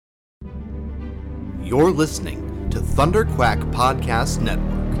You're listening to Thunderquack Podcast Network.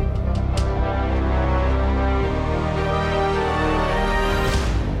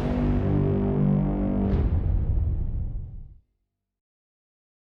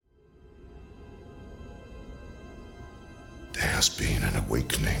 There has been an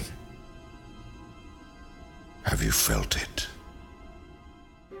awakening. Have you felt it?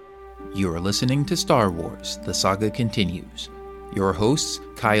 You are listening to Star Wars, The Saga Continues. Your hosts,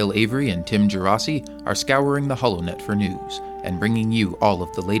 Kyle Avery and Tim Gerasi, are scouring the HoloNet for news and bringing you all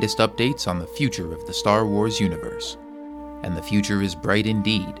of the latest updates on the future of the Star Wars universe. And the future is bright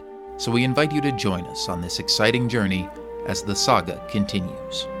indeed, so we invite you to join us on this exciting journey as the saga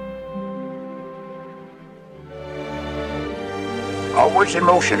continues. Always in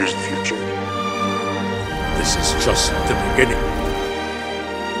motion is the future. This is just the beginning.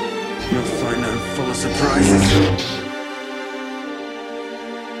 You'll find I'm full of surprises.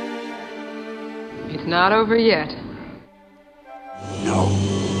 It's not over yet. No,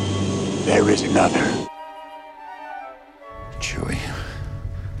 there is another. Chewie,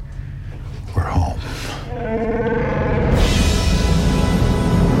 we're home.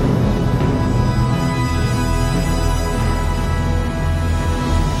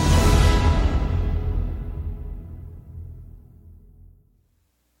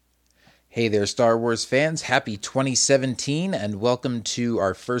 Hey there, Star Wars fans. Happy 2017, and welcome to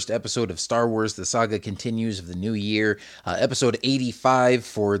our first episode of Star Wars, The Saga Continues of the new year, episode 85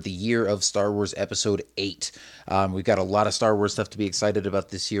 for the year of Star Wars Episode 8. We've got a lot of Star Wars stuff to be excited about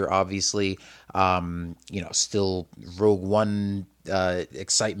this year, obviously. Still Rogue One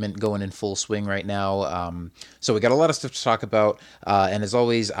excitement going in full swing right now. So we got a lot of stuff to talk about, and as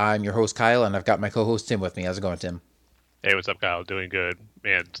always, I'm your host, Kyle, and I've got my co-host, Tim, with me. How's it going, Tim? Hey, what's up, Kyle? Doing good.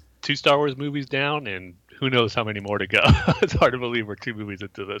 Man, 2 Star Wars movies down, and who knows how many more to go. It's hard to believe we're 2 movies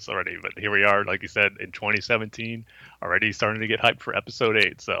into this already, but here we are, like you said, in 2017, already starting to get hyped for Episode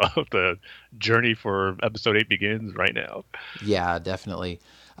 8. So the journey for Episode 8 begins right now. Yeah, definitely.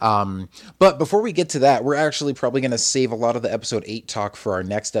 But before we get to that, we're actually probably going to save a lot of the Episode 8 talk for our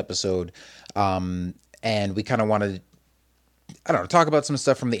next episode. And we kind of want to, talk about some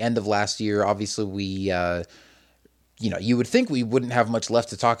stuff from the end of last year. Obviously, we... you would think we wouldn't have much left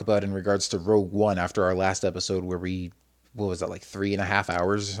to talk about in regards to Rogue One after our last episode where we, what was that, like 3.5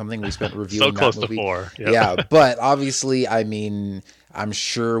 hours or something we spent reviewing so close that movie. To 4. Yep. Yeah, but obviously, I mean, I'm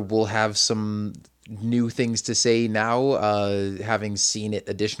sure we'll have some new things to say now, having seen it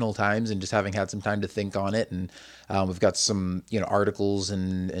additional times and just having had some time to think on it. And we've got some, articles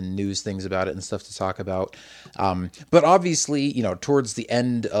and news things about it and stuff to talk about. But obviously, towards the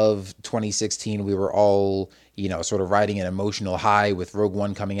end of 2016, we were all, sort of riding an emotional high with Rogue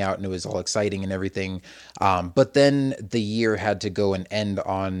One coming out, and it was all exciting and everything. But then the year had to go and end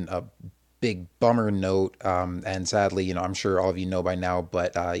on a big bummer note. And sadly, I'm sure all of you know by now,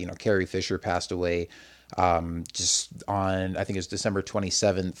 but, Carrie Fisher passed away just on, I think it was December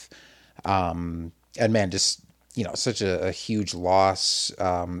 27th. And man, just, such a huge loss,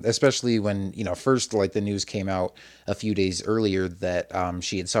 especially when, first, like, the news came out a few days earlier that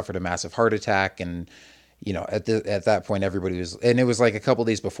she had suffered a massive heart attack. And, at that point, everybody was, and it was like a couple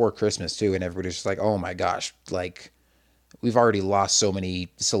days before Christmas too, and everybody was just like, oh my gosh, like, we've already lost so many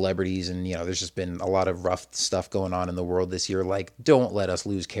celebrities, and, there's just been a lot of rough stuff going on in the world this year. Like, don't let us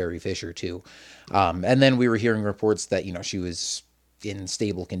lose Carrie Fisher too. And then we were hearing reports that, she was in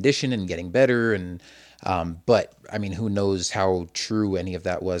stable condition and getting better. And, but I mean, who knows how true any of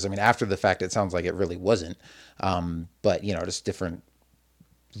that was? I mean, after the fact, it sounds like it really wasn't. But, just different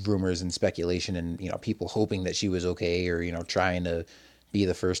rumors and speculation and, people hoping that she was okay, or, trying to be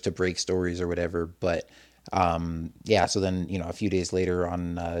the first to break stories or whatever. But, so then, a few days later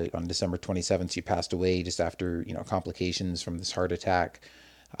on December 27th, she passed away just after, complications from this heart attack.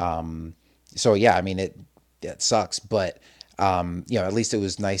 So yeah, I mean, it sucks, but, at least it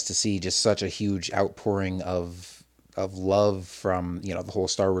was nice to see just such a huge outpouring of love from, the whole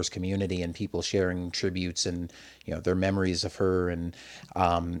Star Wars community, and people sharing tributes and, their memories of her. And,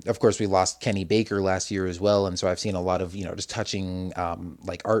 of course we lost Kenny Baker last year as well. And so I've seen a lot of, just touching,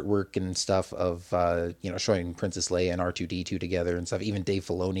 like artwork and stuff of, showing Princess Leia and R2-D2 together and stuff. Even Dave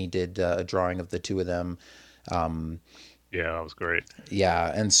Filoni did a drawing of the two of them. Yeah, that was great. Yeah.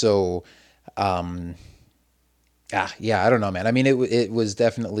 And so, I don't know, man. I mean, it was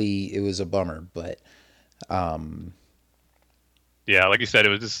definitely, it was a bummer, but, yeah, like you said, it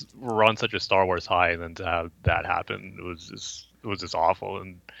was just, we're on such a Star Wars high, and then to have that happen, it was just awful.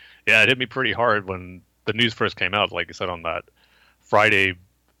 And yeah, it hit me pretty hard when the news first came out, like I said, on that Friday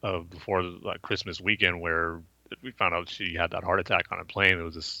before Christmas weekend, where we found out she had that heart attack on a plane. It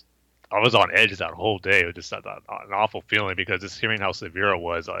was just I was on edge that whole day. It was just an awful feeling because just hearing how severe it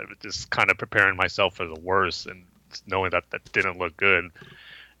was, I was just kind of preparing myself for the worst and knowing that didn't look good.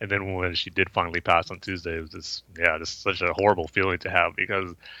 And then when she did finally pass on Tuesday, it was just such a horrible feeling to have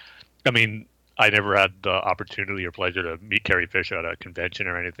because, I mean, I never had the opportunity or pleasure to meet Carrie Fisher at a convention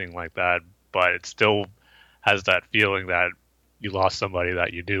or anything like that, but it still has that feeling that you lost somebody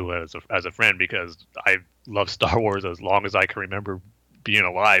that you knew as a friend, because I love Star Wars as long as I can remember being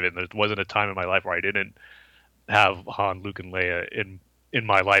alive, and there wasn't a time in my life where I didn't have Han, Luke, and Leia in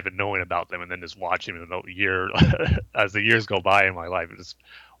my life and knowing about them, and then just watching them as the years go by in my life, and just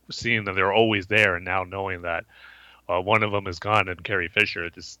seeing that they're always there, and now knowing that one of them is gone and Carrie Fisher,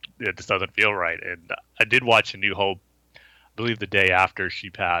 it just doesn't feel right. And I did watch A New Hope, I believe the day after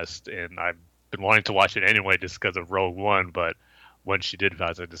she passed, and I've been wanting to watch it anyway just because of Rogue One, but when she did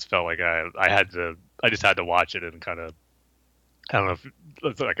pass, I just felt like I just had to watch it and kind of, I don't know if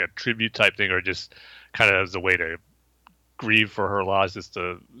it's like a tribute type thing or just kind of as a way to grieve for her loss, just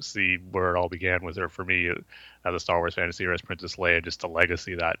to see where it all began with her. For me, as a Star Wars fan, to see her as Princess Leia, just the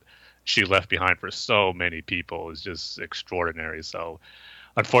legacy that she left behind for so many people is just extraordinary. So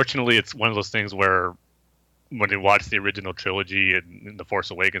unfortunately, it's one of those things where when you watch the original trilogy and The Force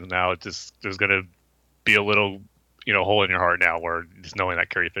Awakens now, it's just, there's going to be a little, hole in your heart now where just knowing that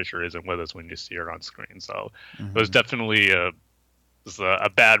Carrie Fisher isn't with us when you see her on screen. So it was definitely a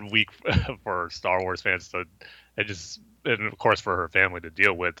bad week for Star Wars fans and of course for her family to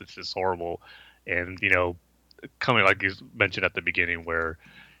deal with. It's just horrible. And, coming, like you mentioned at the beginning, where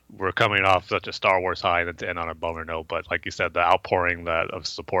we're coming off such a Star Wars high and then to end on a bummer note. But like you said, the outpouring of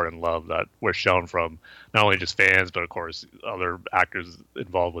support and love that we're shown from not only just fans, but of course other actors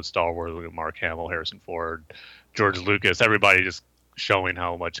involved with Star Wars, like Mark Hamill, Harrison Ford, George Lucas, everybody just showing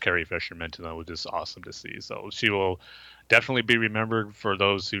how much Carrie Fisher meant to them was just awesome to see. So she will definitely be remembered for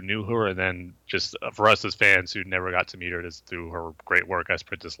those who knew her, and then just for us as fans who never got to meet her, just through her great work as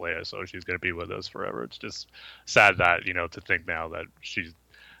Princess Leia. So she's going to be with us forever. It's just sad that, to think now that she's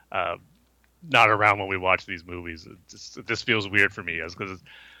not around when we watch these movies. It just feels weird for me, because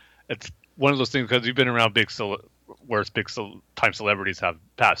it's one of those things, because you've been around time celebrities have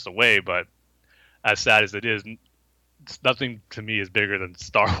passed away, but as sad as it is, nothing to me is bigger than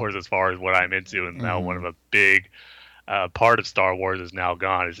Star Wars as far as what I'm into, and now one of a big part of Star Wars is now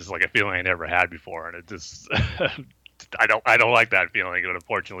gone. It's just like a feeling I never had before, and it just I don't like that feeling, but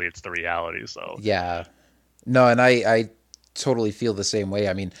unfortunately it's the reality. So yeah, no, and I totally feel the same way.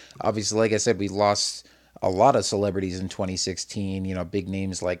 I mean, obviously, like I said, we lost a lot of celebrities in 2016, big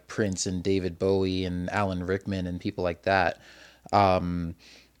names like Prince and David Bowie and Alan Rickman and people like that. And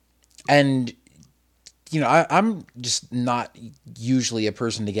I'm just not usually a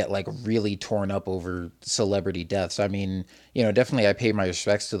person to get like really torn up over celebrity deaths. I mean, definitely I pay my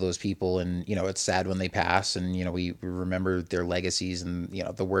respects to those people, and, it's sad when they pass, and, we remember their legacies and,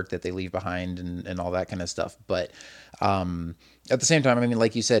 the work that they leave behind and all that kind of stuff. But at the same time, I mean,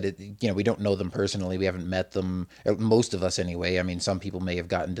 like you said, we don't know them personally. We haven't met them, most of us anyway. I mean, some people may have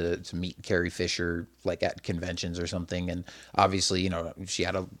gotten to meet Carrie Fisher like at conventions or something. And obviously, she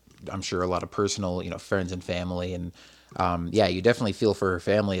had I'm sure a lot of personal, friends and family. And you definitely feel for her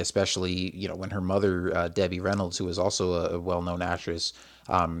family, especially, when her mother, Debbie Reynolds, who was also a well-known actress,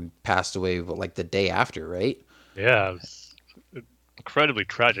 passed away like the day after, right? Yeah, it was incredibly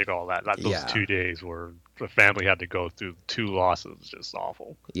tragic, all that. Those 2 days where the family had to go through 2 losses, just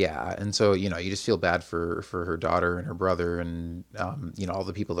awful. Yeah, and so, you just feel bad for her daughter and her brother and, all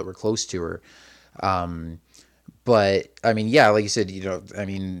the people that were close to her. But I mean, yeah, like you said,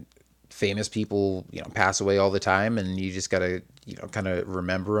 famous people, pass away all the time, and you just gotta, kind of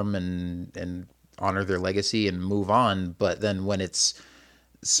remember them and honor their legacy and move on. But then when it's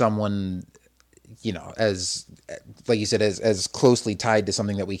someone, as like you said, as closely tied to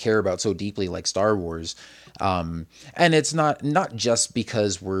something that we care about so deeply, like Star Wars, and it's not just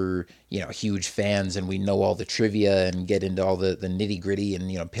because we're, huge fans and we know all the trivia and get into all the nitty gritty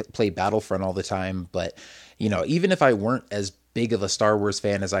and, play Battlefront all the time. But, even if I weren't as big of a Star Wars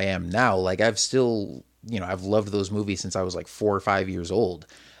fan as I am now, like I've still, I've loved those movies since I was like 4 or 5 years old.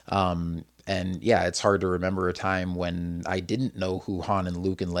 And yeah, it's hard to remember a time when I didn't know who Han and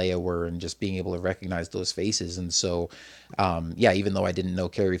Luke and Leia were, and just being able to recognize those faces. And so, even though I didn't know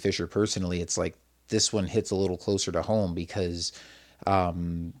Carrie Fisher personally, it's like this one hits a little closer to home because,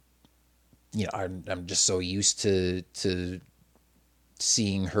 I'm just so used to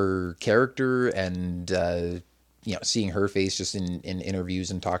seeing her character and, seeing her face just in interviews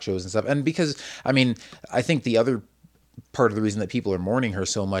and talk shows and stuff. And because, I mean, I think the other part of the reason that people are mourning her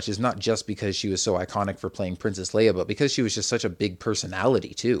so much is not just because she was so iconic for playing Princess Leia, but because she was just such a big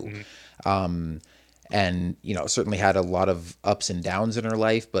personality too. And, you know, certainly had a lot of ups and downs in her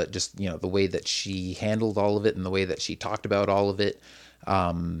life, but just, you know, the way that she handled all of it and the way that she talked about all of it,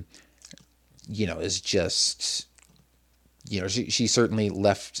 you know, is just, you know, she certainly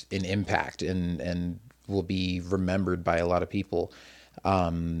left an impact and will be remembered by a lot of people.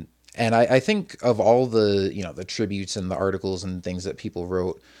 And I think of all the, you know, the tributes and the articles and things that people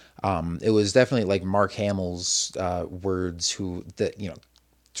wrote, it was definitely like Mark Hamill's words that, you know,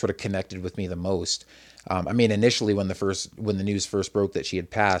 sort of connected with me the most. I mean, initially when the news first broke that she had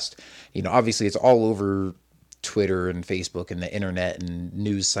passed, you know, obviously it's all over Twitter and Facebook and the internet and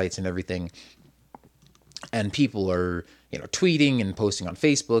news sites and everything. And people are, you know, tweeting and posting on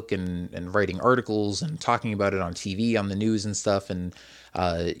Facebook and writing articles and talking about it on TV, on the news and stuff. And,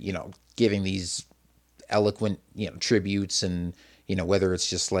 you know, giving these eloquent, you know, tributes and, you know, whether it's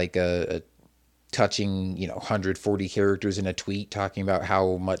just like a touching, you know, 140 characters in a tweet talking about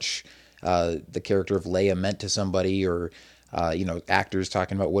how much the character of Leia meant to somebody, or you know, actors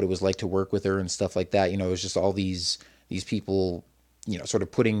talking about what it was like to work with her and stuff like that. You know, it was just all these people, you know, sort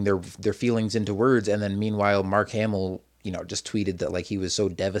of putting their feelings into words. And then meanwhile, Mark Hamill, you know, just tweeted that like he was so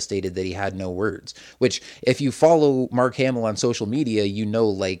devastated that he had no words, which if you follow Mark Hamill on social media, you know,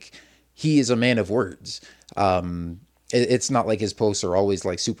 like he is a man of words. It's not like his posts are always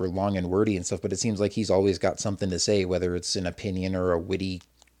like super long and wordy and stuff, but it seems like he's always got something to say, whether it's an opinion or a witty,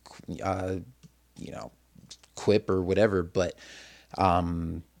 you know, quip or whatever. But,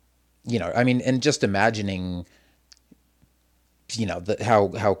 you know, I mean, and just imagining, you know,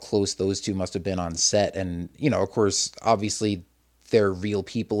 how close those two must have been on set. And, you know, of course, obviously they're real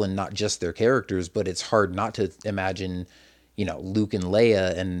people and not just their characters, but it's hard not to imagine, you know, Luke and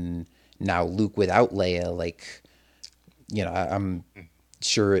Leia, and now Luke without Leia, like, you know, I'm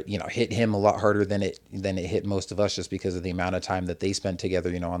sure it, you know, hit him a lot harder than it hit most of us, just because of the amount of time that they spent together,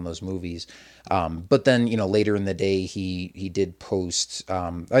 you know, on those movies. But then, you know, later in the day, he did post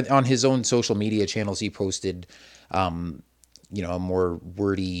on his own social media channels. He posted, you know, a more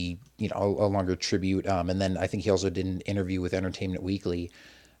wordy, you know, a longer tribute. And then I think he also did an interview with Entertainment Weekly,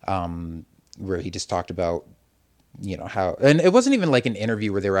 where he just talked about, you know, how, and it wasn't even like an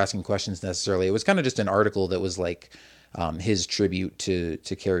interview where they were asking questions necessarily. It was kind of just an article that was like, his tribute to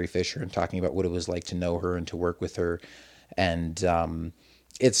Carrie Fisher and talking about what it was like to know her and to work with her. And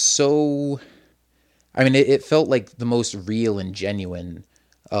it's so, I mean, it felt like the most real and genuine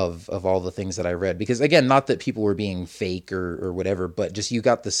of all the things that I read, because again, not that people were being fake or whatever, but just, you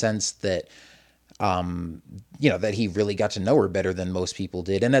got the sense that, you know, that he really got to know her better than most people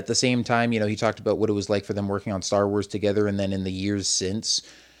did. And at the same time, you know, he talked about what it was like for them working on Star Wars together. And then in the years since,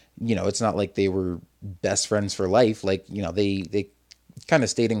 you know, it's not like they were best friends for life. Like, you know, they kind of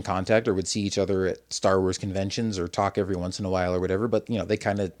stayed in contact or would see each other at Star Wars conventions or talk every once in a while or whatever. But, you know, they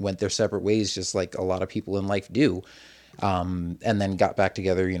kind of went their separate ways, just like a lot of people in life do. And then got back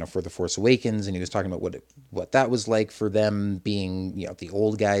together, you know, for The Force Awakens. And he was talking about what that was like for them being, you know, the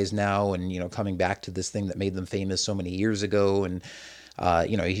old guys now and, you know, coming back to this thing that made them famous so many years ago. And,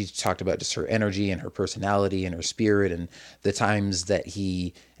 you know, he talked about just her energy and her personality and her spirit and the times that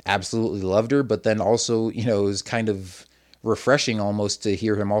he absolutely loved her, but then also, you know, it was kind of refreshing almost to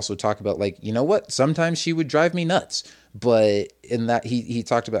hear him also talk about, like, you know what, sometimes she would drive me nuts. But in that, he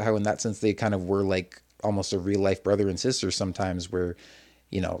talked about how in that sense they kind of were like almost a real life brother and sister sometimes, where,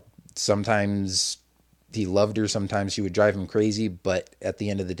 you know, sometimes he loved her, sometimes she would drive him crazy, but at the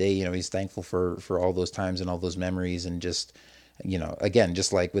end of the day, you know, he's thankful for all those times and all those memories. And just, you know, again,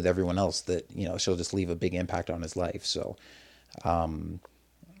 just like with everyone else, that, you know, she'll just leave a big impact on his life. So,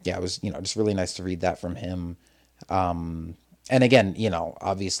 yeah, it was, you know, just really nice to read that from him. And again, you know,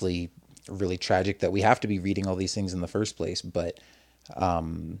 obviously really tragic that we have to be reading all these things in the first place. But,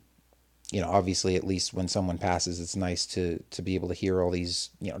 you know, obviously, at least when someone passes, it's nice to be able to hear all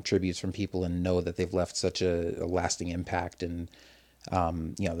these, you know, tributes from people and know that they've left such a lasting impact, and,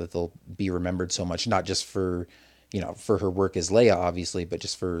 you know, that they'll be remembered so much, not just for, you know, for her work as Leia, obviously, but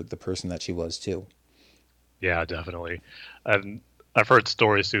just for the person that she was too. Yeah, definitely. And I've heard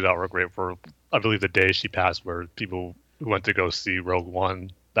stories too that were great for, I believe, the day she passed, where people who went to go see Rogue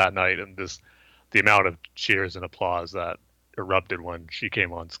One that night, and just the amount of cheers and applause that erupted when she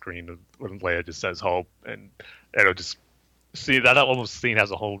came on screen, when Leia just says hope, and it'll just see that almost scene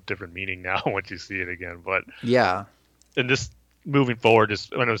has a whole different meaning now once you see it again. But yeah, and just moving forward,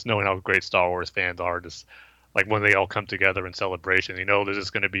 just when I was knowing how great Star Wars fans are, just like when they all come together in celebration, you know, there's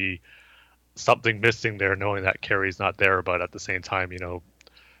just going to be something missing there, knowing that Carrie's not there. But at the same time, you know,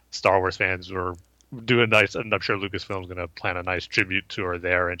 Star Wars fans were do a nice, and I'm sure Lucasfilm's going to plan a nice tribute to her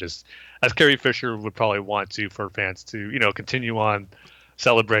there, and just as Carrie Fisher would probably want to, for fans to continue on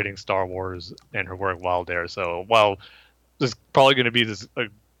celebrating Star Wars and her work while there. So while there's probably going to be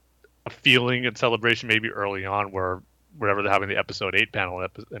a feeling and celebration maybe early on wherever they're having the episode 8 panel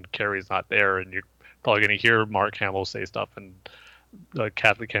and Carrie's not there, and you're probably going to hear Mark Hamill say stuff and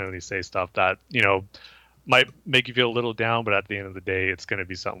Kathleen Kennedy say stuff that might make you feel a little down, but at the end of the day, it's going to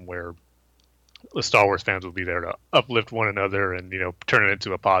be something where the Star Wars fans will be there to uplift one another and turn it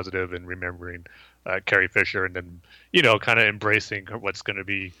into a positive, and remembering Carrie Fisher, and then kind of embracing what's going to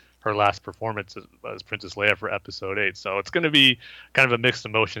be her last performance as Princess Leia for Episode 8. So it's going to be kind of a mixed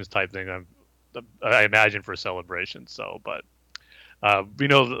emotions type thing, I imagine, for celebration. So, but we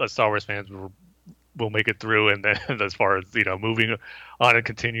know that Star Wars fans will make it through, and then as far as moving on and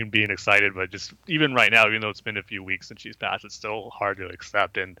continuing being excited, but just even right now, even though it's been a few weeks since she's passed, it's still hard to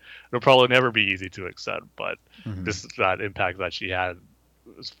accept, and it'll probably never be easy to accept. But that impact that she had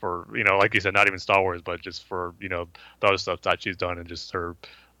for like you said, not even Star Wars, but just for the other stuff that she's done, and just her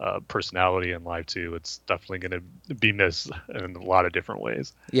personality in life too. It's definitely going to be missed in a lot of different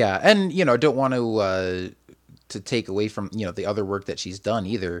ways. Yeah, and don't want to take away from the other work that she's done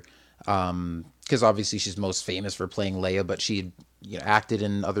either. Because obviously she's most famous for playing Leia, but she acted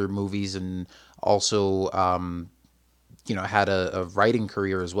in other movies, and also had a writing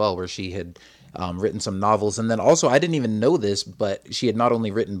career as well, where she had written some novels. And then also, I didn't even know this, but she had not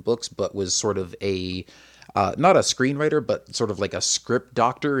only written books, but was sort of a not a screenwriter, but sort of like a script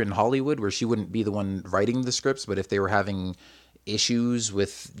doctor in Hollywood, where she wouldn't be the one writing the scripts, but if they were having issues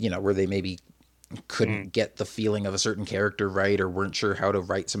with where they maybe couldn't get the feeling of a certain character right, or weren't sure how to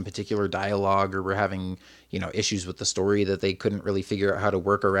write some particular dialogue, or were having issues with the story that they couldn't really figure out how to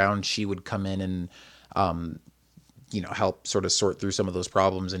work around, she would come in and help sort of sort through some of those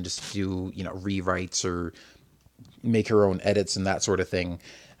problems, and just do rewrites or make her own edits and that sort of thing,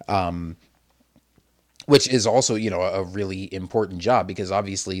 which is also a really important job, because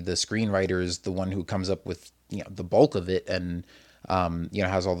obviously the screenwriter is the one who comes up with the bulk of it, and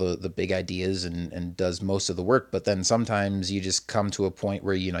has all the big ideas and does most of the work. But then sometimes you just come to a point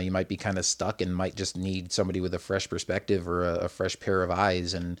where, you might be kind of stuck and might just need somebody with a fresh perspective or a fresh pair of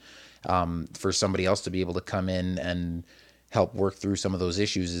eyes. And for somebody else to be able to come in and help work through some of those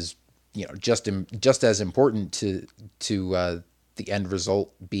issues is, just as important to the end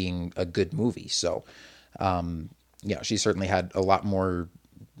result being a good movie. So, she certainly had a lot more,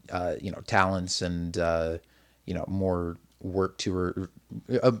 talents and, more work to her,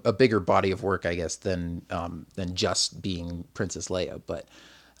 a bigger body of work, I guess, than just being Princess Leia. But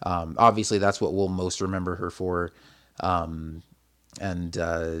obviously that's what we'll most remember her for. Like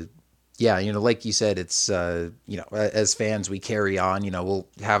you said, it's as fans, we carry on.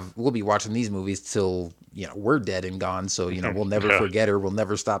 We'll be watching these movies till we're dead and gone. So we'll never forget her. We'll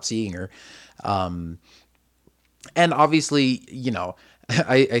never stop seeing her. And obviously,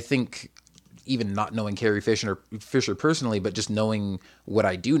 I think, even not knowing Carrie Fisher personally, but just knowing what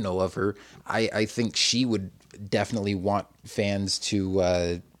I do know of her, I think she would definitely want fans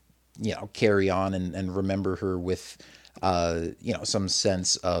to, carry on and remember her with, some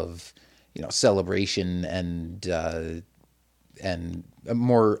sense of, celebration and a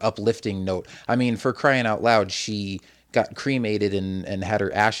more uplifting note. I mean, for crying out loud, she got cremated and had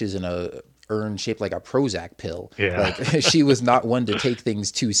her ashes in a urn shaped like a Prozac pill. Yeah. Like, she was not one to take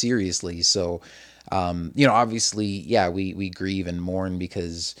things too seriously. So, obviously, yeah, we grieve and mourn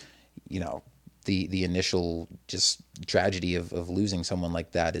because, the initial just tragedy of losing someone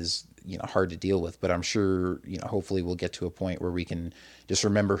like that is, hard to deal with. But I'm sure, hopefully we'll get to a point where we can just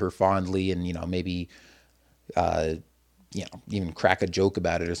remember her fondly and, maybe, even crack a joke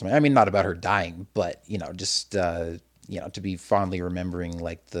about it or something. I mean, not about her dying, but, just, to be fondly remembering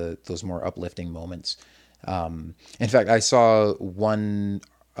like those more uplifting moments. In fact, I saw one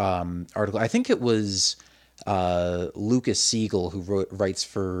article. I think it was Lucas Siegel, who writes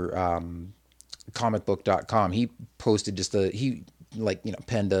for comicbook.com. He posted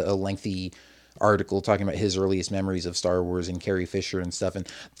penned a lengthy article talking about his earliest memories of Star Wars and Carrie Fisher and stuff. And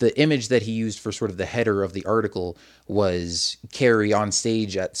the image that he used for sort of the header of the article was Carrie on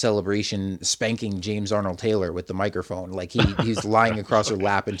stage at Celebration spanking James Arnold Taylor with the microphone. Like he's lying across her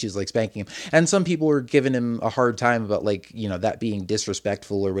lap and she's like spanking him. And some people were giving him a hard time about that being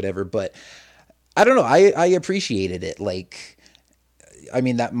disrespectful or whatever. But I don't know. I appreciated it. Like, I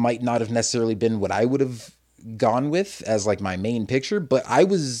mean, that might not have necessarily been what I would have gone with as like my main picture, but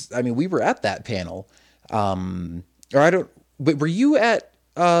we were at that panel. Were you at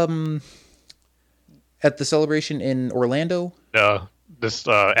the Celebration in Orlando? No, This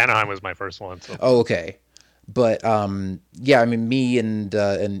Anaheim was my first one. So. Oh, okay. But yeah, I mean, me and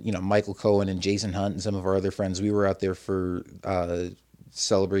Michael Cohen and Jason Hunt and some of our other friends, we were out there for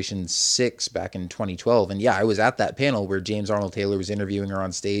Celebration 6 back in 2012, and yeah, I was at that panel where James Arnold Taylor was interviewing her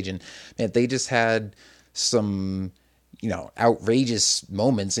on stage, and man, they just had some outrageous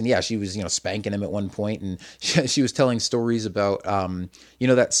moments. And yeah, she was spanking him at one point, and she was telling stories about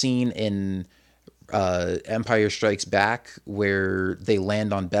that scene in Empire Strikes Back where they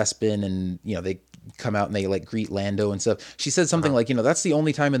land on Bespin and they come out and they like greet Lando and stuff. She said something like, that's the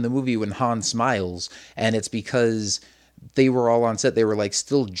only time in the movie when Han smiles, and it's because they were all on set. They were like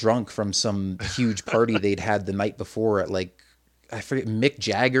still drunk from some huge party they'd had the night before at like, I forget, Mick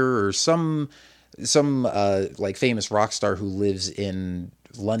Jagger or some like famous rock star who lives in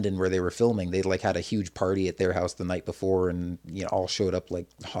London where they were filming. They like had a huge party at their house the night before, and all showed up like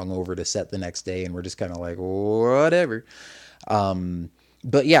hungover to set the next day, and we're just kind of like, whatever.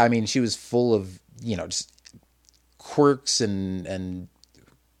 But yeah, I mean, she was full of just quirks and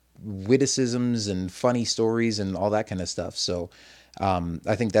witticisms and funny stories and all that kind of stuff. So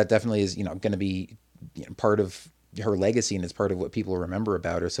I think that definitely is going to be part of her legacy, and it's part of what people remember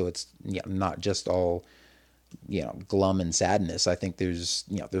about her. So it's not just all glum and sadness. I think there's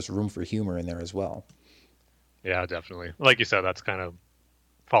room for humor in there as well. Yeah, definitely. Like you said, that's kind of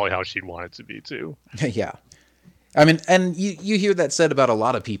probably how she'd want it to be too. Yeah. I mean, and you hear that said about a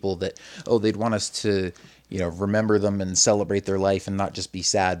lot of people that, they'd want us to, remember them and celebrate their life and not just be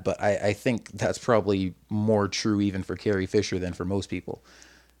sad. But I think that's probably more true even for Carrie Fisher than for most people.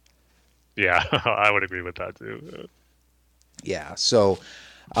 Yeah, I would agree with that too. Yeah. So,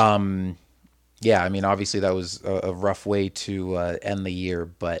 yeah, I mean, obviously that was a rough way to end the year,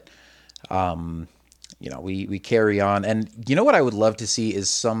 but, we carry on. And what I would love to see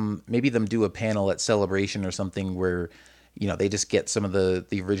is maybe them do a panel at Celebration or something where, they just get some of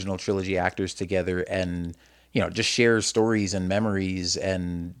the original trilogy actors together and, just share stories and memories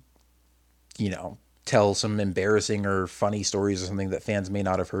and, tell some embarrassing or funny stories or something that fans may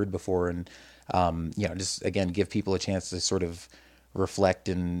not have heard before. And, just again, give people a chance to sort of reflect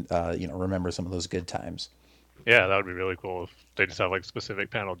and, remember some of those good times. Yeah, that would be really cool if they just have like a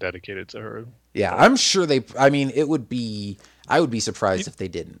specific panel dedicated to her. Yeah, I'm sure I would be surprised if they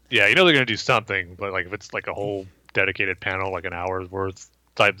didn't. Yeah, they're going to do something, but like if it's like a whole dedicated panel, like an hour's worth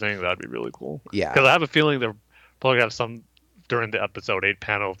type thing, that'd be really cool. Yeah. Because I have a feeling they're probably going to have some during the episode 8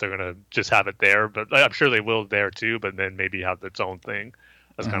 panel if they're going to just have it there, but I'm sure they will there too, but then maybe have its own thing.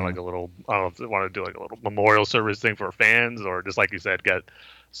 That's kind of like a little, I don't know if they want to do like a little memorial service thing for fans, or just like you said, get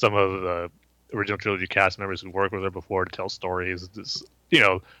some of the original trilogy cast members who worked with her before to tell stories.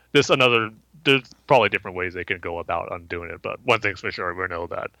 There's probably different ways they can go about undoing it, but one thing's for sure, we know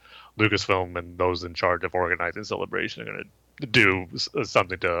that Lucasfilm and those in charge of organizing Celebration are going to do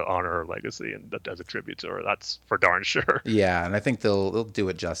something to honor her legacy and as a tribute to her. That's for darn sure. Yeah, and I think they'll do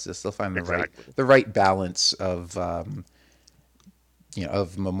it justice. They'll find the right balance of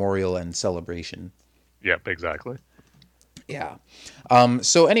of memorial and celebration. Yep, exactly. Yeah.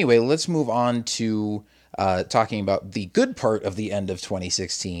 So anyway, let's move on to talking about the good part of the end of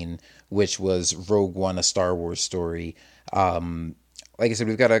 2016, which was Rogue One, a Star Wars story. Like I said,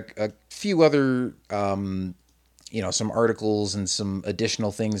 we've got a few other, some articles and some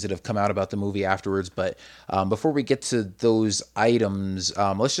additional things that have come out about the movie afterwards. But before we get to those items,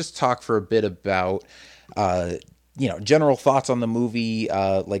 let's just talk for a bit about general thoughts on the movie.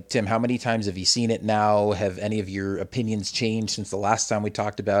 Like, Tim, how many times have you seen it now? Have any of your opinions changed since the last time we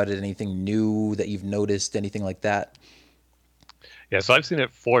talked about it? Anything new that you've noticed? Anything like that? Yeah, so I've seen it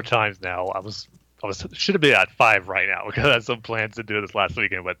 4 times now. I should have been at 5 right now because I had some plans to do this last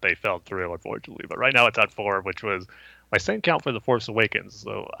weekend, but they fell through, unfortunately. But right now it's at 4, which was my second count for The Force Awakens.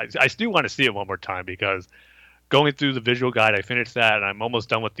 So I do want to see it one more time because going through the visual guide, I finished that, and I'm almost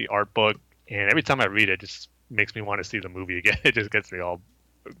done with the art book. And every time I read it, just makes me want to see the movie again. It just gets me all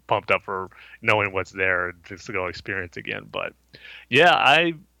pumped up for knowing what's there and just to go experience again. But yeah,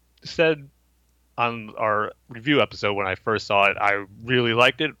 I said on our review episode when I first saw it, I really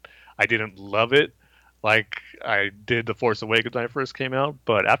liked it. I didn't love it like I did The Force Awakens when it first came out,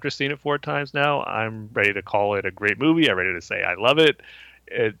 but after seeing it 4 times now, I'm ready to call it a great movie. I'm ready to say I love it.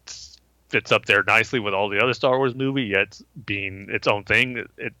 It fits up there nicely with all the other Star Wars movie, yet being its own thing.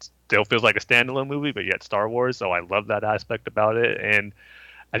 It still feels like a standalone movie, but yet Star Wars, so I love that aspect about it. And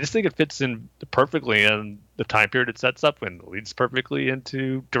I just think it fits in perfectly in the time period it sets up and leads perfectly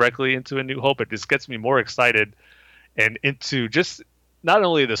directly into A New Hope. It just gets me more excited and into just not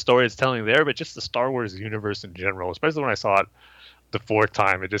only the story it's telling there, but just the Star Wars universe in general, especially when I saw it the 4th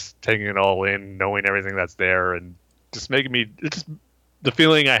time, and just taking it all in, knowing everything that's there, and just making me, it just the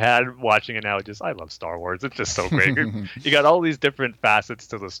feeling I had watching it now, I love Star Wars. It's just so great. You got all these different facets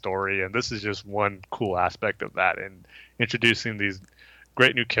to the story, and this is just one cool aspect of that. And introducing these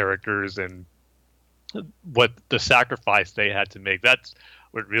great new characters and what the sacrifice they had to make. That's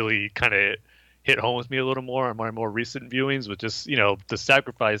what really kind of hit home with me a little more on my more recent viewings, with just, the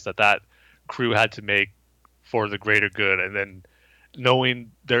sacrifice that crew had to make for the greater good. And then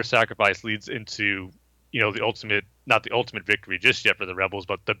knowing their sacrifice leads into, the ultimate, not the ultimate victory just yet for the rebels,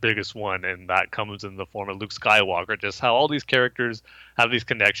 but the biggest one. And that comes in the form of Luke Skywalker, just how all these characters have these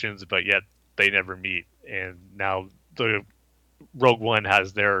connections, but yet they never meet. And now the Rogue One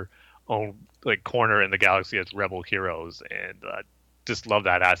has their own corner in the galaxy as rebel heroes. And just love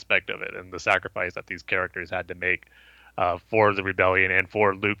that aspect of it and the sacrifice that these characters had to make for the rebellion and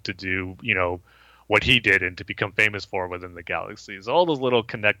for Luke to do, what he did and to become famous for within the galaxy. So all those little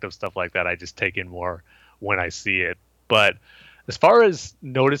connective stuff like that, I just take in more when I see it. But as far as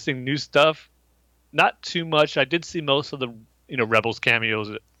noticing new stuff, not too much. I did see most of the, Rebels cameos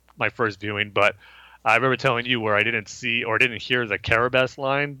at my first viewing, but I remember telling you where I didn't see or didn't hear the Carabas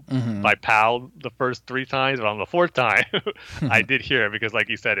line by Pal the first 3 times, but on the 4th time, I did hear it because, like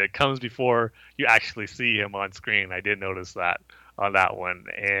you said, it comes before you actually see him on screen. I did notice that on that one.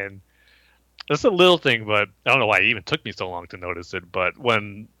 And it's a little thing, but I don't know why it even took me so long to notice it. But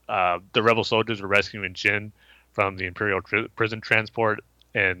when the rebel soldiers were rescuing Jyn from the Imperial prison transport,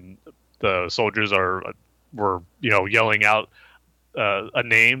 and the soldiers were yelling out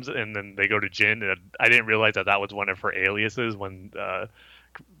names, and then they go to Jyn, and I didn't realize that was one of her aliases when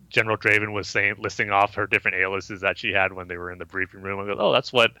General Draven was listing off her different aliases that she had when they were in the briefing room. I go, oh,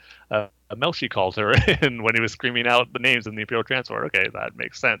 that's what Melshi called her, and when he was screaming out the names in the Imperial transport, okay, that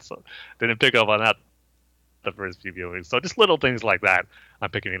makes sense. So didn't pick up on that the first few viewings. So just little things like that, I'm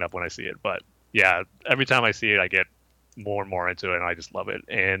picking it up when I see it. But yeah, every time I see it, I get more and more into it, and I just love it.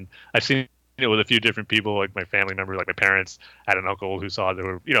 And I've seen it with a few different people, like my family members, like my parents. I had an uncle who saw they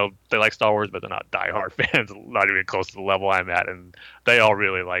were, they like Star Wars, but they're not diehard fans, not even close to the level I'm at, and they all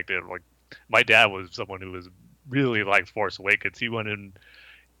really liked it. Like my dad was someone who was really liked Force Awakens. He went in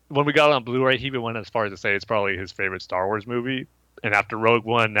when we got it on Blu-ray. He even went as far as to say it's probably his favorite Star Wars movie. And after Rogue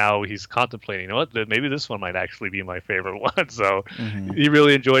One, now he's contemplating, maybe this one might actually be my favorite one. So he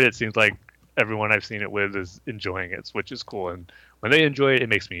really enjoyed it. It seems like everyone I've seen it with is enjoying it, which is cool. And when they enjoy it, it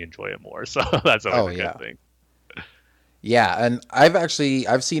makes me enjoy it more. So that's always a good thing. Yeah, and I've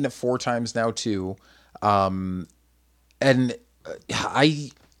seen it 4 times now too. And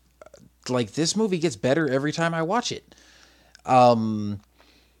I like, this movie gets better every time I watch it.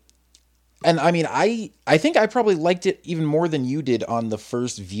 And I mean, I think I probably liked it even more than you did on the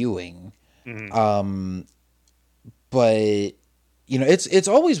first viewing. But it's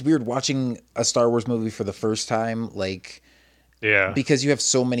always weird watching a Star Wars movie for the first time, because you have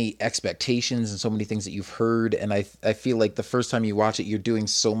so many expectations and so many things that you've heard. And I feel like the first time you watch it, you're doing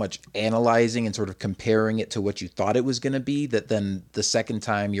so much analyzing and sort of comparing it to what you thought it was going to be, that then the second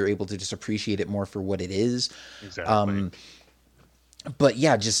time you're able to just appreciate it more for what it is. Exactly. But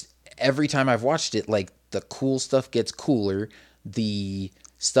yeah, just every time I've watched it, the cool stuff gets cooler. The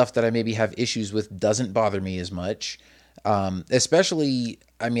stuff that I maybe have issues with doesn't bother me as much. Especially,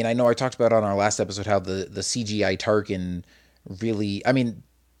 I mean, I know I talked about on our last episode how the CGI Tarkin really,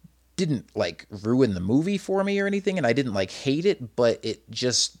 didn't ruin the movie for me or anything, and I didn't hate it, but it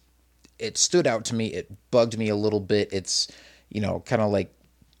stood out to me. It bugged me a little bit. It's, kind of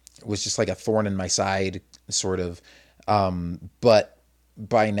was just like a thorn in my side, sort of. But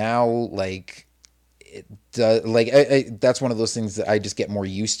by now, it does, that's one of those things that I just get more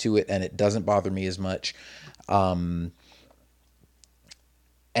used to it, and it doesn't bother me as much.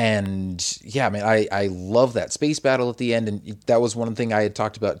 And yeah, I love that space battle at the end. And that was one thing I had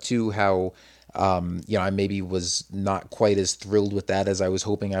talked about too, how, I maybe was not quite as thrilled with that as I was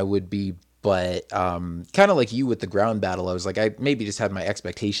hoping I would be, but, kind of like you with the ground battle, I was like, I maybe just had my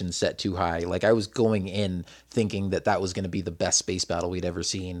expectations set too high. I was going in thinking that was going to be the best space battle we'd ever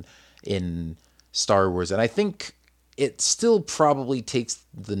seen in Star Wars. And I think it still probably takes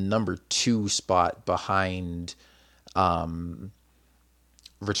the number 2 spot behind,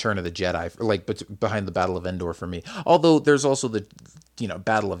 Return of the Jedi, behind the Battle of Endor for me. Although there's also the,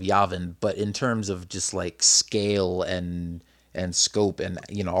 Battle of Yavin, but in terms of just scale and scope and,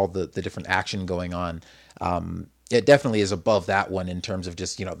 all the different action going on, it definitely is above that one in terms of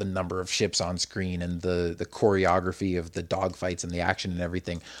just, the number of ships on screen and the choreography of the dogfights and the action and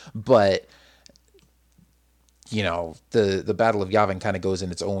everything. But, the Battle of Yavin kind of goes in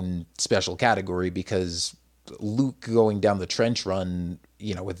its own special category because Luke going down the trench run,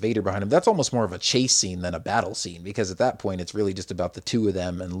 with Vader behind him, that's almost more of a chase scene than a battle scene, because at that point it's really just about the two of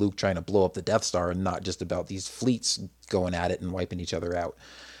them and Luke trying to blow up the Death Star, and not just about these fleets going at it and wiping each other out.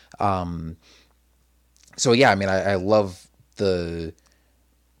 So yeah, I mean, I love the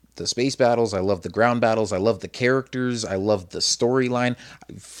space battles. I love the ground battles. I love the characters. I love the storyline.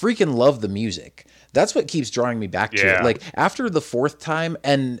 I freaking love the music. That's what keeps drawing me back to it. Like, after the fourth time,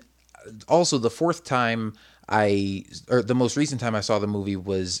 and also the fourth time the most recent time I saw the movie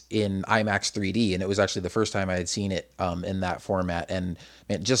was in IMAX 3D, and it was actually the first time I had seen it in that format, and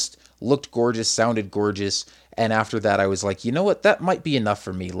it just looked gorgeous, sounded gorgeous. And after that, I was like, you know what, that might be enough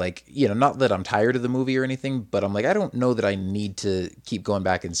for me. Like, not that I'm tired of the movie or anything, but I'm like, I don't know that I need to keep going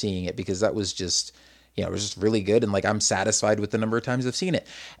back and seeing it, because that was just, it was just really good. And like, I'm satisfied with the number of times I've seen it.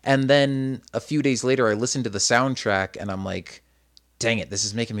 And then a few days later, I listened to the soundtrack and I'm like, dang it, this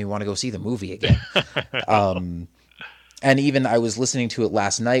is making me want to go see the movie again. And even I was listening to it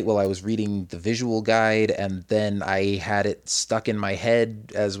last night while I was reading the visual guide, and then I had it stuck in my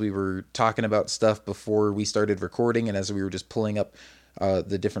head as we were talking about stuff before we started recording, and as we were just pulling up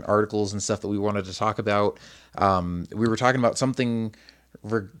the different articles and stuff that we wanted to talk about. We were talking about something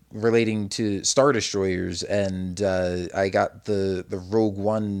relating to Star Destroyers, and I got the Rogue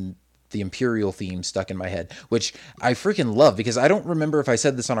One, the Imperial theme stuck in my head, which I freaking love, because I don't remember if I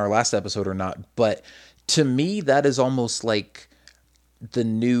said this on our last episode or not, but to me, that is almost like the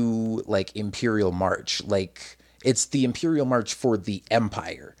new, like, Imperial March. Like, it's the Imperial March for the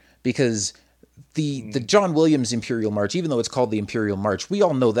Empire, because the John Williams Imperial March, even though it's called the Imperial March, we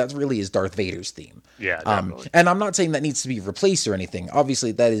all know that really is Darth Vader's theme. Yeah, definitely. And I'm not saying that needs to be replaced or anything.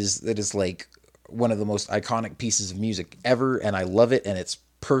 Obviously, that is like one of the most iconic pieces of music ever, and I love it, and it's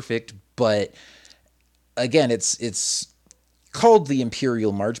perfect. But again, it's called the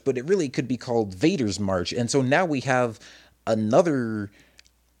Imperial March, but it really could be called Vader's March. And so now we have another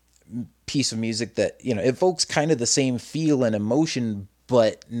piece of music that, evokes kind of the same feel and emotion,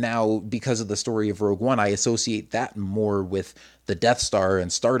 but now, because of the story of Rogue One, I associate that more with the Death Star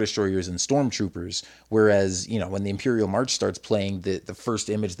and Star Destroyers and Stormtroopers. Whereas, when the Imperial March starts playing, the first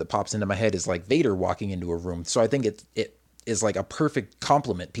image that pops into my head is like Vader walking into a room. So I think it is like a perfect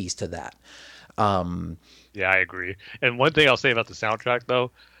complement piece to that. Yeah, I agree. And one thing I'll say about the soundtrack, though,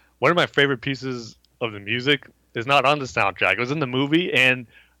 one of my favorite pieces of the music is not on the soundtrack. It was in the movie, and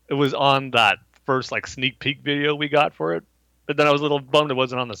it was on that first, like, sneak peek video we got for it. But then I was a little bummed it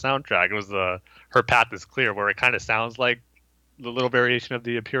wasn't on the soundtrack. It was Her Path is Clear, where it kind of sounds like the little variation of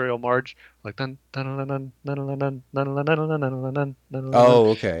the Imperial March, like dun dun dun dun dun dun dun dun dun dun dun.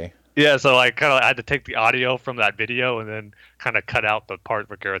 Oh, okay. Yeah, so I had to take the audio from that video and then kind of cut out the part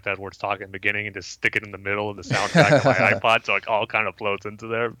where Gareth Edwards talking in the beginning and just stick it in the middle of the soundtrack of my iPod, so it all kind of floats into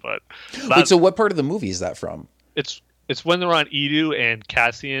there. But wait, so what part of the movie is that from? It's when they're on Edu and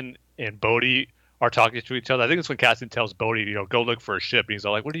Cassian and Bodhi are talking to each other. I think it's when Cassian tells Bodhi, go look for a ship. And he's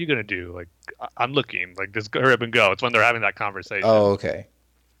all like, "What are you gonna do?" Like, "I'm looking. Like, just hurry up and go." It's when they're having that conversation. Oh, okay.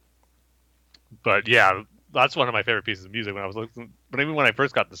 But yeah, that's one of my favorite pieces of music when I was looking. But even when I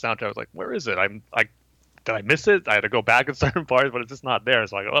first got the soundtrack, I was like, "Where is it?" Did I miss it? I had to go back in certain parts, but it's just not there.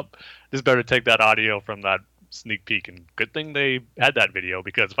 So I go, "Oh, this better take that audio from that sneak peek." And good thing they had that video,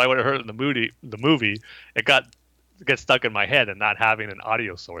 because if I would have heard it in the movie, it gets stuck in my head, and not having an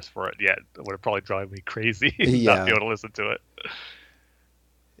audio source for it yet, it would have probably driven me crazy not be able to listen to it.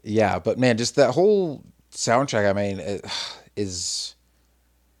 Yeah, but man, just that whole soundtrack, I mean, it is,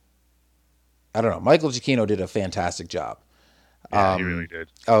 I don't know. Michael Giacchino did a fantastic job. Yeah, he really did.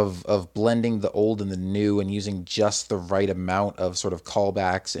 Of blending the old and the new, and using just the right amount of sort of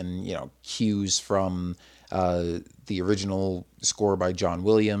callbacks and, cues from the original score by John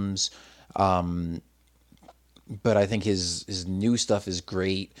Williams. But I think his new stuff is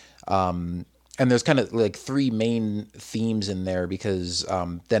great. And there's kind of like three main themes in there, because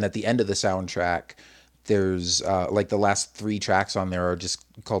then at the end of the soundtrack, there's like the last three tracks on there are just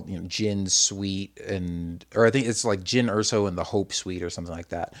called Jyn Suite, or I think it's like Jyn Erso and the Hope Suite or something like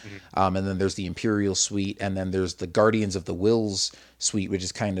that. Mm-hmm. And then there's the Imperial Suite, and then there's the Guardians of the Whills Suite, which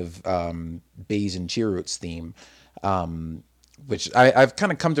is kind of Baze and Chirrut's theme. Which I've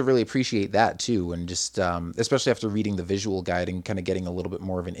kind of come to really appreciate that too, and just especially after reading the visual guide and kind of getting a little bit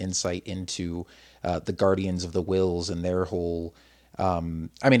more of an insight into the Guardians of the Whills and their whole. I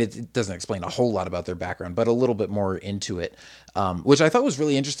mean, it doesn't explain a whole lot about their background, but a little bit more into it, which I thought was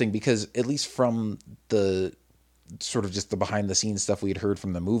really interesting, because at least from the sort of just the behind the scenes stuff we had heard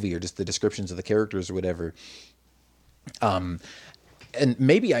from the movie, or just the descriptions of the characters or whatever. And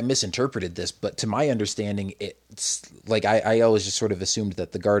maybe I misinterpreted this, but to my understanding, it's like I always just sort of assumed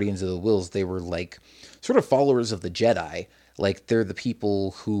that the Guardians of the Whills, they were like sort of followers of the Jedi. Like, they're the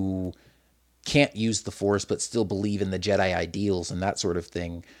people who can't use the Force but still believe in the Jedi ideals and that sort of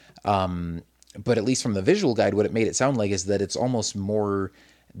thing. But at least from the visual guide, what it made it sound like is that it's almost more,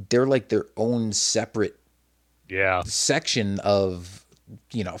 they're like their own separate section of,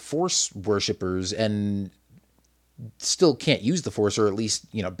 you know, Force worshippers, and still can't use the Force, or at least,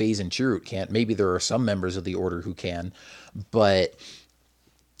 you know, Baze and Chirrut can't. Maybe there are some members of the Order who can, but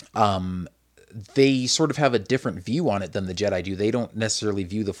they sort of have a different view on it than the Jedi do. They don't necessarily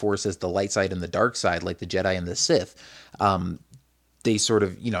view the Force as the light side and the dark side like the Jedi and the Sith. They sort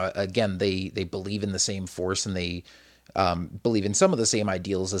of, you know, again, they believe in the same Force, and they believe in some of the same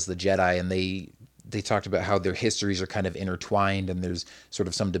ideals as the Jedi, and they talked about how their histories are kind of intertwined, and there's sort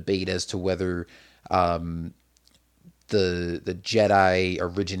of some debate as to whether the Jedi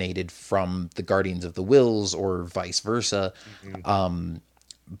originated from the Guardians of the Whills or vice versa.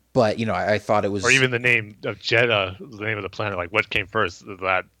 But, you know, I thought it was... Or even the name of Jedha, the name of the planet, like what came first? Is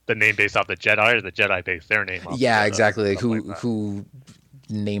that the name based off the Jedi, or the Jedi based their name off Yeah, Jedha, exactly. Like who who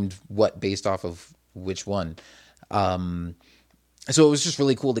named what based off of which one. So it was just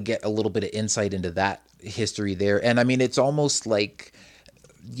really cool to get a little bit of insight into that history there. And I mean, it's almost like,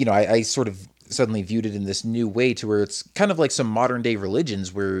 you know, I sort of suddenly viewed it in this new way, to where it's kind of like some modern day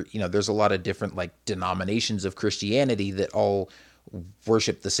religions where, you know, there's a lot of different like denominations of Christianity that all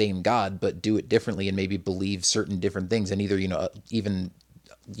worship the same God, but do it differently and maybe believe certain different things. And either, you know, even,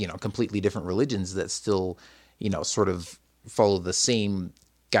 you know, completely different religions that still, you know, sort of follow the same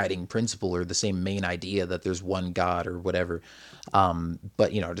guiding principle or the same main idea that there's one God or whatever.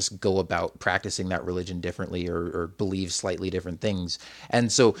 But, you know, just go about practicing that religion differently, or believe slightly different things.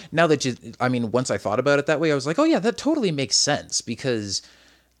 And so now that once I thought about it that way, I was like, oh yeah, that totally makes sense, because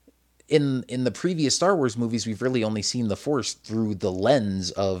in the previous Star Wars movies, we've really only seen the Force through the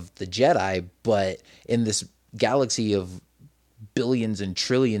lens of the Jedi, but in this galaxy of billions and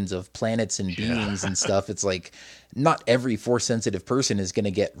trillions of planets and beings and stuff, it's like not every Force sensitive person is going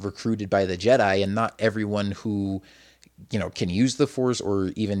to get recruited by the Jedi, and not everyone who, you know, can use the Force or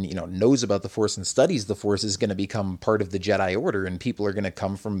even, you know, knows about the Force and studies the Force is going to become part of the Jedi Order. And people are going to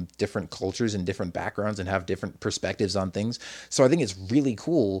come from different cultures and different backgrounds and have different perspectives on things. So I think it's really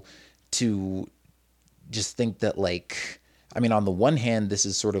cool to just think that, like, I mean, on the one hand, this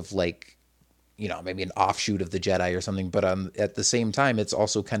is sort of like, you know, maybe an offshoot of the Jedi or something, but at the same time, it's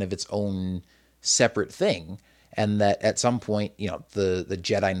also kind of its own separate thing. And that at some point, you know, the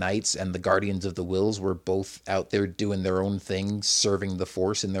Jedi Knights and the Guardians of the Whills were both out there doing their own thing, serving the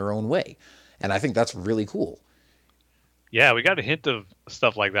Force in their own way. And I think that's really cool. Yeah, we got a hint of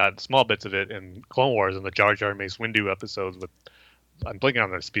stuff like that, small bits of it in Clone Wars and the Jar Jar Mace Windu episodes with, I'm blanking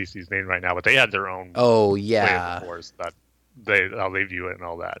on their species name right now, but they had their own way of the Force, that how they view it and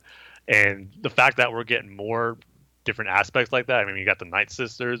all that. And the fact that we're getting more different aspects like that, I mean, you got the Night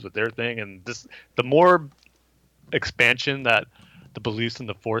Sisters with their thing, and the more expansion that the beliefs in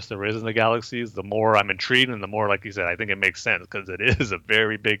the Force there is in the galaxies, the more I'm intrigued, and the more, like you said, I think it makes sense, because it is a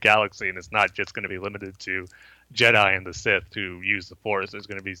very big galaxy, and it's not just going to be limited to Jedi and the Sith who use the Force. There's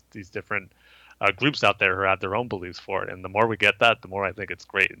going to be these different groups out there who have their own beliefs for it, and the more we get that, the more I think it's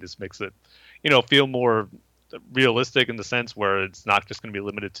great. It just makes it, you know, feel more realistic in the sense where it's not just going to be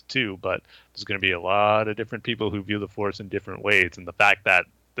limited to two, but there's going to be a lot of different people who view the Force in different ways, and the fact that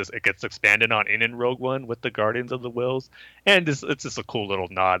it gets expanded on in Rogue One with the Guardians of the Whills, and it's just a cool little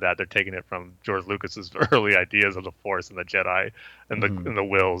nod that they're taking it from George Lucas's early ideas of the Force and the Jedi and the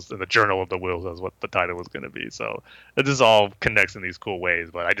Whills, and the Journal of the Whills is what the title was going to be. So it just all connects in these cool ways.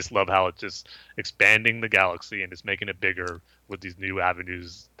 But I just love how it's just expanding the galaxy and just making it bigger with these new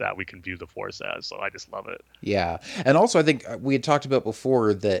avenues that we can view the Force as. So I just love it. Yeah. And also, I think we had talked about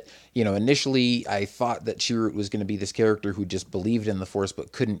before that, you know, initially I thought that Chirrut was going to be this character who just believed in the Force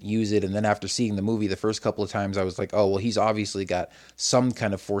but couldn't use it. And then after seeing the movie the first couple of times, I was like, oh, well, he's obviously got some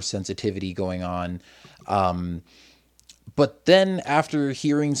kind of Force sensitivity going on. But then after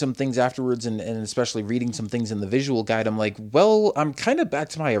hearing some things afterwards, and especially reading some things in the visual guide, I'm like, well, I'm kind of back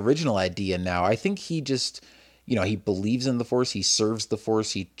to my original idea now. I think he just, you know, he believes in the Force, he serves the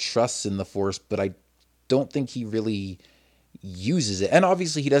Force, he trusts in the Force, but I don't think he really uses it. And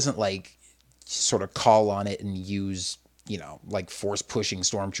obviously he doesn't like sort of call on it and use, you know, like Force pushing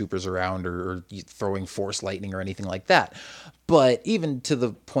stormtroopers around or throwing Force lightning or anything like that. But even to the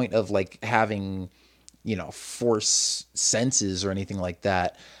point of like having, you know, Force senses or anything like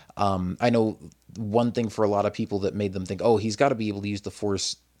that. I know one thing for a lot of people that made them think, oh, he's got to be able to use the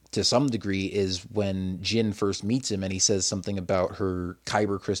Force to some degree, is when Jyn first meets him and he says something about her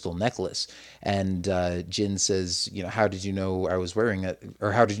Kyber crystal necklace. And Jyn says, you know, how did you know I was wearing it?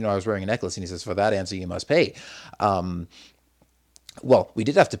 Or how did you know I was wearing a necklace? And he says, for that answer, you must pay. Well, we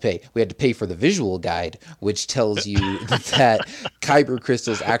did have to pay. We had to pay for the visual guide, which tells you that kyber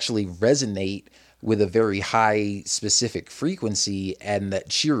crystals actually resonate with a very high specific frequency, and that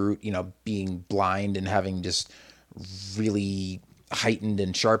Chirrut, being blind and having just really heightened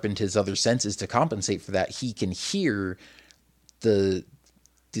and sharpened his other senses to compensate for that, he can hear the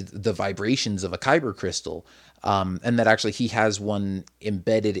vibrations of a kyber crystal. And that actually he has one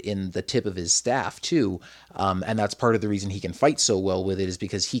embedded in the tip of his staff too. And that's part of the reason he can fight so well with it, is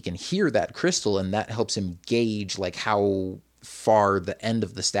because he can hear that crystal, and that helps him gauge like how far the end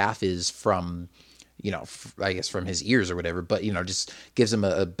of the staff is from, I guess from his ears or whatever, but, just gives him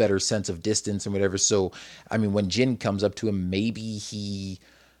a better sense of distance and whatever. So, I mean, when Jin comes up to him, maybe he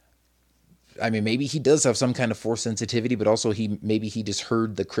does have some kind of force sensitivity, but also maybe he just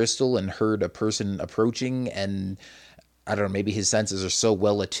heard the crystal and heard a person approaching, and I don't know, maybe his senses are so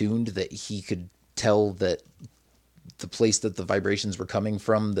well attuned that he could tell that the place that the vibrations were coming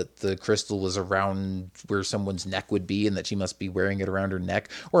from, that the crystal was around where someone's neck would be, and that she must be wearing it around her neck.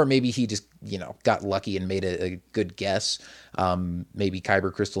 Or maybe he just, got lucky and made a good guess. Maybe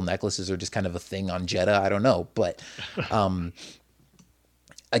kyber crystal necklaces are just kind of a thing on Jedha. I don't know. But,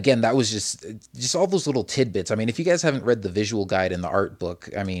 again, that was just all those little tidbits. I mean, if you guys haven't read the visual guide and the art book,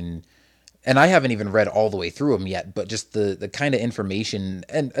 I mean, and I haven't even read all the way through them yet, but just the kind of information,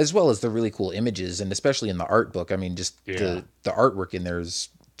 and as well as the really cool images, and especially in the art book, I mean, just the artwork in there is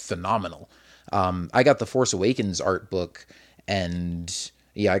phenomenal. I got the Force Awakens art book, and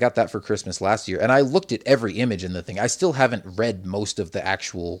I got that for Christmas last year, and I looked at every image in the thing. I still haven't read most of the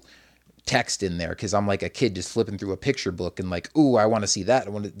actual text in there, because I'm like a kid just flipping through a picture book and like, ooh, I want to see that.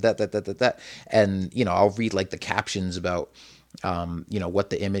 I want that. And, I'll read like the captions about, what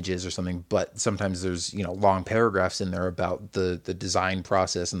the image is or something, but sometimes there's, long paragraphs in there about the design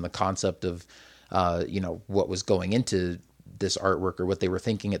process and the concept of, what was going into this artwork, or what they were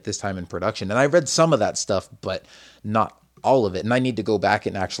thinking at this time in production. And I read some of that stuff, but not all of it. And I need to go back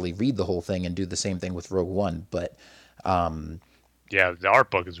and actually read the whole thing and do the same thing with Rogue One. But, yeah, the art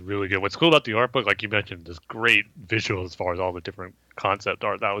book is really good. What's cool about the art book, like you mentioned, this great visual as far as all the different concept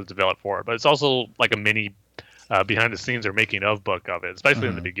art that was developed for it. But it's also like a mini behind the scenes or making of book of it, especially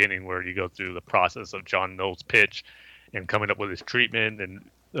in the beginning, where you go through the process of John Knoll's pitch and coming up with his treatment. And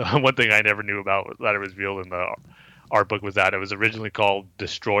one thing I never knew about that it was revealed in the art book was that it was originally called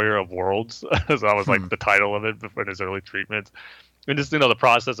Destroyer of Worlds. So that was like the title of it before his early treatments. And just, the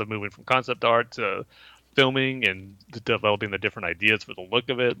process of moving from concept art to filming and developing the different ideas for the look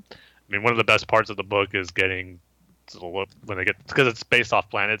of it. I mean, one of the best parts of the book is getting to the look when they get, because it's based off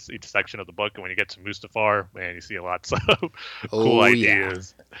planets, each section of the book, and when you get to Mustafar, man, you see lots of cool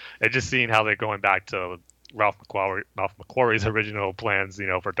ideas. And just seeing how they're going back to Ralph McQuarrie's original plans,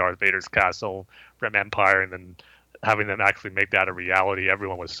 for Darth Vader's castle from Empire, and then having them actually make that a reality.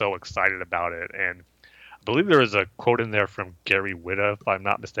 Everyone was so excited about it. And I believe there was a quote in there from Gary Whitta, if I'm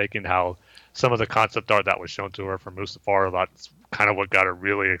not mistaken, how some of the concept art that was shown to her from Mustafar, that's kind of what got her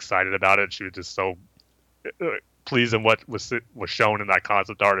really excited about it. She was just so pleased in what was shown in that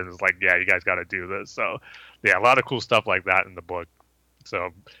concept art, and was like, yeah, you guys got to do this. So, yeah, a lot of cool stuff like that in the book.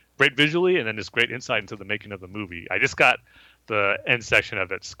 So, great visually, and then just great insight into the making of the movie. I just got the end section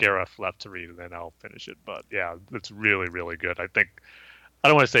of it, Scarif, left to read, and then I'll finish it. But, yeah, it's really, really good. I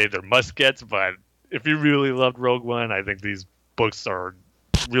don't want to say they're must-gets, but if you really loved Rogue One, I think these books are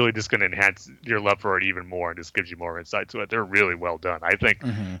really just going to enhance your love for it even more, and just gives you more insight to it. They're really well done. I think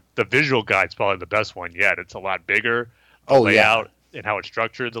the visual guide's probably the best one yet. It's a lot bigger. The layout and how it's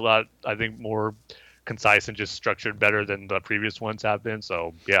structured is a lot, I think, more concise and just structured better than the previous ones have been.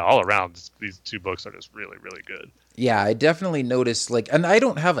 So yeah, all around, these two books are just really, really good. Yeah, I definitely noticed, and I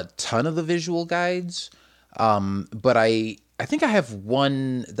don't have a ton of the visual guides, but I think I have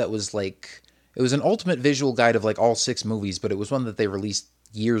one that was it was an ultimate visual guide of all 6 movies, but it was one that they released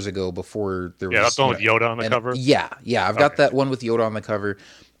years ago before there was... Yeah, that's the one with Yoda on the cover? Yeah, I've got that one with Yoda on the cover,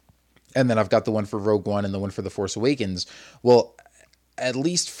 and then I've got the one for Rogue One and the one for The Force Awakens. Well, at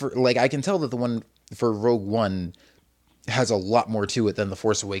least for, I can tell that the one for Rogue One has a lot more to it than the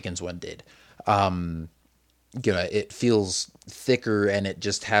Force Awakens one did. It feels thicker, and it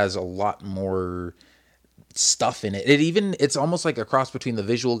just has a lot more stuff in it. It's almost like a cross between the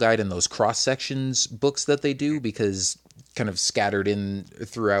visual guide and those cross sections books that they do, because kind of scattered in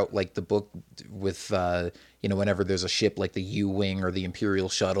throughout the book with whenever there's a ship like the U-Wing or the Imperial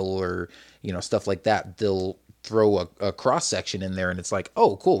shuttle or stuff like that, they'll throw a cross section in there, and it's like,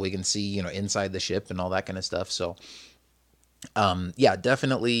 oh cool, we can see inside the ship and all that kind of stuff. So yeah,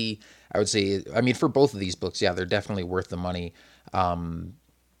 definitely I would say, I mean, for both of these books, yeah, they're definitely worth the money. And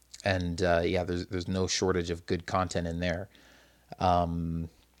yeah, there's no shortage of good content in there. But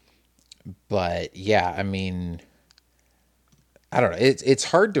yeah, I mean, I don't know. It's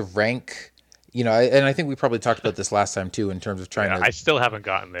hard to rank, you know, and I think we probably talked about this last time too, in terms of trying to. I still haven't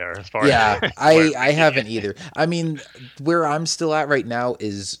gotten there as far Yeah, as. I haven't either. I mean, where I'm still at right now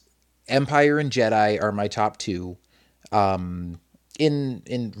is Empire and Jedi are my top two, in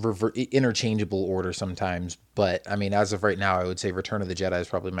interchangeable order sometimes. But I mean, as of right now, I would say Return of the Jedi is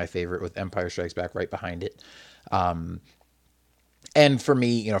probably my favorite, with Empire Strikes Back right behind it. And for me,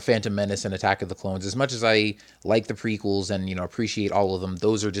 you know, Phantom Menace and Attack of the Clones, as much as I like the prequels and, you know, appreciate all of them,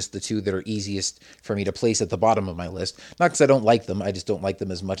 those are just the two that are easiest for me to place at the bottom of my list. Not because I don't like them, I just don't like them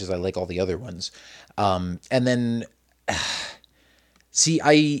as much as I like all the other ones. And then, see,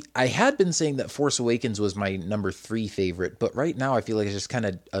 I had been saying that Force Awakens was my number 3 favorite, but right now I feel like it's just kind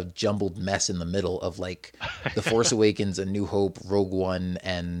of a jumbled mess in the middle of, like, The Force Awakens, A New Hope, Rogue One,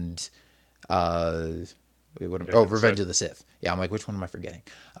 and... Revenge of the Sith. Yeah, I'm like, which one am I forgetting?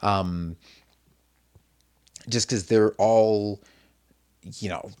 Just because they're all, you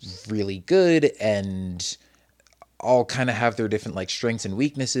know, really good and all kind of have their different, like, strengths and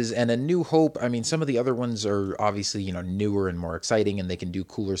weaknesses. And A New Hope, I mean, some of the other ones are obviously, you know, newer and more exciting, and they can do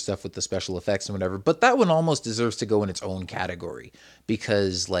cooler stuff with the special effects and whatever. But that one almost deserves to go in its own category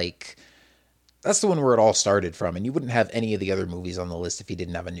because, like, that's the one where it all started from, and you wouldn't have any of the other movies on the list if you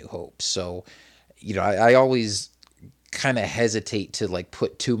didn't have A New Hope. So, you know, I always kind of hesitate to, like,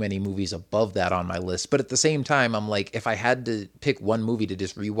 put too many movies above that on my list. But at the same time, I'm like, if I had to pick one movie to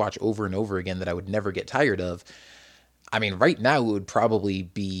just rewatch over and over again that I would never get tired of, I mean, right now it would probably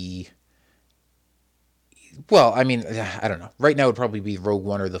be... Well, I mean, I don't know. Right now it would probably be Rogue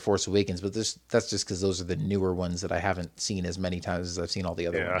One or The Force Awakens, but that's just because those are the newer ones that I haven't seen as many times as I've seen all the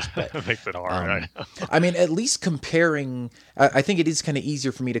other ones. But, it makes it hard. I mean, at least comparing, I think it is kind of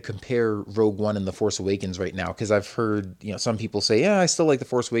easier for me to compare Rogue One and The Force Awakens right now, because I've heard, you know, some people say, yeah, I still like The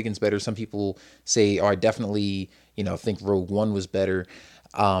Force Awakens better. Some people say, oh, I definitely, you know, think Rogue One was better.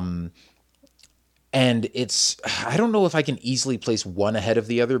 And it's, I don't know if I can easily place one ahead of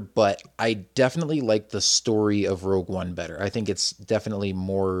the other, but I definitely like the story of Rogue One better. I think it's definitely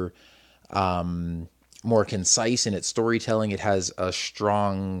more concise in its storytelling. It has a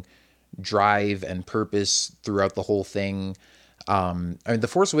strong drive and purpose throughout the whole thing. I mean, The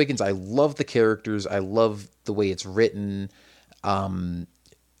Force Awakens, I love the characters. I love the way it's written. And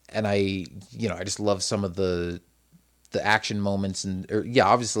I just love some of the action moments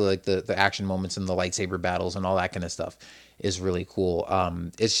obviously like the action moments and the lightsaber battles and all that kind of stuff is really cool.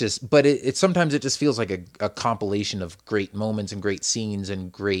 It's just, but it sometimes it just feels like a compilation of great moments and great scenes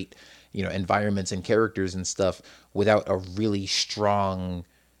and great, you know, environments and characters and stuff without a really strong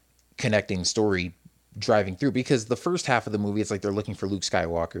connecting story driving through. Because the first half of the movie, it's like they're looking for Luke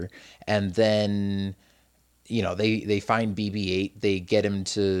Skywalker, and then, you know, they find BB-8, they get him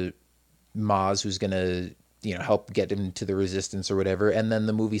to Maz, who's gonna, you know, help get him to the Resistance or whatever. And then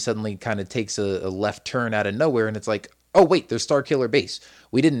the movie suddenly kind of takes a left turn out of nowhere. And it's like, oh, wait, there's Starkiller Base.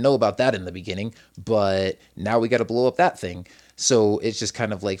 We didn't know about that in the beginning, but now we got to blow up that thing. So it's just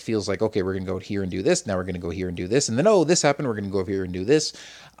kind of like, feels like, okay, we're going to go here and do this. Now we're going to go here and do this. And then, oh, this happened. We're going to go over here and do this.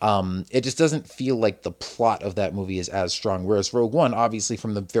 It just doesn't feel like the plot of that movie is as strong. Whereas Rogue One, obviously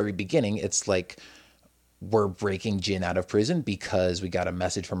from the very beginning, it's like, we're breaking Jyn out of prison because we got a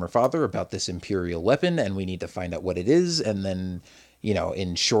message from her father about this Imperial weapon, and we need to find out what it is. And then, you know,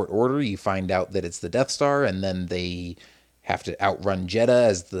 in short order, you find out that it's the Death Star, and then they have to outrun Jedha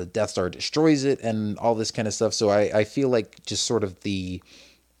as the Death Star destroys it, and all this kind of stuff. So I feel like just sort of the,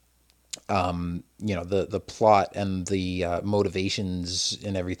 you know, the plot and the motivations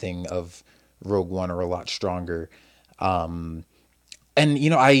and everything of Rogue One are a lot stronger. And, you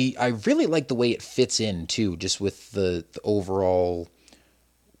know, I really like the way it fits in, too, just with the overall,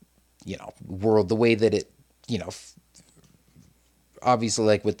 you know, world, the way that it, you know, obviously,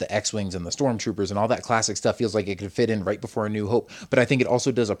 like with the X-Wings and the Stormtroopers and all that classic stuff, feels like it could fit in right before A New Hope. But I think it also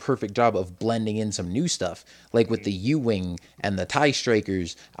does a perfect job of blending in some new stuff, like with the U-Wing and the TIE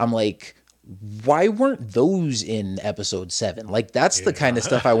Strikers. I'm like, why weren't those in Episode 7? Like, that's the kind of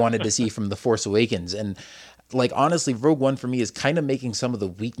stuff I wanted to see from The Force Awakens. And, like, honestly, Rogue One for me is kind of making some of the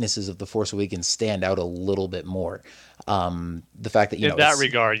weaknesses of The Force Awakens stand out a little bit more. The fact that, you know, in that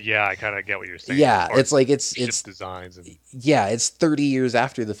regard, yeah, I kind of get what you're saying. Yeah, it's like it's designs and... yeah, it's 30 years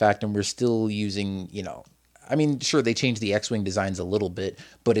after the fact, and we're still using, you know, I mean, sure, they changed the X-Wing designs a little bit,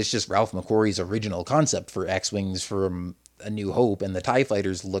 but it's just Ralph McQuarrie's original concept for X-Wings from A New Hope, and the TIE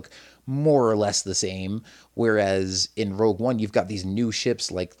fighters look more or less the same. Whereas in Rogue One, you've got these new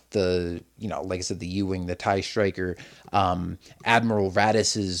ships like like I said, the U-Wing, the TIE Striker, Admiral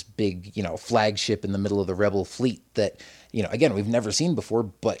Radiss's big, flagship in the middle of the Rebel fleet that, again, we've never seen before,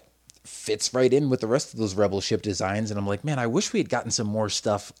 but fits right in with the rest of those Rebel ship designs. And I'm like, man, I wish we had gotten some more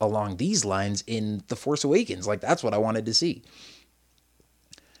stuff along these lines in The Force Awakens. Like, that's what I wanted to see.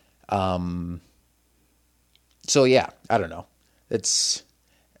 So yeah, I don't know.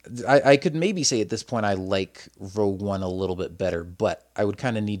 I could maybe say at this point I like Rogue One a little bit better, but I would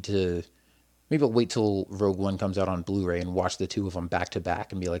kind of need to, maybe I'll wait till Rogue One comes out on Blu-ray and watch the two of them back to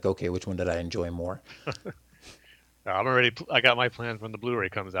back and be like, okay, which one did I enjoy more? I got my plan when the Blu-ray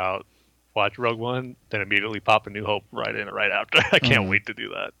comes out. Watch Rogue One, then immediately pop A New Hope right after. I can't wait to do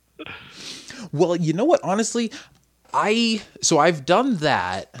that. Well, you know what? Honestly, I've done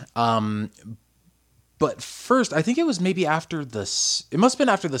that. But first, I think it was maybe after this. It must have been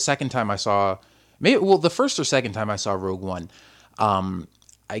after the second time I saw. The first or second time I saw Rogue One.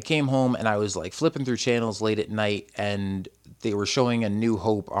 I came home and I was like flipping through channels late at night, and they were showing A New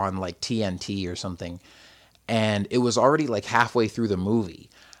Hope on like TNT or something. And it was already like halfway through the movie.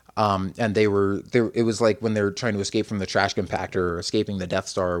 And it was like when they're trying to escape from the trash compactor or escaping the Death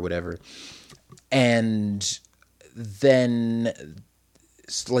Star or whatever. And then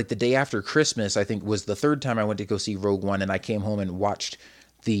like the day after Christmas, I think was the third time I went to go see Rogue One, and I came home and watched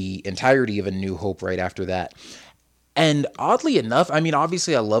the entirety of A New Hope right after that. And oddly enough, I mean,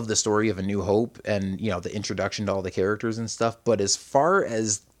 obviously I love the story of A New Hope and, the introduction to all the characters and stuff. But as far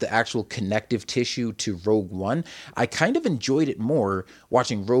as the actual connective tissue to Rogue One, I kind of enjoyed it more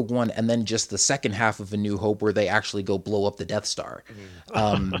watching Rogue One and then just the second half of A New Hope where they actually go blow up the Death Star.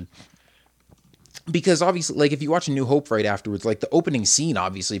 Because obviously, like, if you watch A New Hope right afterwards, like, the opening scene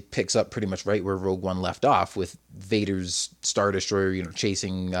obviously picks up pretty much right where Rogue One left off, with Vader's Star Destroyer,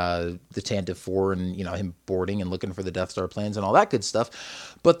 chasing the Tantive 4 and, him boarding and looking for the Death Star plans and all that good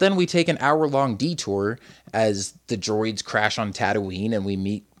stuff. But then we take an hour-long detour as the droids crash on Tatooine, and we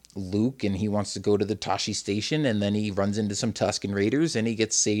meet Luke, and he wants to go to the Tashi station, and then he runs into some Tusken Raiders, and he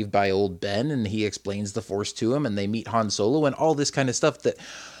gets saved by old Ben, and he explains the Force to him, and they meet Han Solo, and all this kind of stuff that...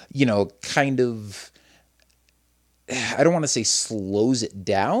 kind of, I don't want to say slows it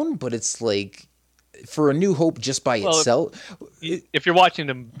down, but it's like, for A New Hope just by itself. If you're watching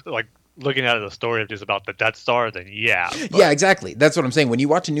them, like, looking at the story of just about the Death Star, then yeah. But... Yeah, exactly. That's what I'm saying. When you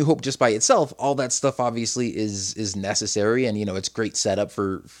watch A New Hope just by itself, all that stuff obviously is necessary, and, it's great setup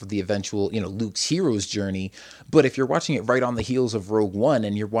for the eventual, Luke's hero's journey. But if you're watching it right on the heels of Rogue One,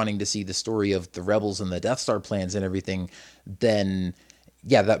 and you're wanting to see the story of the Rebels and the Death Star plans and everything, then...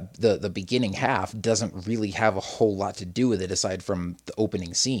 yeah, the beginning half doesn't really have a whole lot to do with it aside from the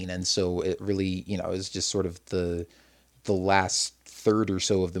opening scene. And so it really, is just sort of the last third or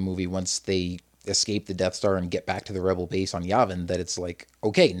so of the movie, once they escape the Death Star and get back to the Rebel base on Yavin, that it's like,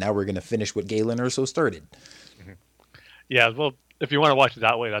 okay, now we're going to finish what Galen Erso started. Mm-hmm. Yeah, well, if you want to watch it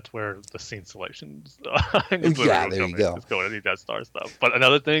that way, that's where the scene selections. Yeah, there you go. Let's go into the Death Star stuff. But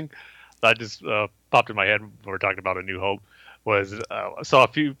another thing that just popped in my head when we're talking about A New Hope was I saw a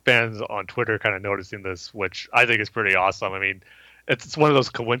few fans on Twitter kind of noticing this, which I think is pretty awesome. I mean, it's one of those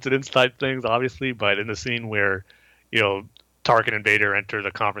coincidence type things, obviously, but in the scene where, Tarkin and Vader enter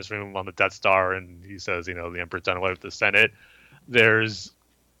the conference room on the Death Star, and he says, the Emperor's done away with the Senate, there's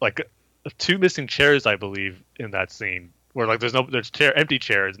like 2 missing chairs, I believe, in that scene, where like there's empty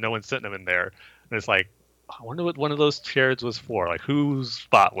chairs, no one's sitting them in there, and it's like, I wonder what one of those chairs was for. Like, whose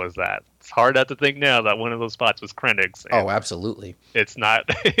spot was that? It's hard not to think now that one of those spots was Krennic's. Oh, absolutely. It's not.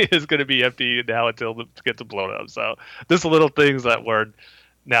 It's going to be empty now until it gets blown up. So there's little things that were,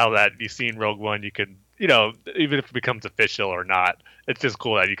 now that you've seen Rogue One, you can, even if it becomes official or not, it's just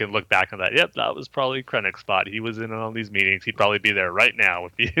cool that you can look back on that. Yep, that was probably Krennic's spot. He was in on these meetings. He'd probably be there right now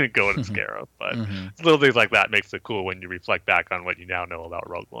if he didn't go to Scarab. But little things like that makes it cool when you reflect back on what you now know about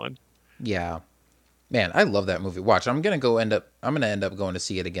Rogue One. Yeah. Man, I love that movie. Watch, I'm gonna end up going to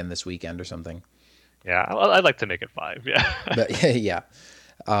see it again this weekend or something. Yeah, I'd like to make it 5. Yeah, but yeah,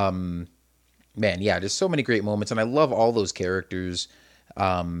 man, yeah, just so many great moments, and I love all those characters.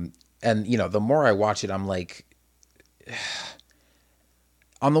 And the more I watch it, I'm like,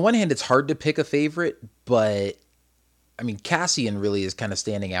 on the one hand, it's hard to pick a favorite, but I mean, Cassian really is kind of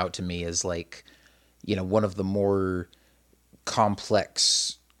standing out to me as like, one of the more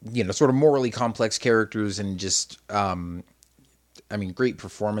complex. Sort of morally complex characters, and just, great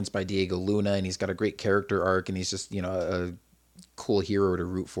performance by Diego Luna, and he's got a great character arc, and he's just, a cool hero to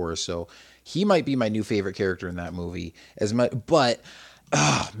root for. So he might be my new favorite character in that movie. But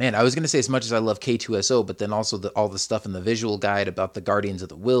Man, I was going to say as much as I love K2SO, but then also all the stuff in the visual guide about the Guardians of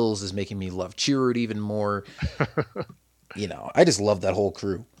the Whills is making me love Chirrut even more. I just love that whole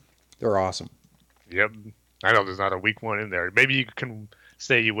crew. They're awesome. Yep. I know there's not a weak one in there. Maybe you can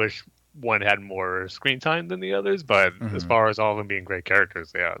say you wish one had more screen time than the others, but as far as all of them being great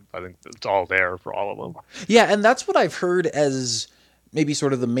characters, yeah, I think it's all there for all of them. Yeah, and that's what I've heard as maybe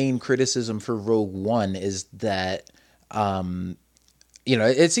sort of the main criticism for Rogue One is that,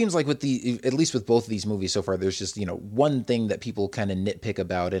 it seems like at least with both of these movies so far, there's just, one thing that people kind of nitpick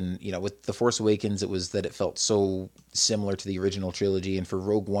about. And, with The Force Awakens, it was that it felt so similar to the original trilogy. And for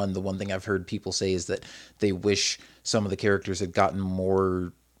Rogue One, the one thing I've heard people say is that they wish some of the characters had gotten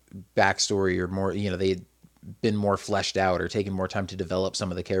more backstory or more, they had been more fleshed out or taken more time to develop some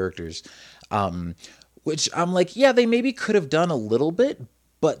of the characters. Which I'm like, yeah, they maybe could have done a little bit,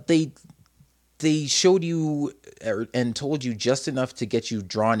 but they showed you and told you just enough to get you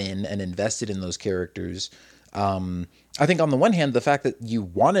drawn in and invested in those characters. I think on the one hand, the fact that you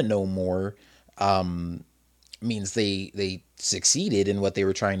want to know more means they succeeded in what they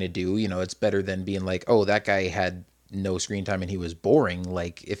were trying to do. It's better than being like, oh, that guy had no screen time and he was boring.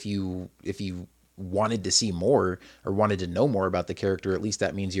 Like if you wanted to see more or wanted to know more about the character, at least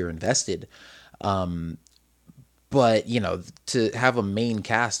that means you're invested. But to have a main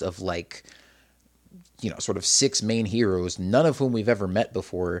cast of sort of 6 main heroes, none of whom we've ever met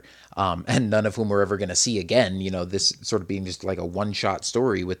before, and none of whom we're ever going to see again, this sort of being just like a one-shot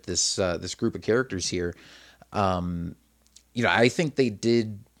story with this group of characters here. I think they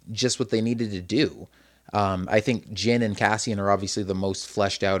did just what they needed to do. I think Jyn and Cassian are obviously the most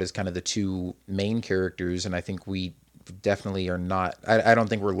fleshed out as kind of the 2 main characters, and I think we definitely are not. I don't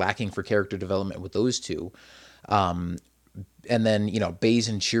think we're lacking for character development with those 2. And then Baze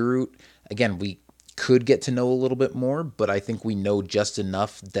and Chirrut, again, we could get to know a little bit more, but I think we know just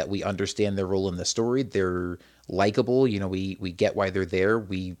enough that we understand their role in the story. They're likable. We get why they're there.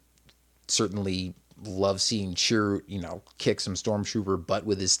 We certainly love seeing Chirrut, kick some stormtrooper butt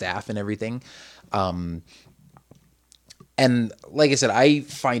with his staff and everything. And like I said, I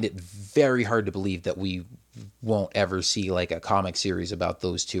find it very hard to believe that we won't ever see like a comic series about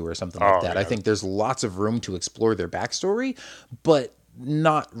those 2 or something like that. Yeah. I think there's lots of room to explore their backstory, but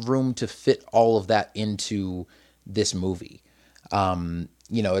not room to fit all of that into this movie.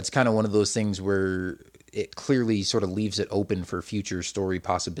 It's kind of one of those things where it clearly sort of leaves it open for future story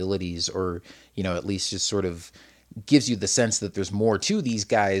possibilities, or, at least just sort of gives you the sense that there's more to these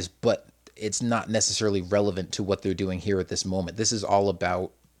guys, but it's not necessarily relevant to what they're doing here at this moment. This is all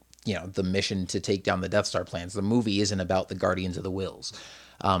about, the mission to take down the Death Star plans. The movie isn't about the Guardians of the Whills.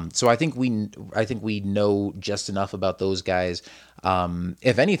 So I think we know just enough about those guys.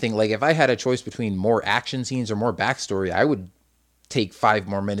 If anything, like if I had a choice between more action scenes or more backstory, I would take 5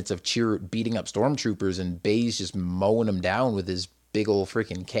 more minutes of Chirrut beating up stormtroopers and Baze just mowing them down with his big old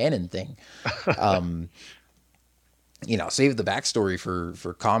freaking cannon thing. Save the backstory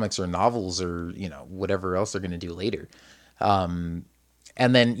for comics or novels or, whatever else they're going to do later.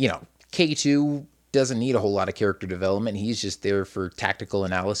 And then, K2 doesn't need a whole lot of character development. He's just there for tactical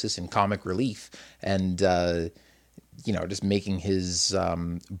analysis and comic relief and, just making his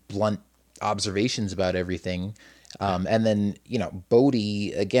blunt observations about everything. And then,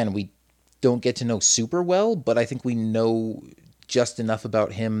 Bodhi, again, we don't get to know super well, but I think we know just enough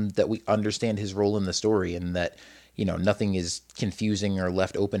about him that we understand his role in the story and that, nothing is confusing or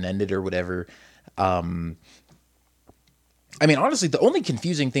left open-ended or whatever. Honestly, the only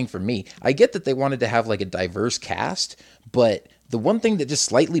confusing thing for me, I get that they wanted to have like a diverse cast, but the one thing that just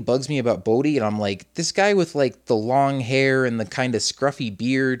slightly bugs me about Bodhi, and I'm like, this guy with like the long hair and the kind of scruffy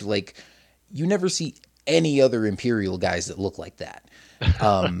beard, like you never see any other Imperial guys that look like that.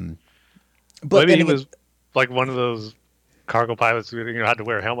 But maybe he was like one of those cargo pilots who had to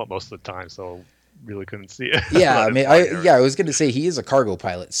wear a helmet most of the time, so really couldn't see it. Yeah, I was going to say he is a cargo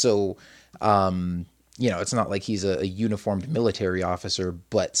pilot, so it's not like he's a uniformed military officer,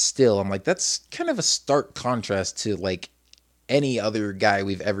 but still, I'm like, that's kind of a stark contrast to like any other guy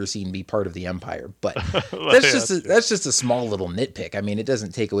we've ever seen be part of the Empire. But that's just a small little nitpick. It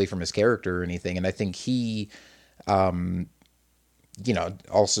doesn't take away from his character or anything. And I think he, also,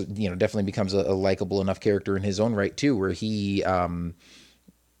 definitely becomes a likable enough character in his own right too, where he,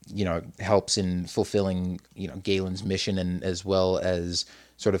 helps in fulfilling, Galen's mission and as well as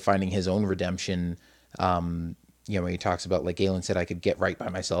sort of finding his own redemption. When he talks about like Galen said, I could get right by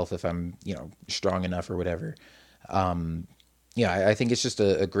myself if I'm, strong enough or whatever. I think it's just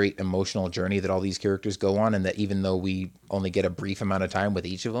a great emotional journey that all these characters go on, and that even though we only get a brief amount of time with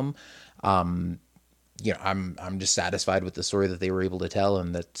each of them, I'm just satisfied with the story that they were able to tell,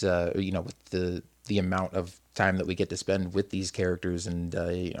 and that with the amount of time that we get to spend with these characters, and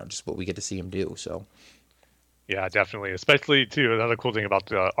just what we get to see them do. So yeah, definitely. Especially too, another cool thing about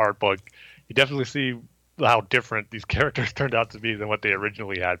the art book, you definitely see how different these characters turned out to be than what they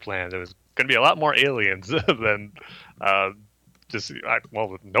originally had planned. There was going to be a lot more aliens than no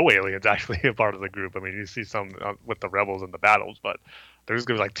aliens actually a part of the group. I mean, you see some with the rebels and the battles, but there's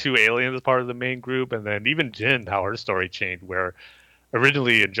going to be like 2 aliens as part of the main group, and then even Jyn, how her story changed, where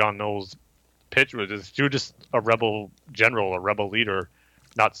originally in John Knowles' pitch was she was just a rebel general, a rebel leader,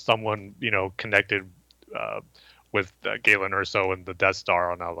 not someone connected with Galen Erso and the Death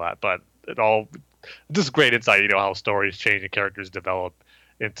Star and all that. But just great insight, how stories change and characters develop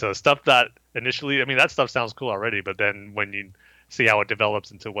into stuff that initially, I mean, that stuff sounds cool already, but then when you see how it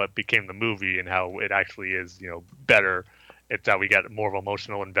develops into what became the movie and how it actually is, better, it's that we get more of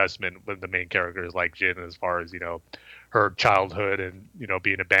emotional investment with the main characters like Jyn, as far as, her childhood and,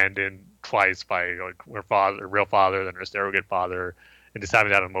 being abandoned twice by her real father, then her surrogate father, and just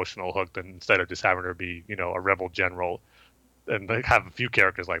having that emotional hook instead of just having her be, a rebel general, and have a few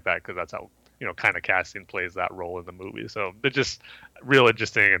characters like that, because that's how, kind of casting plays that role in the movie. So it's just real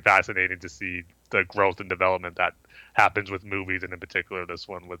interesting and fascinating to see the growth and development that happens with movies, and in particular this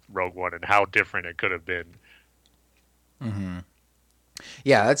one with Rogue One, and how different it could have been. Mm-hmm.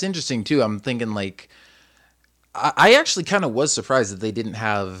 Yeah, that's interesting too. I'm thinking like, I actually kind of was surprised that they didn't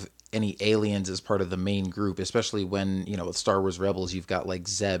have any aliens as part of the main group, especially when, with Star Wars Rebels, you've got like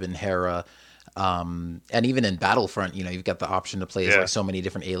Zeb and Hera, and even in Battlefront, you've got the option to play as like so many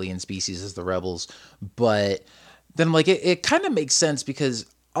different alien species as the Rebels. But then like it kind of makes sense, because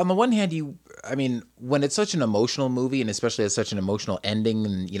on the one hand, when it's such an emotional movie, and especially at such an emotional ending,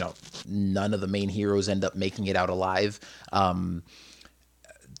 and none of the main heroes end up making it out alive,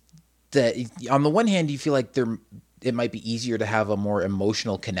 that on the one hand you feel like it might be easier to have a more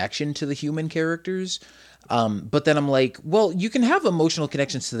emotional connection to the human characters. But then I'm like, well, you can have emotional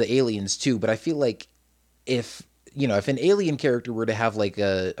connections to the aliens too, but I feel like if an alien character were to have like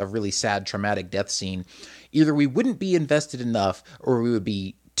a really sad, traumatic death scene, either we wouldn't be invested enough or we would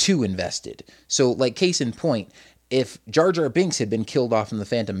be too invested. So like, case in point, if Jar Jar Binks had been killed off in The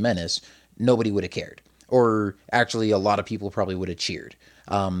Phantom Menace, nobody would have cared. Or actually, a lot of people probably would have cheered.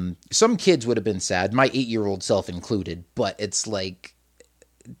 Some kids would have been sad, my 8-year-old self included, but it's like,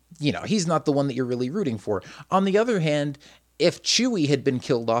 he's not the one that you're really rooting for. On the other hand, if Chewie had been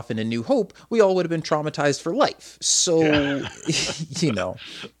killed off in A New Hope, we all would have been traumatized for life. So,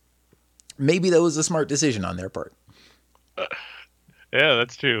 maybe that was a smart decision on their part. Yeah,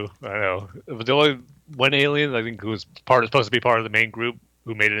 that's true. I know. The only one alien I think who was supposed to be part of the main group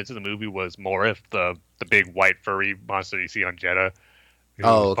who made it into the movie was Morith, the big white furry monster you see on Jedha.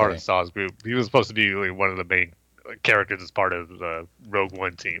 Part of Saw's group. He was supposed to be like one of the main characters as part of the Rogue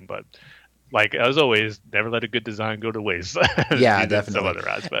One team, but like as always, never let a good design go to waste. Yeah, definitely. Some other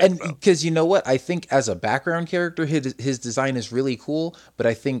aspects, and because you know what, I think as a background character, his design is really cool. But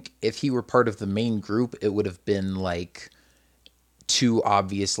I think if he were part of the main group, it would have been like too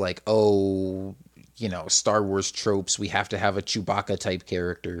obvious. Like, Star Wars tropes. We have to have a Chewbacca type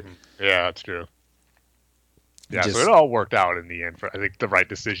character. Yeah, that's true. Yeah, so it all worked out in the end. I think the right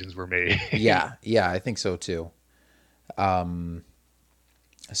decisions were made. yeah, I think so too.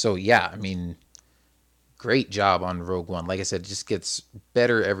 So yeah, great job on Rogue One. Like I said, it just gets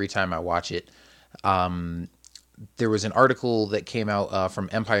better every time I watch it. There was an article that came out from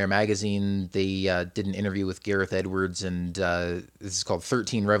Empire Magazine. They did an interview with Gareth Edwards, and this is called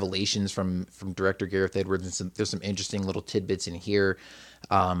 13 Revelations from director Gareth Edwards. And there's some interesting little tidbits in here.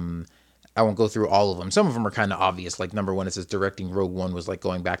 I won't go through all of them. Some of them are kind of obvious. Like number one, it says directing Rogue One was like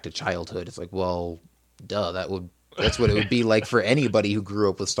going back to childhood. It's like, well, duh, that's what it would be like for anybody who grew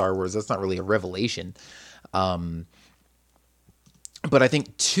up with Star Wars. That's not really a revelation. But I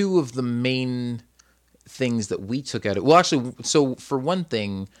think two of the main things that we took out of, well, actually, so for one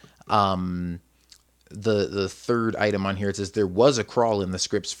thing, the third item on here, it says there was a crawl in the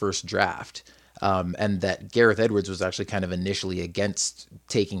script's first draft. And that Gareth Edwards was actually kind of initially against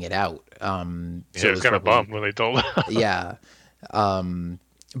taking it out. So it was kind of bummed when they told him. Yeah. But,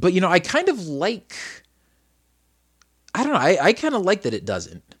 I kind of like... I don't know. I kind of like that it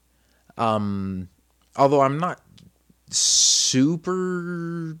doesn't. Although I'm not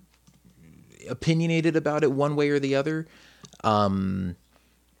super opinionated about it one way or the other.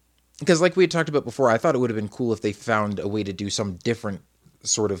 Because like we had talked about before, I thought it would have been cool if they found a way to do some different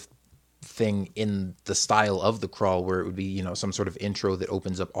sort of thing in the style of the crawl, where it would be, some sort of intro that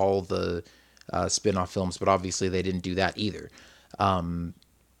opens up all the spin-off films, but obviously they didn't do that either.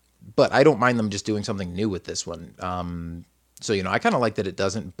 but I don't mind them just doing something new with this one. So, I kind of like that it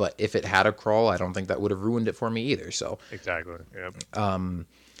doesn't, but if it had a crawl, I don't think that would have ruined it for me either. So exactly. Yep.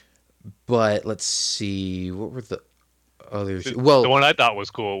 But let's see, what were the others? Well, the one I thought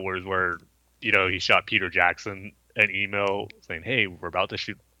was cool was where, he shot Peter Jackson an email saying, "Hey, we're about to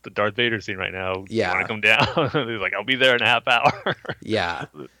shoot the Darth Vader scene right now. Yeah. You want to come down?" He's like, "I'll be there in a half hour." Yeah.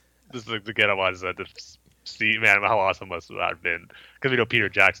 Just to get him on set to see, man, how awesome must that have been. Because Peter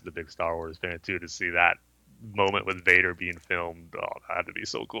Jackson's a big Star Wars fan too. To see that moment with Vader being filmed, that had to be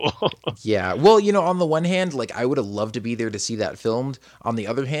so cool. Yeah. Well, on the one hand, like, I would have loved to be there to see that filmed. On the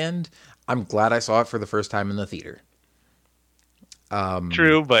other hand, I'm glad I saw it for the first time in the theater.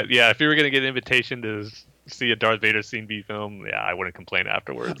 True, but yeah, if you were going to get an invitation to see a Darth Vader scene be filmed, yeah, I wouldn't complain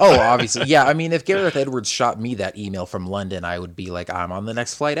afterwards. Oh, obviously. Yeah, I mean, if Gareth Edwards shot me that email from London, I would be like, I'm on the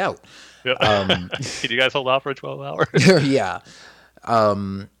next flight out. Yep. Can you guys hold off for 12 hours? Yeah.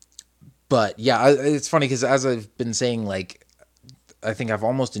 But yeah, it's funny because as I've been saying, like, I think I've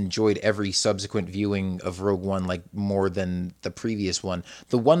almost enjoyed every subsequent viewing of Rogue One, like, more than the previous one.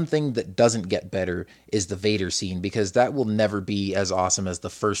 The one thing that doesn't get better is the Vader scene, because that will never be as awesome as the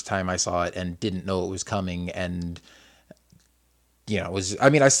first time I saw it and didn't know it was coming. And,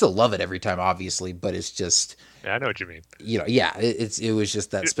 I still love it every time, obviously, but it's just... Yeah, I know what you mean. Yeah, it was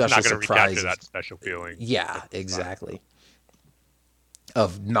just that special surprise. It's not going to recapture that special feeling. Yeah, exactly.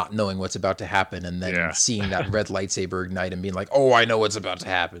 Of not knowing what's about to happen and then seeing that red lightsaber ignite and being like, oh, I know what's about to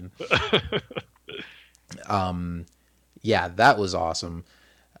happen. Yeah, that was awesome.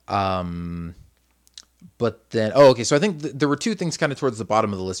 But then, okay, so I think there were two things kind of towards the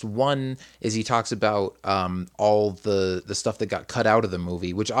bottom of the list. One is he talks about all the stuff that got cut out of the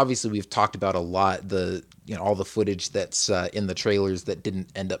movie, which obviously we've talked about a lot. All the footage that's in the trailers that didn't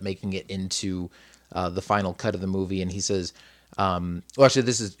end up making it into the final cut of the movie. And he says, actually,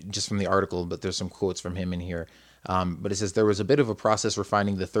 this is just from the article, but there's some quotes from him in here. But it says there was a bit of a process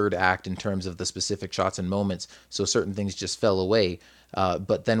refining the third act in terms of the specific shots and moments, so certain things just fell away.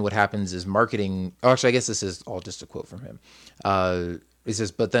 But then what happens is marketing... Oh, actually, I guess this is all just a quote from him. He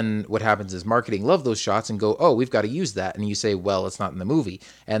says, but then what happens is marketing love those shots and go, oh, we've got to use that. And you say, well, it's not in the movie.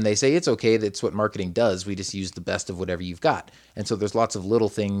 And they say, it's okay. That's what marketing does. We just use the best of whatever you've got. And so there's lots of little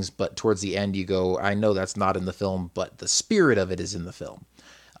things, but towards the end you go, I know that's not in the film, but the spirit of it is in the film.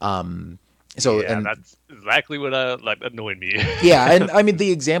 That's exactly what annoyed me. Yeah, and I mean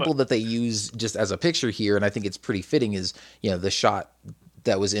the example that they use just as a picture here, and I think it's pretty fitting, is the shot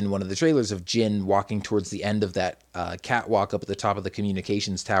that was in one of the trailers of Jyn walking towards the end of that catwalk up at the top of the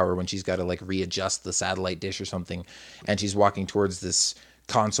communications tower when she's got to like readjust the satellite dish or something, and she's walking towards this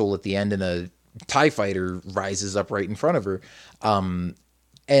console at the end, and a TIE fighter rises up right in front of her.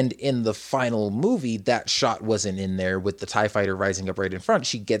 And in the final movie, that shot wasn't in there with the TIE fighter rising up right in front.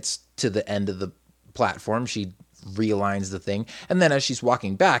 She gets to the end of the platform. She realigns the thing. And then as she's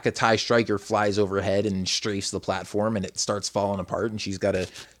walking back, a TIE striker flies overhead and strafes the platform, and it starts falling apart, and she's got to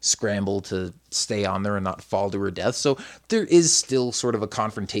scramble to stay on there and not fall to her death. So there is still sort of a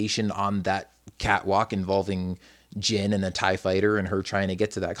confrontation on that catwalk involving Jyn and a TIE fighter and her trying to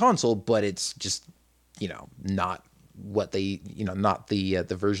get to that console, but it's just, not what they, not the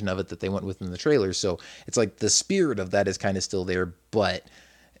version of it that they went with in the trailer. So it's like the spirit of that is kind of still there, but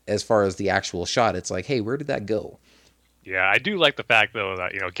as far as the actual shot, it's like, hey, where did that go? Yeah, I do like the fact, though,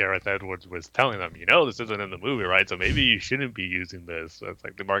 that, Gareth Edwards was telling them, this isn't in the movie, right? So maybe you shouldn't be using this. So it's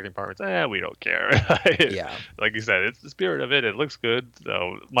like the marketing department's, we don't care. Yeah. Like you said, it's the spirit of it. It looks good.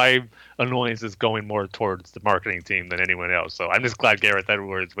 So my annoyance is going more towards the marketing team than anyone else. So I'm just glad Gareth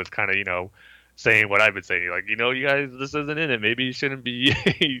Edwards was kind of, saying what I've been saying. Like, you guys, this isn't in it. Maybe you shouldn't be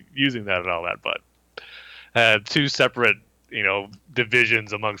using that and all that. But two separate,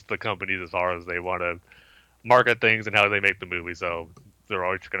 divisions amongst the companies as far as they want to market things and how they make the movie. So they're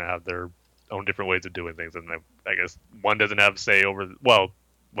always going to have their own different ways of doing things. And I guess one doesn't have say over,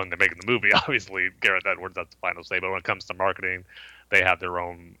 when they're making the movie, obviously Gareth Edwards has the final say. But when it comes to marketing, they have their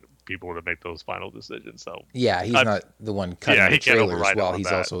own people to make those final decisions. So yeah, he's not the one cutting the trailers while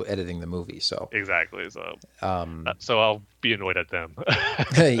he's also editing the movie. So exactly. So so I'll be annoyed at them.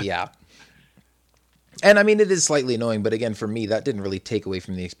 Yeah. And I mean, it is slightly annoying, but again, for me, that didn't really take away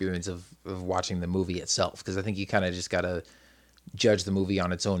from the experience of watching the movie itself, because I think you kind of just got to judge the movie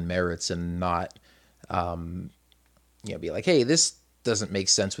on its own merits and not, be like, hey, this doesn't make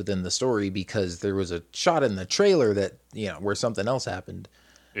sense within the story because there was a shot in the trailer that, where something else happened.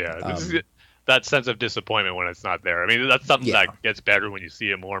 Yeah, that sense of disappointment when it's not there. I mean, that's something that gets better when you see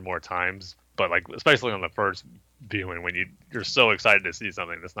it more and more times. But like, especially on the first feeling when you're so excited to see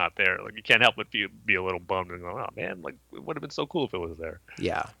something that's not there. Like, you can't help but be a little bummed and go, oh man, like, it would have been so cool if it was there.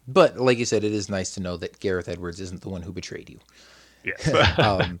 Yeah, but like you said, it is nice to know that Gareth Edwards isn't the one who betrayed you.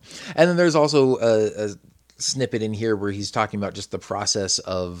 Yeah. And then there's also a snippet in here where he's talking about just the process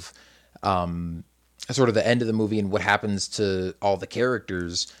of sort of the end of the movie and what happens to all the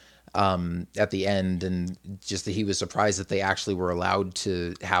characters at the end, and just that he was surprised that they actually were allowed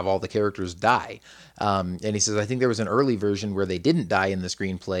to have all the characters die. And he says, I think there was an early version where they didn't die in the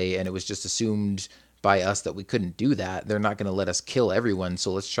screenplay, and it was just assumed by us that we couldn't do that. They're not going to let us kill everyone,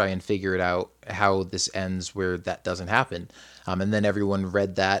 so let's try and figure it out how this ends where that doesn't happen. And then everyone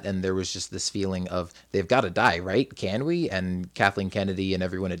read that, and there was just this feeling of, they've got to die, right? Can we? And Kathleen Kennedy and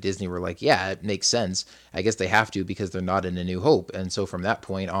everyone at Disney were like, yeah, it makes sense. I guess they have to because they're not in A New Hope. And so from that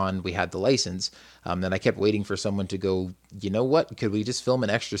point on, we had the license. Then I kept waiting for someone to go, you know what? Could we just film an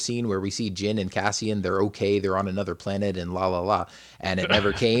extra scene where we see Jin and Cassian? They're okay. They're on another planet and la, la, la. And it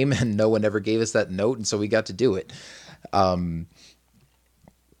never came, and no one ever gave us that note. And so we got to do it. And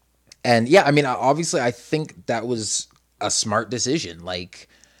yeah, I mean, obviously, I think that was a smart decision. Like,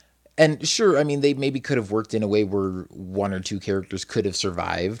 and sure, I mean, they maybe could have worked in a way where one or two characters could have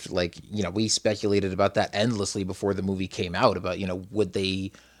survived. Like, you know, we speculated about that endlessly before the movie came out about, you know, would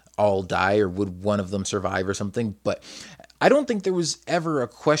they all die or would one of them survive or something? But I don't think there was ever a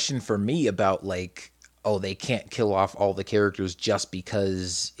question for me about, like, oh, they can't kill off all the characters just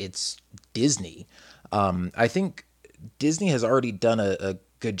because it's Disney. I think Disney has already done a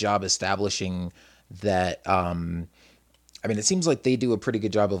good job establishing that, I mean, it seems like they do a pretty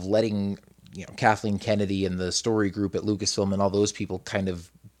good job of letting, you know, Kathleen Kennedy and the story group at Lucasfilm and all those people kind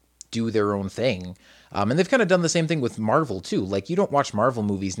of do their own thing. And they've kind of done the same thing with Marvel too. Like, you don't watch Marvel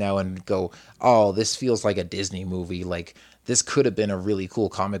movies now and go, oh, this feels like a Disney movie. Like, this could have been a really cool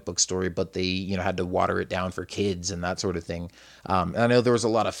comic book story, but they, you know, had to water it down for kids and that sort of thing. And I know there was a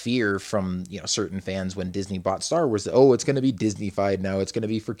lot of fear from, you know, certain fans when Disney bought Star Wars that, oh, it's going to be Disney-fied now. It's going to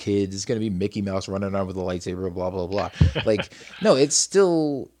be for kids. It's going to be Mickey Mouse running around with a lightsaber, blah, blah, blah. Like, no, it's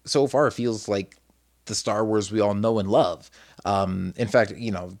still, so far, feels like the Star Wars we all know and love. In fact,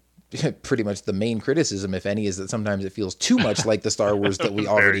 you know, pretty much the main criticism, if any, is that sometimes it feels too much like the Star Wars that we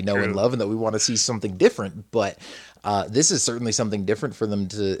already know and love, and that we want to see something different. But this is certainly something different for them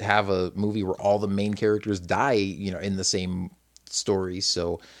to have a movie where all the main characters die, you know, in the same story.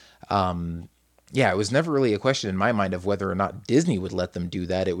 So, yeah, it was never really a question in my mind of whether or not Disney would let them do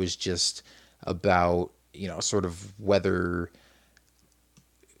that. It was just about, you know, sort of whether,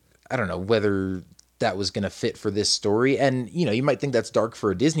 I don't know, whether that was going to fit for this story. And, you know, you might think that's dark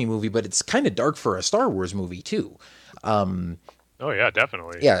for a Disney movie, but it's kind of dark for a Star Wars movie too. Oh yeah,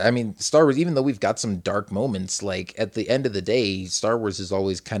 definitely. Yeah. I mean, Star Wars, even though we've got some dark moments, like at the end of the day, Star Wars has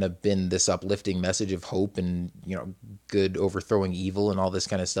always kind of been this uplifting message of hope and, you know, good overthrowing evil and all this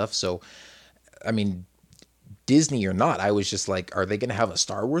kind of stuff. So, I mean, Disney or not, I was just like, are they going to have a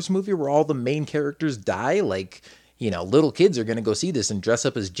Star Wars movie where all the main characters die? Like, you know, little kids are going to go see this and dress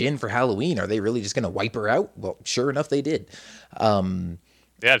up as Jin for Halloween. Are they really just going to wipe her out? Well, sure enough, they did.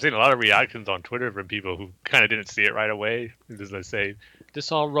 Yeah, I've seen a lot of reactions on Twitter from people who kind of didn't see it right away. As they say, this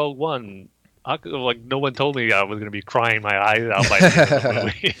saw Rogue One. Like, no one told me I was going to be crying my eyes out by the end of the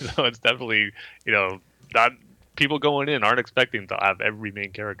movie. So it's definitely, you know, not people going in aren't expecting to have every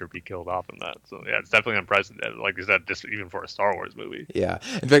main character be killed off in that. So yeah, it's definitely unprecedented. Like you said, just even for a Star Wars movie. Yeah.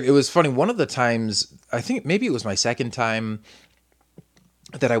 In fact, it was funny. One of the times, I think maybe it was my second time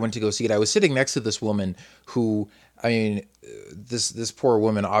that I went to go see it, I was sitting next to this woman who, I mean, this poor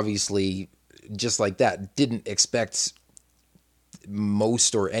woman obviously, just like that, didn't expect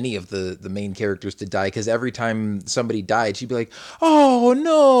most or any of the main characters to die, because every time somebody died, she'd be like, oh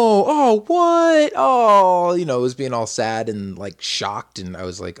no, oh what, oh, you know, it was being all sad and like shocked, and I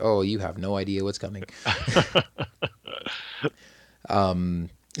was like, oh, you have no idea what's coming.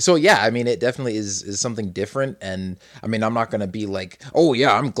 So yeah, I mean, it definitely is something different, and I mean, I'm not gonna be like, oh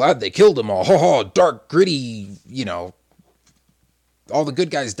yeah, I'm glad they killed them all, dark, gritty, you know, all the good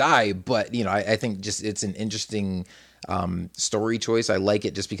guys die, but you know, I think just it's an interesting story choice. I like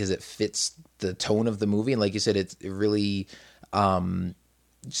it just because it fits the tone of the movie, and like you said, it really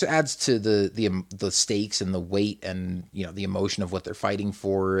just adds to the stakes and the weight and, you know, the emotion of what they're fighting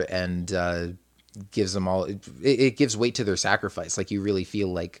for, and gives them all it gives weight to their sacrifice. Like, you really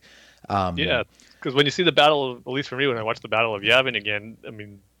feel like yeah, because when you see the battle of, at least for me, when I watched the Battle of Yavin again, I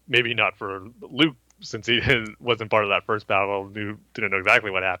mean, maybe not for Luke since he wasn't part of that first battle, didn't know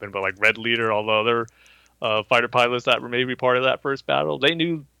exactly what happened, but like Red Leader, all the other fighter pilots that were maybe part of that first battle, they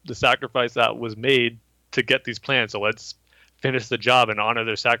knew the sacrifice that was made to get these plans. So let's finish the job and honor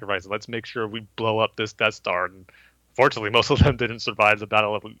their sacrifice. Let's make sure we blow up this Death Star. And fortunately, most of them didn't survive the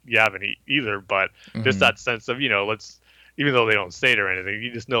Battle of Yavin either. But just that sense of, let's, even though they don't say it or anything,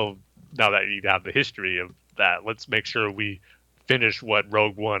 you just know now that you have the history of that. Let's make sure we finish what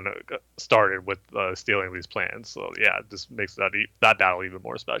Rogue One started with stealing these plans. So yeah, it just makes that battle even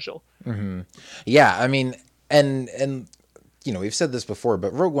more special. Yeah, I mean, and we've said this before,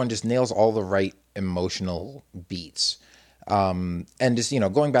 but Rogue One just nails all the right emotional beats. And just,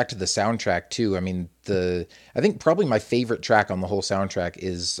 going back to the soundtrack too, I mean, I think probably my favorite track on the whole soundtrack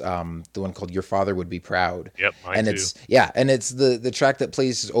is the one called Your Father Would Be Proud. Yep, mine and too. It's the track that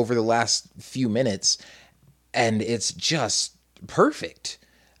plays over the last few minutes, and it's just perfect.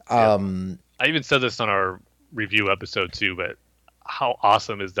 I even said this on our review episode too, but how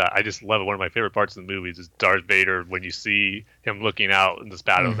awesome is that? I just love it. One of my favorite parts of the movies is Darth Vader, when you see him looking out in this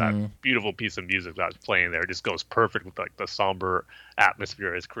battle, that beautiful piece of music that's playing there. It just goes perfect with like the somber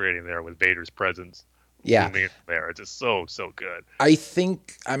atmosphere it's creating there with Vader's presence. Yeah, there. It's just so good. I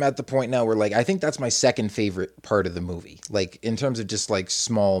think I'm at the point now where I think that's my second favorite part of the movie. Like in terms of just like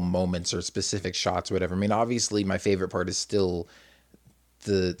small moments or specific shots, or whatever. I mean, obviously my favorite part is still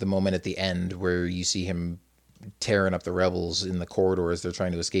the moment at the end where you see him tearing up the rebels in the corridor as they're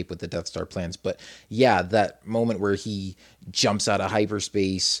trying to escape with the Death Star plans. But yeah, that moment where he jumps out of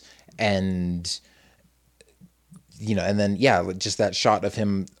hyperspace and and then just that shot of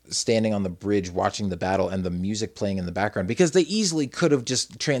him standing on the bridge watching the battle and the music playing in the background, because they easily could have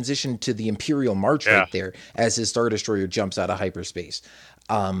just transitioned to the Imperial March right there as his Star Destroyer jumps out of hyperspace,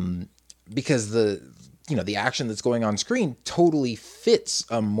 because the action that's going on screen totally fits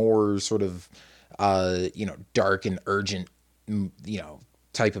a more sort of dark and urgent,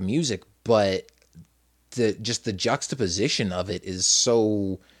 type of music, but the juxtaposition of it is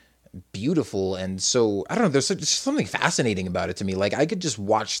so beautiful. And so, I don't know, there's something fascinating about it to me. Like I could just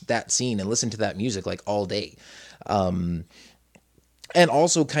watch that scene and listen to that music like all day. And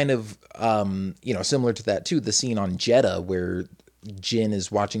also kind of, similar to that too, the scene on Jeddah where Jyn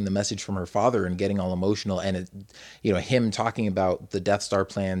is watching the message from her father and getting all emotional, and him talking about the Death Star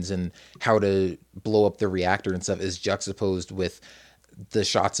plans and how to blow up the reactor and stuff is juxtaposed with the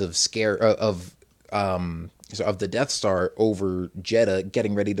shots of the Death Star over Jeddah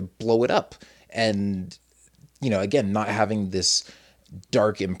getting ready to blow it up. And, again, not having this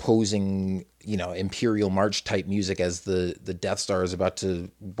dark, imposing, Imperial March type music as the Death Star is about to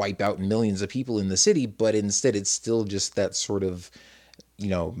wipe out millions of people in the city, but instead it's still just that sort of,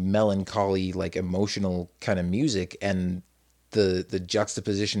 melancholy, like emotional kind of music. And the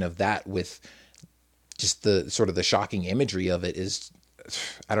juxtaposition of that with just the sort of the shocking imagery of it is,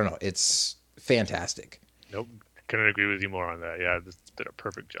 I don't know, it's fantastic. Nope, couldn't agree with you more on that. Yeah, this did a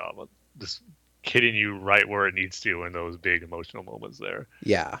perfect job of just hitting you right where it needs to in those big emotional moments there.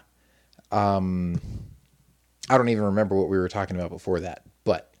 Yeah. I don't even remember what we were talking about before that,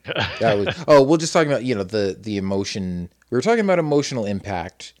 but that was, we're just talking about, the emotion. We were talking about emotional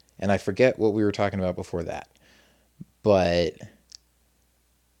impact, and I forget what we were talking about before that, but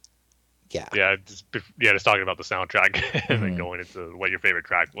yeah. Just talking about the soundtrack and then going into what your favorite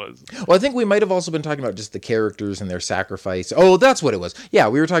track was. Well, I think we might have also been talking about just the characters and their sacrifice. Oh, that's what it was. Yeah,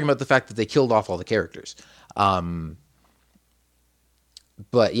 we were talking about the fact that they killed off all the characters.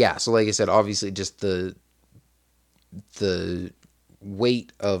 But yeah, so like I said, obviously just the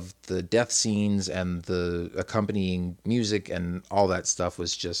weight of the death scenes and the accompanying music and all that stuff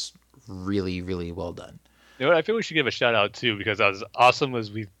was just really, really well done. I feel we should give a shout out too, because as awesome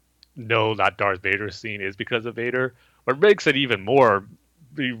as we know that Darth Vader scene is because of Vader, what makes it even more,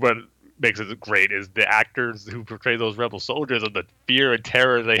 what makes it great is the actors who portray those rebel soldiers and the fear and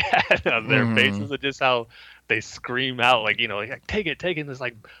terror they had on their faces, and just how they scream out like take it, this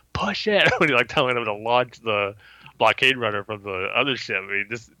like push it when you're like telling them to launch the blockade runner from the other ship. I mean,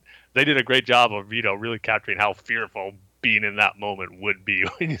 they did a great job of really capturing how fearful being in that moment would be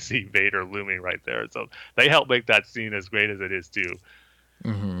when you see Vader looming right there. So they helped make that scene as great as it is too.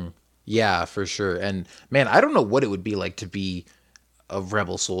 Mm-hmm. Yeah, for sure. And man, I don't know what it would be like to be a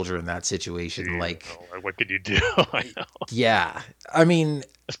rebel soldier in that situation. Like, what could you do? I know. Yeah, I mean,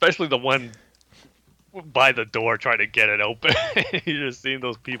 especially the one by the door trying to get it open. You're just seeing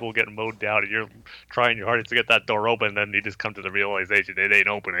those people getting mowed down, and you're trying your hardest to get that door open, and then you just come to the realization it ain't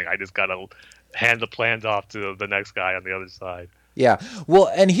opening. I just gotta hand the plans off to the next guy on the other side. Yeah.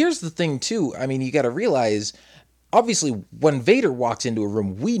 Well, and here's the thing too. I mean, you got to realize, obviously, when Vader walks into a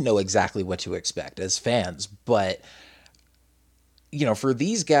room, we know exactly what to expect as fans. But, for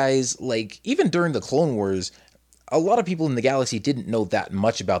these guys, like, even during the Clone Wars, a lot of people in the galaxy didn't know that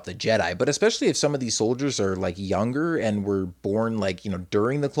much about the Jedi, but especially if some of these soldiers are like younger and were born like,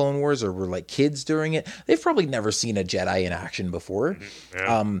 during the Clone Wars or were like kids during it, they've probably never seen a Jedi in action before.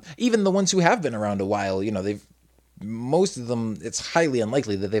 Yeah. Even the ones who have been around a while, most of them, it's highly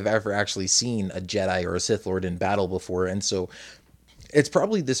unlikely that they've ever actually seen a Jedi or a Sith Lord in battle before. And so it's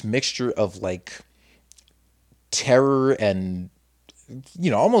probably this mixture of like terror and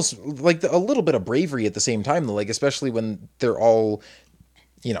almost like a little bit of bravery at the same time, like especially when they're all,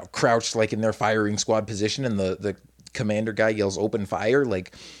 crouched like in their firing squad position and the commander guy yells open fire,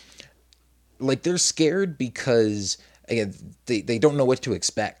 like they're scared because again they don't know what to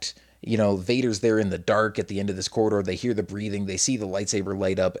expect. Vader's there in the dark at the end of this corridor. They hear the breathing, they see the lightsaber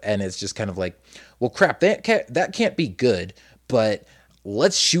light up, and it's just kind of like, well, crap, that can't be good, but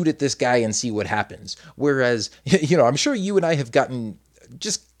let's shoot at this guy and see what happens. Whereas, I'm sure you and I have gotten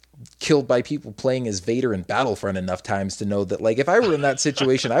just killed by people playing as Vader in Battlefront enough times to know that, like, if I were in that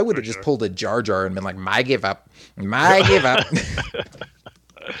situation, I would have just pulled a Jar Jar and been like, my give up.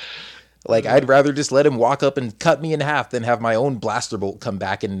 Like, I'd rather just let him walk up and cut me in half than have my own blaster bolt come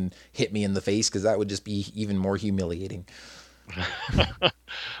back and hit me in the face, because that would just be even more humiliating.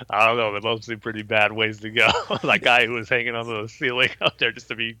 I don't know. They're mostly pretty bad ways to go. That guy who was hanging on the ceiling out there just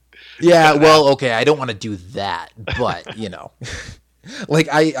to be... Yeah, well, okay, I don't want to do that, but, like,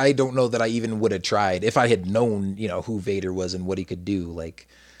 I don't know that I even would have tried if I had known, who Vader was and what he could do, like...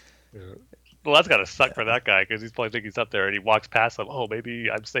 Well, that's got to suck for that guy, because he's probably thinking he's up there and he walks past him. Oh, maybe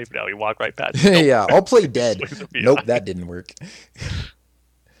I'm safe now. He walked right past him. Yeah, I'll play dead. Nope, that didn't work.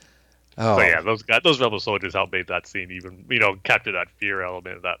 Oh. But yeah, those rebel soldiers helped make that scene even, capture that fear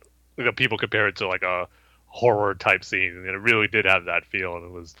element that people compare it to like a horror type scene, and it really did have that feel. And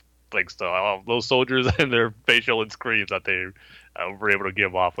it was thanks to those soldiers and their facial and screams that they were able to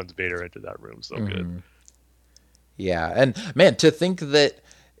give off once Vader entered that room. So good. Yeah, and man, to think that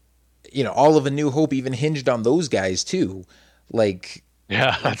all of A New Hope even hinged on those guys too, like.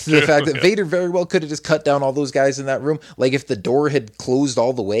 Yeah, that's the fact that Vader very well could have just cut down all those guys in that room. Like, if the door had closed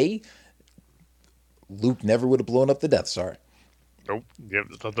all the way, Luke never would have blown up the Death Star. Nope. Yeah,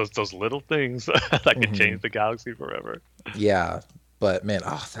 those little things that can change the galaxy forever. Yeah, but man,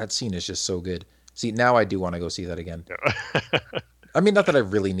 that scene is just so good. See, now I do want to go see that again. Yeah. I mean, not that I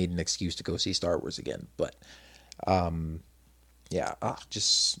really need an excuse to go see Star Wars again, but yeah,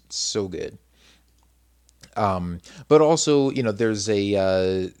 just so good. But also, there was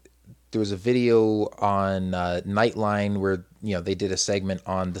a video on Nightline where they did a segment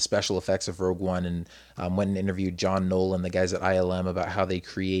on the special effects of Rogue One, and went and interviewed John Nolan, the guys at ILM, about how they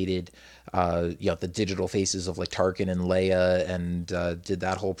created the digital faces of like Tarkin and Leia, and did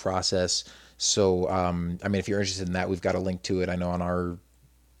that whole process. So I mean, if you're interested in that, we've got a link to it, I know, on our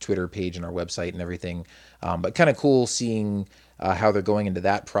Twitter page and our website and everything. But kind of cool seeing how they're going into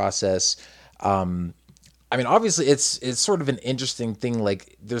that process. I mean, obviously, it's sort of an interesting thing.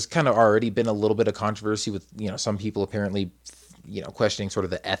 Like, there's kind of already been a little bit of controversy with, some people apparently, questioning sort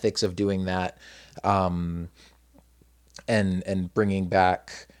of the ethics of doing that, and bringing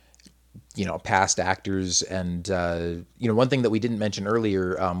back, past actors. And, one thing that we didn't mention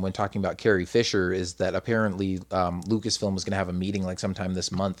earlier when talking about Carrie Fisher is that apparently Lucasfilm was going to have a meeting like sometime this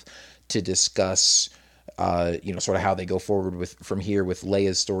month to discuss, sort of how they go forward from here with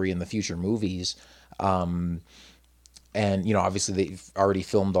Leia's story in the future movies. And, obviously they've already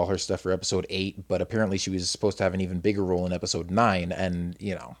filmed all her stuff for episode 8, but apparently she was supposed to have an even bigger role in episode 9. And,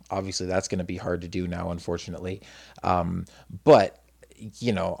 obviously that's going to be hard to do now, unfortunately. But,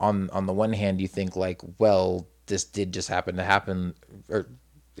 on the one hand, you think like, well, this did just happen to happen. Or,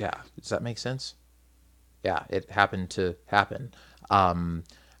 yeah, does that make sense? Yeah, it happened to happen.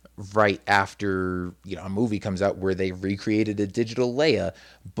 Right after, a movie comes out where they recreated a digital Leia.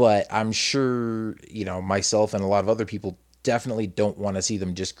 But I'm sure, myself and a lot of other people definitely don't want to see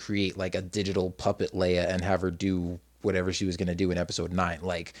them just create like a digital puppet Leia and have her do whatever she was going to do in episode 9.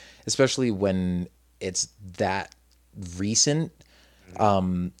 Like, especially when it's that recent,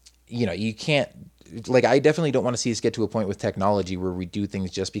 you can't, like, I definitely don't want to see us get to a point with technology where we do things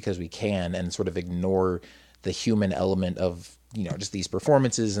just because we can and sort of ignore the human element of, just these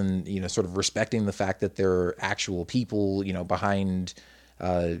performances and, sort of respecting the fact that there are actual people, behind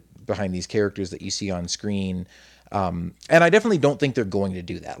these characters that you see on screen. And I definitely don't think they're going to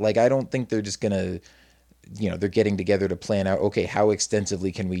do that. Like, I don't think they're just going to, they're getting together to plan out, okay, how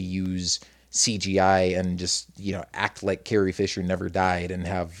extensively can we use CGI and just, act like Carrie Fisher never died and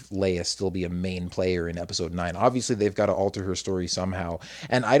have Leia still be a main player in episode 9. Obviously they've got to alter her story somehow.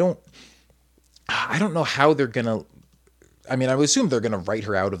 And I don't know how they're going to I mean, I would assume they're going to write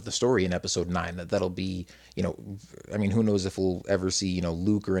her out of the story in episode 9. That'll be, I mean, who knows if we'll ever see,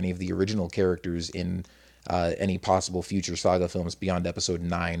 Luke or any of the original characters in any possible future saga films beyond episode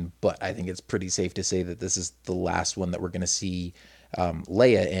 9. But I think it's pretty safe to say that this is the last one that we're going to see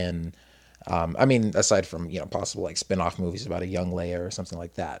Leia in. I mean, aside from, possible like spin-off movies about a young Leia or something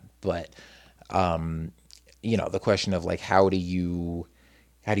like that. But, the question of like, how do you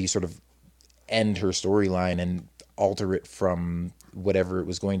sort of end her storyline and alter it from whatever it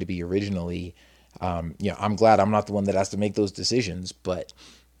was going to be originally. I'm glad I'm not the one that has to make those decisions, but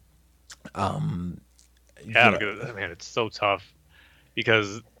man, it's so tough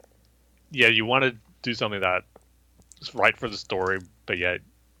because you want to do something that's right for the story, but yet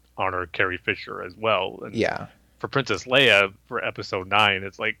honor Carrie Fisher as well. And for Princess Leia for episode 9,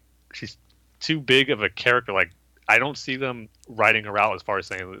 it's like she's too big of a character. Like, I don't see them writing her out as far as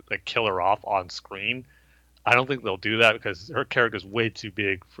saying like kill her off on screen. I don't think they'll do that because her character is way too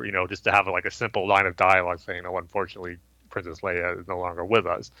big for, just to have like a simple line of dialogue saying, "Oh, unfortunately, Princess Leia is no longer with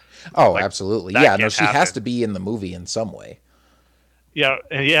us." Oh, like, absolutely. Yeah, no, she has to be in the movie in some way. Yeah,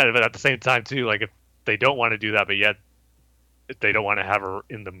 but at the same time too, like if they don't want to do that, but yet if they don't want to have her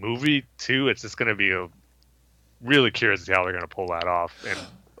in the movie too, it's just going to be really curious to see how they're going to pull that off. And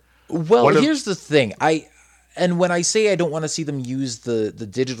here's the thing. And when I say I don't want to see them use the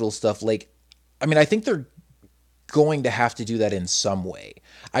digital stuff, like, I mean, I think they're going to have to do that in some way.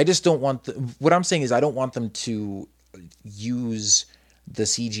 I just don't want what I'm saying is I don't want them to use the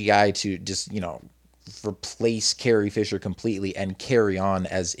CGI to just, replace Carrie Fisher completely and carry on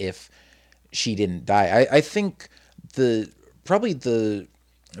as if she didn't die. I think probably the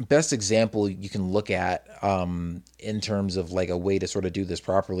best example you can look at in terms of like a way to sort of do this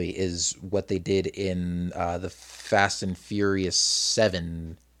properly is what they did in the Fast and Furious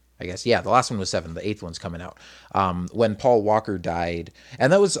 7, I guess. Yeah, the last one was 7. The 8th one's coming out. When Paul Walker died,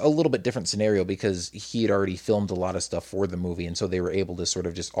 and that was a little bit different scenario because he had already filmed a lot of stuff for the movie, and so they were able to sort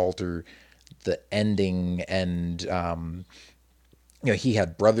of just alter the ending. And he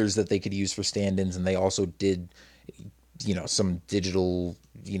had brothers that they could use for stand-ins, and they also did some digital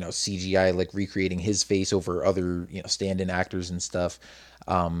CGI, like recreating his face over other stand-in actors and stuff.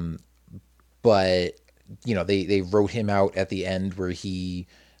 But they wrote him out at the end where he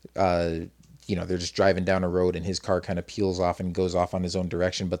they're just driving down a road and his car kind of peels off and goes off on his own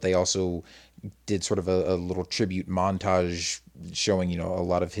direction. But they also did sort of a little tribute montage showing, a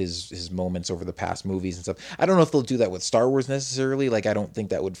lot of his moments over the past movies and stuff. I don't know if they'll do that with Star Wars necessarily. Like, I don't think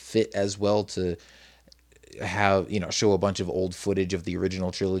that would fit as well to have, show a bunch of old footage of the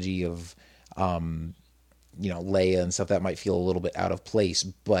original trilogy of, Leia and stuff. That might feel a little bit out of place,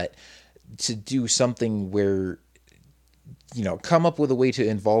 but to do something where, come up with a way to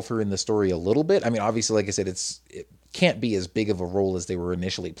involve her in the story a little bit. I mean, obviously, like I said, it can't be as big of a role as they were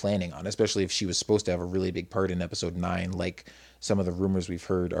initially planning on, especially if she was supposed to have a really big part in episode 9, like some of the rumors we've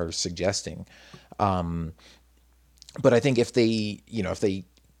heard are suggesting. But I think if they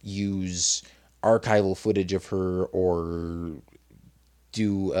use archival footage of her or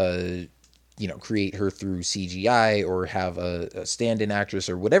do create her through CGI or have a stand-in actress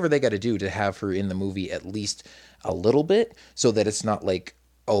or whatever they got to do to have her in the movie at least a little bit, so that it's not like,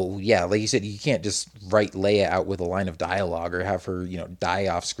 oh yeah, like you said, you can't just write Leia out with a line of dialogue or have her, die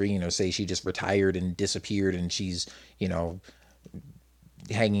off screen or say she just retired and disappeared and she's,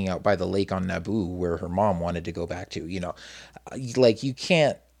 hanging out by the lake on Naboo where her mom wanted to go back to, like you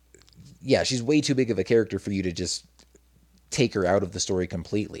can't. Yeah, she's way too big of a character for you to just take her out of the story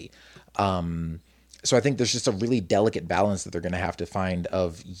completely. So I think there's just a really delicate balance that they're going to have to find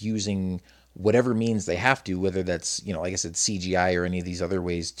of using whatever means they have to, whether that's, like I said, CGI or any of these other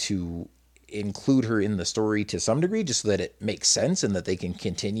ways to include her in the story to some degree, just so that it makes sense and that they can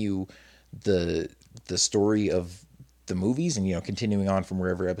continue the story of the movies and, continuing on from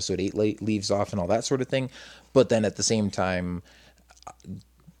wherever episode 8 leaves off and all that sort of thing. But then at the same time,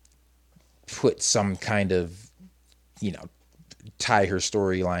 put some kind of, tie her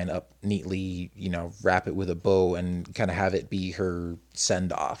storyline up neatly, wrap it with a bow and kind of have it be her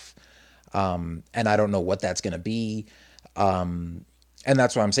send off. And I don't know what that's going to be. And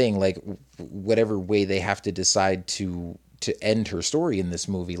that's what I'm saying, like whatever way they have to decide to end her story in this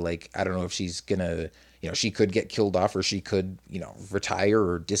movie. Like, I don't know if she's going to, she could get killed off or she could, retire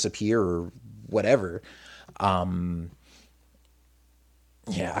or disappear or whatever.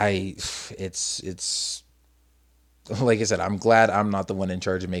 It's like I said, I'm glad I'm not the one in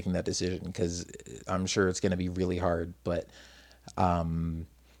charge of making that decision because I'm sure it's going to be really hard. But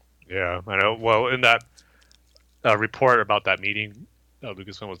yeah, I know. Well, in that report about that meeting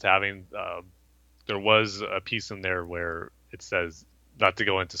Lucasfilm was having, there was a piece in there where it says, not to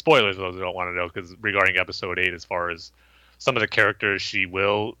go into spoilers for those who don't want to know, because regarding episode 8, as far as some of the characters she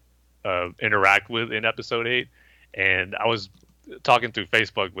will interact with in episode 8. And I was talking through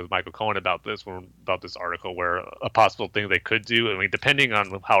Facebook with Michael Cohen about this article, where a possible thing they could do, I mean, depending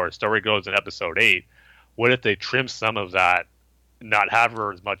on how our story goes in episode 8, what if they trim some of that, not have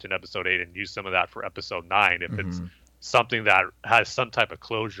her as much in episode 8 and use some of that for episode 9, if it's something that has some type of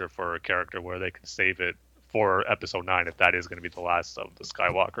closure for a character where they can save it for episode 9, if that is going to be the last of the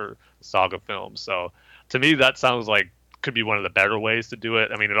Skywalker saga film. So to me, that sounds like could be one of the better ways to do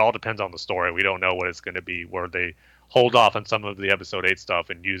it. I mean, it all depends on the story. We don't know what it's going to be, where they hold off on some of the episode 8 stuff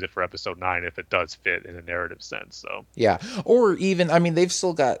and use it for episode 9 if it does fit in a narrative sense. So yeah, or even, I mean, they've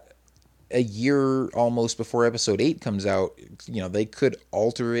still got a year almost before episode 8 comes out. You know, they could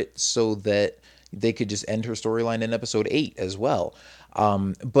alter it so that they could just end her storyline in episode 8 as well.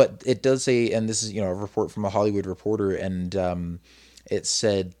 But it does say, and this is, you know, a report from a Hollywood Reporter, and it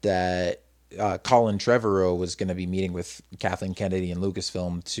said that Colin Trevorrow was going to be meeting with Kathleen Kennedy and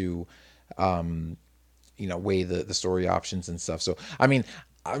Lucasfilm to, you know, weigh the story options and stuff. So, I mean,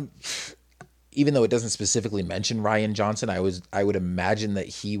 even though it doesn't specifically mention Rian Johnson, I would imagine that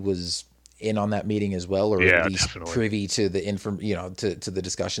he was in on that meeting as well, or at least definitely privy to the to the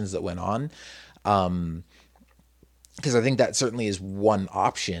discussions that went on. Because I think that certainly is one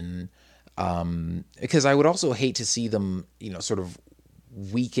option. Because I would also hate to see them, you know, sort of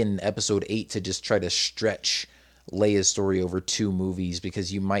weaken episode 8 to just try to stretch Leia's story over 2 movies,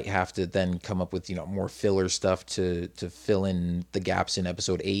 because you might have to then come up with, you know, more filler stuff to fill in the gaps in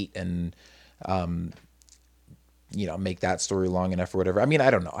episode 8 and, you know, make that story long enough or whatever. I mean,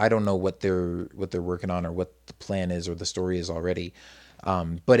 I don't know. I don't know what they're working on or what the plan is or the story is already.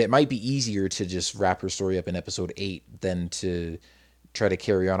 But it might be easier to just wrap her story up in episode 8 than to try to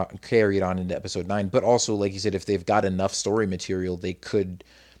carry it on into episode 9. But also, like you said, if they've got enough story material, they could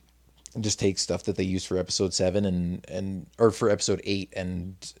just take stuff that they use for episode 7 or for episode 8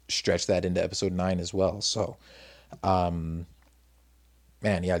 and stretch that into episode 9 as well. So, man,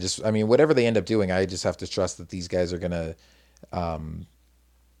 yeah, I mean, whatever they end up doing, I just have to trust that these guys are going to,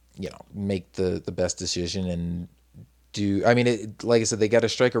 you know, make the best decision and do, I mean, like I said, they got to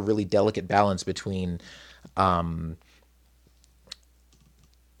strike a really delicate balance between,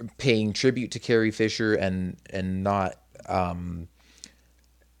 paying tribute to Carrie Fisher and not,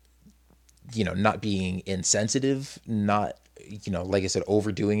 you know, not being insensitive, not, you know, like I said,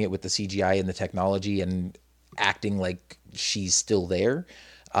 overdoing it with the CGI and the technology and acting like she's still there.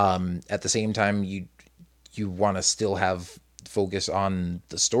 At the same time, you want to still have focus on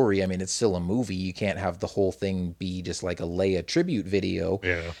the story. I mean, it's still a movie. You can't have the whole thing be just like a Leia tribute video.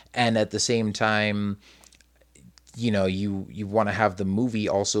 Yeah. And at the same time, you know, you want to have the movie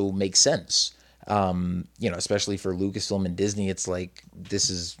also make sense. You know, especially for Lucasfilm and Disney, it's like, this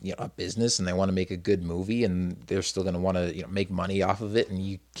is, you know, a business and they want to make a good movie and they're still going to want to, you know, make money off of it. And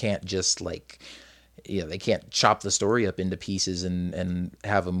you can't just like, you know, they can't chop the story up into pieces and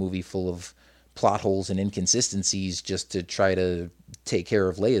have a movie full of plot holes and inconsistencies just to try to take care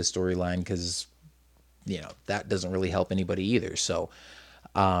of Leia's storyline, because, you know, that doesn't really help anybody either. So,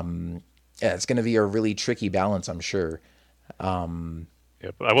 yeah, it's going to be a really tricky balance, I'm sure.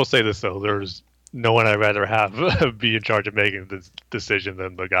 Yeah, but I will say this, though. There's no one I'd rather have be in charge of making this decision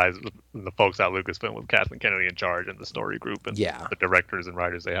than the folks at Lucasfilm, with Kathleen Kennedy in charge and the story group and the directors and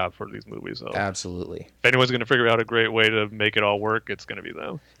writers they have for these movies. So absolutely. If anyone's going to figure out a great way to make it all work, it's going to be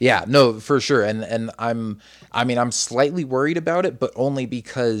them. Yeah, no, for sure. And I'm slightly worried about it, but only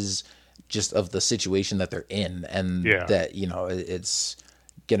because just of the situation that they're in, and that, you know, it's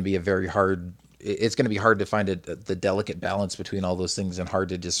going to be it's going to be hard to find the delicate balance between all those things, and hard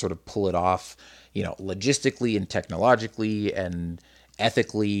to just sort of pull it off, you know, logistically and technologically and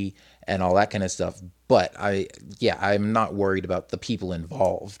ethically and all that kind of stuff. But I'm not worried about the people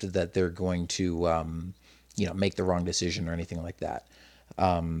involved, that they're going to, you know, make the wrong decision or anything like that.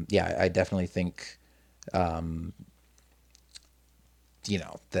 I definitely think, you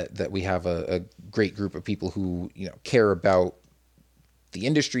know, that we have a great group of people who, you know, care about the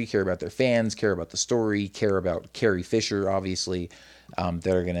industry, care about their fans, care about the story, care about Carrie Fisher, obviously, that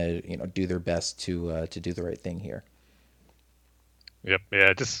are going to, you know, do their best to do the right thing here. Yep.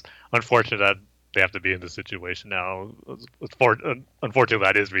 Yeah. Just unfortunate that they have to be in this situation now. Unfortunately,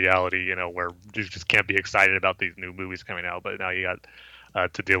 that is reality, you know, where you just can't be excited about these new movies coming out, but now you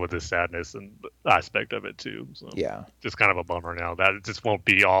got to deal with the sadness and aspect of it too. So yeah, just kind of a bummer now that it just won't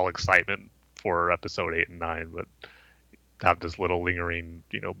be all excitement for episode 8 and 9, but have this little lingering,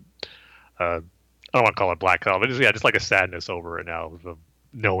 you know, I don't want to call it black cloud, but just like a sadness over it now,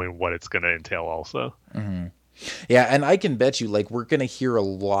 knowing what it's going to entail also. Mm-hmm. Yeah, and I can bet you, like, we're going to hear a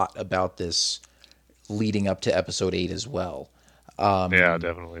lot about this leading up to episode 8 as well. Yeah,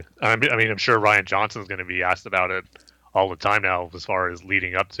 definitely. I mean, I'm sure Rian Johnson's going to be asked about it all the time now, as far as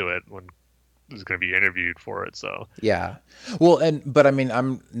leading up to it, when he's going to be interviewed for it. So yeah, well, but I mean,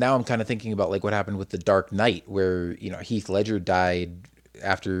 I'm kind of thinking about like what happened with The Dark Knight, where Heath Ledger died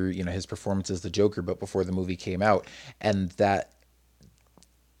after his performance as the Joker, but before the movie came out, and that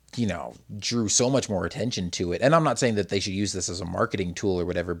drew so much more attention to it. And I'm not saying that they should use this as a marketing tool or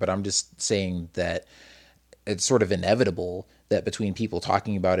whatever, but I'm just saying that it's sort of inevitable that between people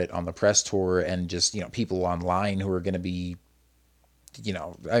talking about it on the press tour and just, people online who are going to be,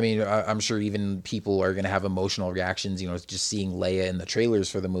 I mean, I'm sure even people are going to have emotional reactions, just seeing Leia in the trailers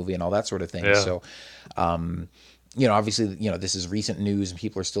for the movie and all that sort of thing. Yeah. So, obviously, this is recent news and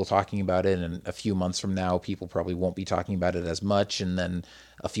people are still talking about it. And a few months from now, people probably won't be talking about it as much. And then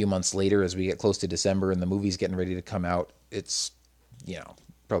a few months later, as we get close to December and the movie's getting ready to come out, it's,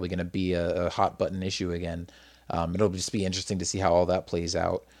 probably going to be a hot button issue again. It'll just be interesting to see how all that plays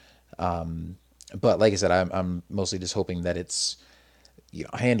out. But like I said, I'm mostly just hoping that it's,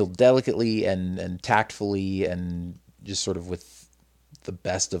 handled delicately and tactfully and just sort of with the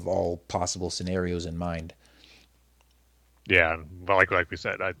best of all possible scenarios in mind. Yeah, well, like we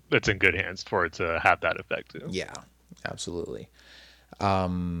said, it's in good hands for it to have that effect too. Yeah, absolutely.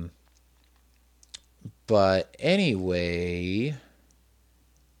 But anyway,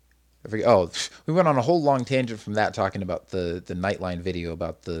 we went on a whole long tangent from that, talking about the Nightline video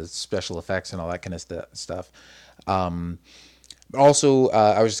about the special effects and all that kind of stuff. Also,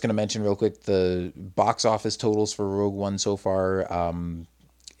 I was just going to mention real quick the box office totals for Rogue One so far.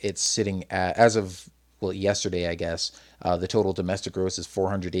 It's sitting at, as of yesterday, I guess, the total domestic gross is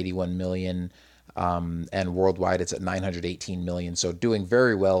 $481 million, and worldwide it's at $918 million. So doing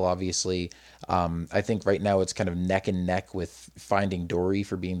very well, obviously. I think right now it's kind of neck and neck with Finding Dory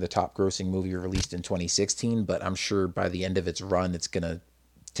for being the top grossing movie released in 2016, but I'm sure by the end of its run, it's going to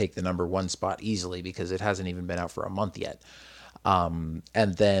take the number one spot easily because it hasn't even been out for a month yet. And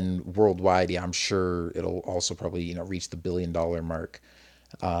then worldwide, yeah, I'm sure it'll also probably, reach the $1 billion mark.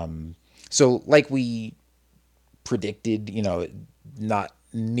 So like we predicted, not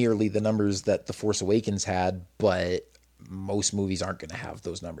nearly the numbers that The Force Awakens had, but most movies aren't going to have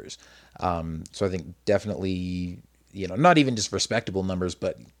those numbers. So I think definitely, not even just respectable numbers,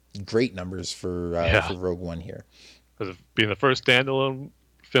 but great numbers for Rogue One here. Because being the first standalone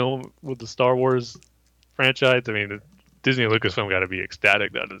film with the Star Wars franchise, I mean, Disney and Lucasfilm got to be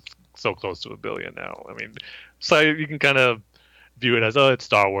ecstatic that it's so close to $1 billion now. I mean, so you can kind of view it as, it's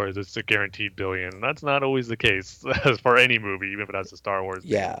Star Wars, it's a guaranteed $1 billion. That's not always the case for any movie, even if it has a Star Wars.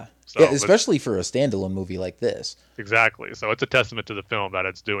 Yeah, so, especially for a standalone movie like this. Exactly. So it's a testament to the film that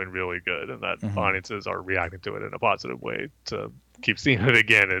it's doing really good, and that audiences are reacting to it in a positive way to keep seeing it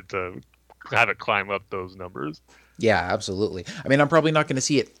again and to have it climb up those numbers. Yeah, absolutely. I mean, I'm probably not going to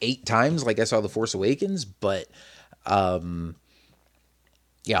see it 8 times like I saw The Force Awakens, but I'll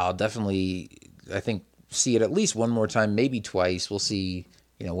definitely, I think, see it at least one more time, maybe twice. We'll see,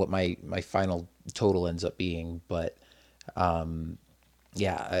 what my final total ends up being. But I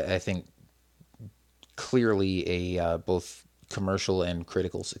think clearly a both commercial and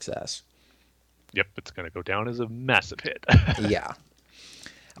critical success. Yep, it's going to go down as a massive hit. Yeah.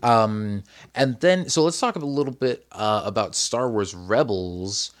 And then, so let's talk a little bit about Star Wars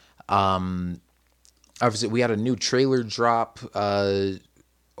Rebels. Obviously, we had a new trailer drop on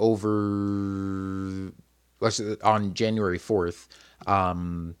January 4th.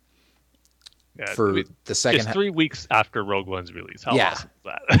 For the second. It's 3 weeks after Rogue One's release. How awesome is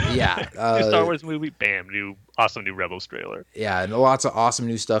that? Yeah. New Star Wars movie, bam, awesome new Rebels trailer. Yeah, and lots of awesome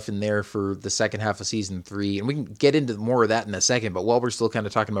new stuff in there for the second half of season 3. And we can get into more of that in a second. But while we're still kind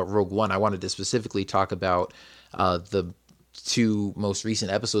of talking about Rogue One, I wanted to specifically talk about the 2 most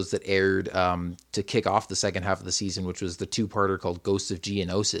recent episodes that aired to kick off the second half of the season, which was the 2-parter called Ghosts of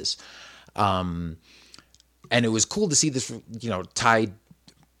Geonosis. And it was cool to see this, tied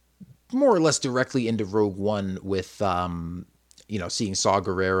more or less directly into Rogue One with, seeing Saw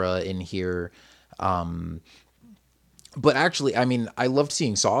Gerrera in here. But actually, I mean, I loved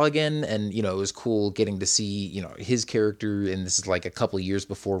seeing Saw again, and, it was cool getting to see, his character, and this is like a couple of years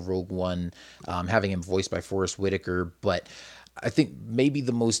before Rogue One, having him voiced by Forrest Whitaker. But I think maybe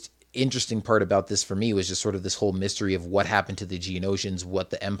the most interesting part about this for me was just sort of this whole mystery of what happened to the Geonosians, what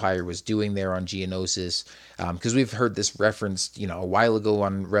the Empire was doing there on Geonosis. Because we've heard this referenced, a while ago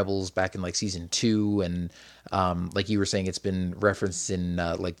on Rebels back in like season 2. And like you were saying, it's been referenced in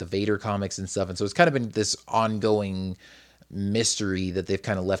like the Vader comics and stuff. And so it's kind of been this ongoing mystery that they've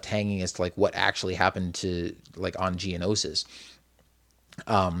kind of left hanging as to like what actually happened to like on Geonosis.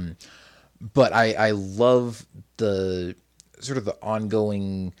 But I love the sort of the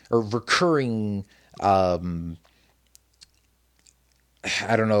ongoing or recurring, I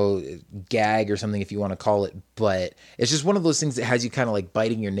don't know, gag or something if you want to call it, but it's just one of those things that has you kind of like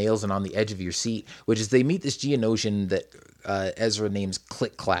biting your nails and on the edge of your seat, which is they meet this Geonosian that Ezra names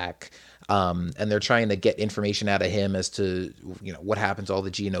Click Clack. And they're trying to get information out of him as to, you know, what happened to all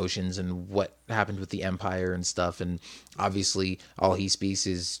the Geonosians and what happened with the Empire and stuff. And obviously all he speaks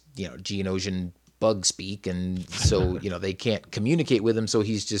is, you know, Geonosian bug speak. And so, you know, they can't communicate with him. So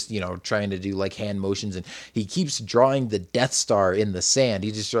he's just, you know, trying to do like hand motions, and he keeps drawing the Death Star in the sand.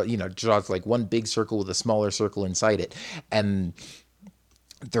 He just, you know, draws like one big circle with a smaller circle inside it. And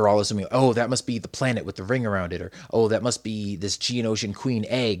they're all assuming, oh, that must be the planet with the ring around it, or, oh, that must be this Geonosian queen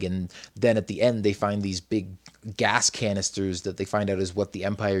egg. And then at the end, they find these big gas canisters that they find out is what the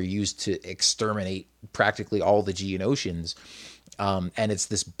Empire used to exterminate practically all the Geonosians. And it's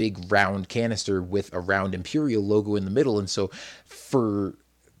this big round canister with a round Imperial logo in the middle. And so for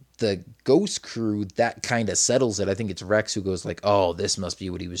the Ghost crew, that kind of settles it. I think it's Rex who goes like, oh, this must be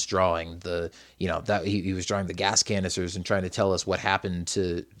what he was drawing. That he was drawing the gas canisters and trying to tell us what happened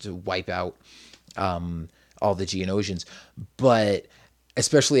to wipe out all the Geonosians. But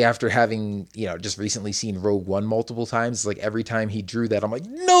especially after having, you know, just recently seen Rogue One multiple times, like every time he drew that, I'm like,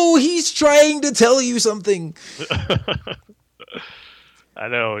 no, he's trying to tell you something. I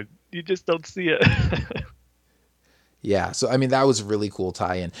know, you just don't see it. Yeah, so I mean that was a really cool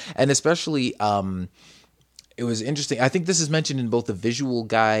tie-in, and especially it was interesting. I think this is mentioned in both the visual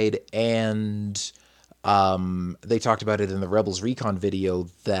guide and they talked about it in the Rebels Recon video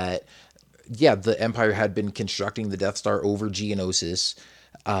that the Empire had been constructing the Death Star over Geonosis,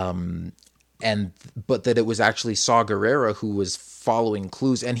 but that it was actually Saw Gerrera who was following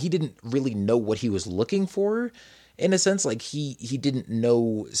clues, and he didn't really know what he was looking for. In a sense, like he didn't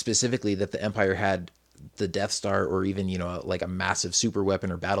know specifically that the Empire had the Death Star or even, you know, like a massive super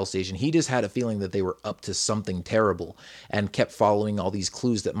weapon or battle station. He just had a feeling that they were up to something terrible and kept following all these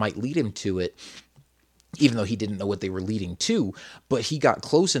clues that might lead him to it, even though he didn't know what they were leading to. But he got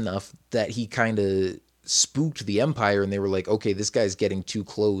close enough that he kind of spooked the Empire, and they were like, okay, this guy's getting too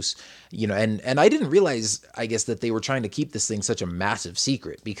close, you know. And I didn't realize, I guess, that they were trying to keep this thing such a massive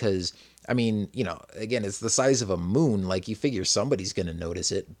secret, because I mean, you know, again, it's the size of a moon. Like, you figure somebody's going to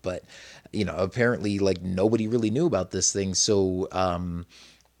notice it, but, you know, apparently, like, nobody really knew about this thing. So, I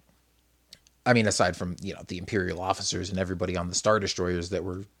mean, aside from, you know, the Imperial officers and everybody on the Star Destroyers that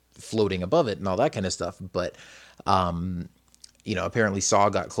were floating above it and all that kind of stuff. But, you know, apparently Saw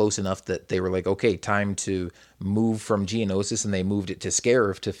got close enough that they were like, okay, time to move from Geonosis, and they moved it to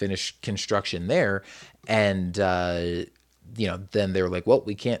Scarif to finish construction there. And, you know, then they were like, well,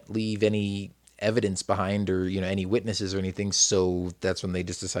 we can't leave any evidence behind or, you know, any witnesses or anything. So that's when they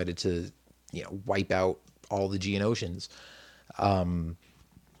just decided to, you know, wipe out all the Geonosians.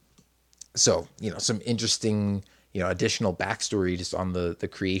 So, you know, some interesting, you know, additional backstory just on the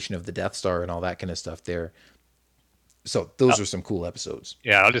creation of the Death Star and all that kind of stuff there. So those are some cool episodes.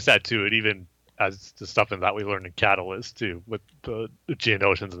 Yeah, I'll just add to it, even as the stuff that we learned in Catalyst too, with the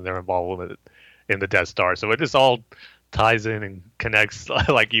Geonosians and their involvement in the Death Star. So it just all ties in and connects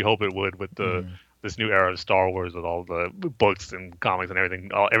like you hope it would with this new era of Star Wars, with all the books and comics and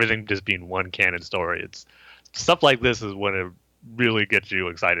everything just being one canon story. It's stuff like this is when it really gets you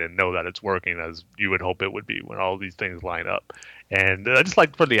excited and know that it's working as you would hope it would be when all these things line up. And I just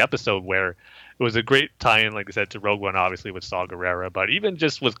like for the episode where it was a great tie-in, like I said, to Rogue One, obviously with Saw Gerrera, but even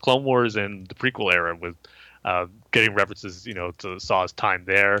just with Clone Wars and the prequel era, with getting references, you know, to Saw's time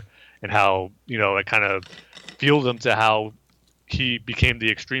there, and how, you know, it kind of fueled him to how he became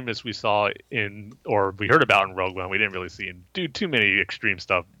the extremist we saw in, or we heard about in Rogue One. We didn't really see him do too many extreme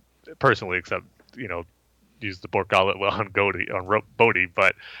stuff personally, except, you know, use the Bork gauntlet on Bodhi,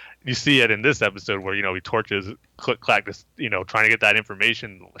 but you see it in this episode where, you know, he torches Click Clack, you know, trying to get that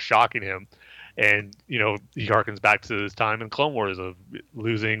information, shocking him. And, you know, he harkens back to his time in Clone Wars of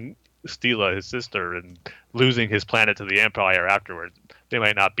losing Steela, his sister, and losing his planet to the Empire afterwards. They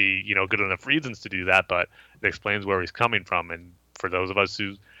might not be, you know, good enough reasons to do that, but it explains where he's coming from. And for those of us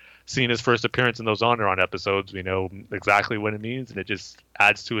who've seen his first appearance in those Onderon episodes, we know exactly what it means, and it just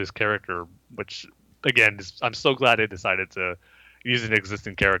adds to his character, which, again, I'm so glad they decided to use an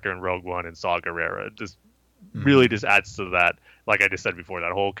existing character in Rogue One and Saw Gerrera. It just really just adds to that, like I just said before,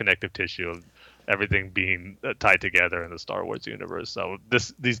 that whole connective tissue of everything being tied together in the Star Wars universe. So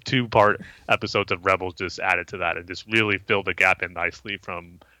these 2-part episodes of Rebels just added to that and just really filled the gap in nicely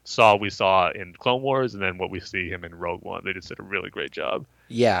from Saw we saw in Clone Wars, and then what we see him in Rogue One. They just did a really great job.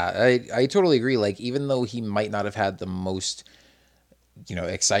 Yeah, I totally agree. Like, even though he might not have had the most,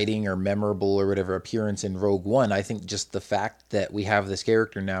 exciting or memorable or whatever appearance in Rogue One, I think just the fact that we have this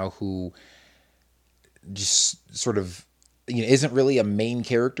character now who just sort of, isn't really a main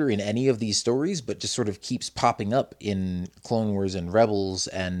character in any of these stories, but just sort of keeps popping up in Clone Wars and Rebels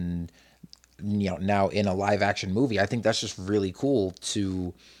and, now in a live action movie. I think that's just really cool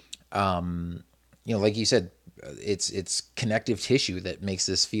to, like you said, it's connective tissue that makes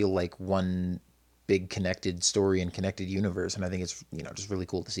this feel like one big connected story and connected universe. And I think it's, just really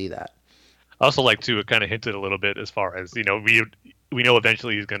cool to see that. I also like to kind of hinted a little bit as far as, we know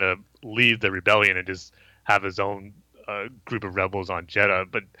eventually he's going to leave the rebellion and just have his own group of rebels on Jedha.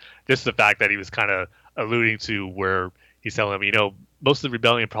 But just the fact that he was kind of alluding to where he's telling him, most of the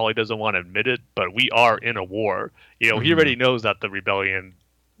rebellion probably doesn't want to admit it, but we are in a war. He already knows that the rebellion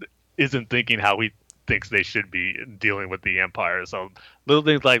isn't thinking how he thinks they should be dealing with the Empire. So little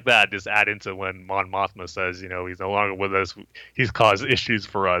things like that just add into when Mon Mothma says, he's no longer with us. He's caused issues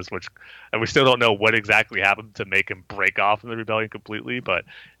for us, and we still don't know what exactly happened to make him break off from the rebellion completely. But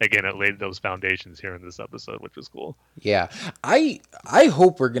again, it laid those foundations here in this episode, which was cool. Yeah. I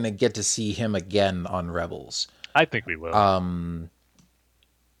hope we're going to get to see him again on Rebels. I think we will.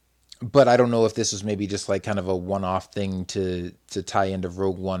 But I don't know if this was maybe just like kind of a one-off thing to tie into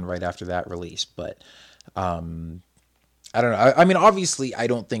Rogue One right after that release. But I don't know. I mean, obviously, I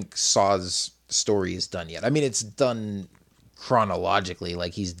don't think Saw's story is done yet. I mean, it's done chronologically,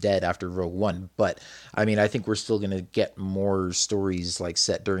 like he's dead after Rogue One. But I mean, I think we're still going to get more stories like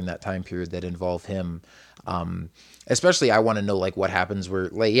set during that time period that involve him. Especially, I want to know like what happens where,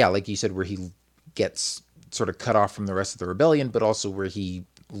 like you said, where he gets sort of cut off from the rest of the rebellion, but also where he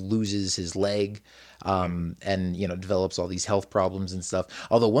loses his leg and develops all these health problems and stuff.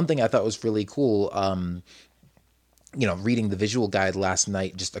 Although one thing I thought was really cool, reading the visual guide last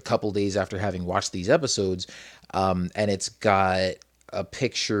night, just a couple days after having watched these episodes, and it's got a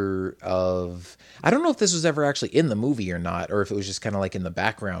picture of, I don't know if this was ever actually in the movie or not, or if it was just kind of like in the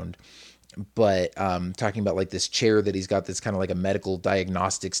background, but talking about like this chair that he's got that's kind of like a medical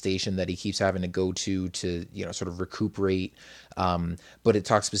diagnostic station that he keeps having to go to sort of recuperate. But it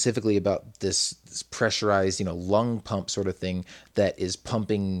talks specifically about this pressurized, lung pump sort of thing that is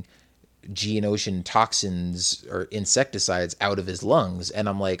pumping Geonosian toxins or insecticides out of his lungs. And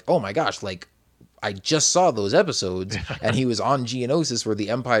I'm like, oh my gosh, like I just saw those episodes and he was on Geonosis where the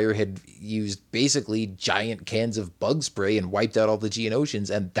Empire had used basically giant cans of bug spray and wiped out all the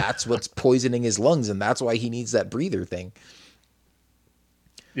Geonosians, and that's what's poisoning his lungs, and that's why he needs that breather thing.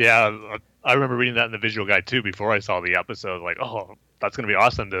 Yeah, I remember reading that in the visual guide too before I saw the episode. Like, oh, that's going to be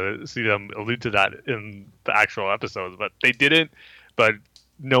awesome to see them allude to that in the actual episodes, but they didn't. But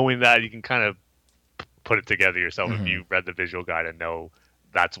knowing that, you can kind of put it together yourself if you read the visual guide and know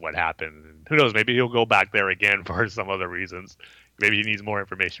that's what happened. And who knows, maybe he'll go back there again for some other reasons. Maybe he needs more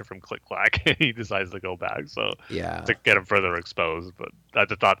information from Click Clack and he decides to go back. So yeah, to get him further exposed. But I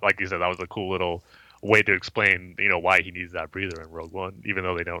just thought, like you said, that was a cool little way to explain, why he needs that breather in Rogue One, even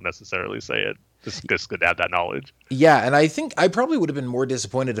though they don't necessarily say it. Just good to have that knowledge. Yeah, and I think I probably would have been more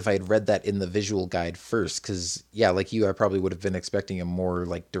disappointed if I had read that in the visual guide first, because like you, I probably would have been expecting a more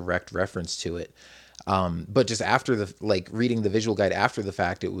like direct reference to it. But just after reading the visual guide after the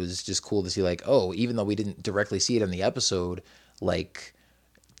fact, it was just cool to see like, oh, even though we didn't directly see it in the episode, like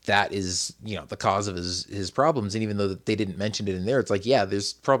that is, the cause of his problems. And even though they didn't mention it in there, it's like, yeah,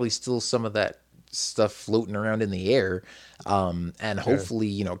 there's probably still some of that stuff floating around in the air. And hopefully,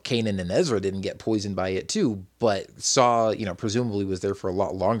 Kanan and Ezra didn't get poisoned by it too, but Saw, presumably was there for a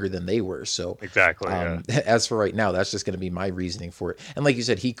lot longer than they were. So exactly. As for right now, that's just going to be my reasoning for it. And like you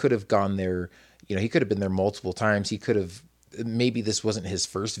said, he could have gone there, he could have been there multiple times. He could have, maybe this wasn't his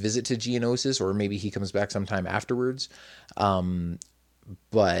first visit to Geonosis, or maybe he comes back sometime afterwards.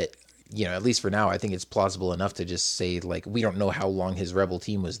 But at least for now, I think it's plausible enough to just say, like, we don't know how long his rebel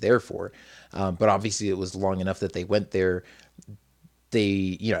team was there for. But obviously it was long enough that they went there.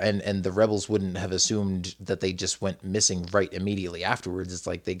 They, and the rebels wouldn't have assumed that they just went missing right immediately afterwards. It's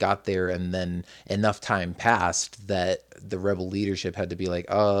like they got there and then enough time passed that the rebel leadership had to be like,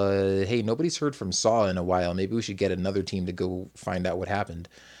 hey, nobody's heard from Saw in a while. Maybe we should get another team to go find out what happened.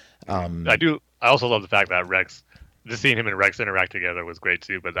 I also love the fact that Rex, just seeing him and Rex interact together was great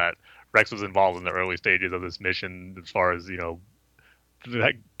too, but that Rex was involved in the early stages of this mission as far as,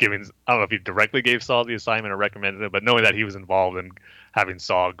 giving, I don't know if he directly gave Saul the assignment or recommended it, but knowing that he was involved and having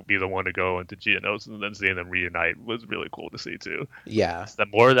Saw be the one to go into Geonosis and then seeing them reunite was really cool to see too. Yeah. It's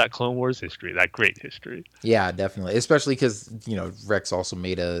more of that Clone Wars history, that great history. Yeah, definitely. Especially because, Rex also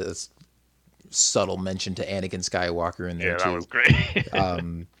made a subtle mention to Anakin Skywalker in there too. Yeah, that was great.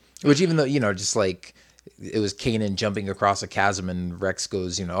 Which even though, just like it was Kanan jumping across a chasm and Rex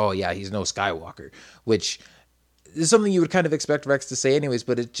goes, oh yeah, he's no Skywalker, which is something you would kind of expect Rex to say anyways,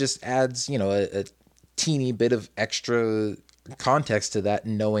 but it just adds, a teeny bit of extra context to that,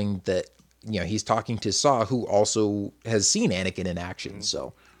 knowing that, he's talking to Saw, who also has seen Anakin in action.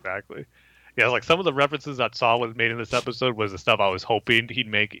 So exactly. Yeah, like some of the references that Saw was made in this episode was the stuff I was hoping he'd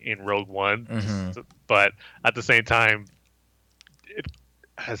make in Rogue One. Mm-hmm. But at the same time,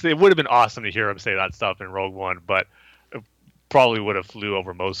 it would have been awesome to hear him say that stuff in Rogue One, but it probably would have flew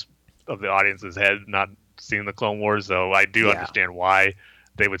over most of the audience's head not seeing the Clone Wars. So I do understand why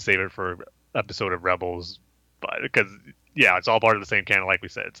they would save it for episode of Rebels, but because it's all part of the same canon, like we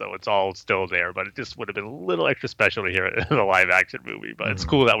said, so it's all still there. But it just would have been a little extra special to hear it in a live action movie. But it's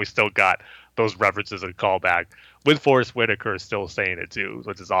cool that we still got those references and callback with Forrest Whitaker still saying it too,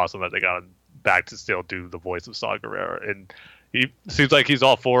 which is awesome that they got him back to still do the voice of Saw Gerrera. And he seems like he's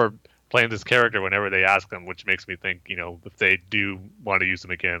all for playing this character whenever they ask him, which makes me think, if they do want to use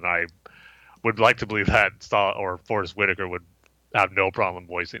him again, I would like to believe that Saw or Forrest Whitaker would have no problem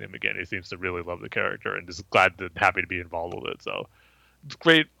voicing him again. He seems to really love the character and just happy to be involved with it. So it's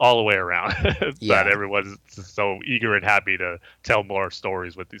great all the way around that everyone's so eager and happy to tell more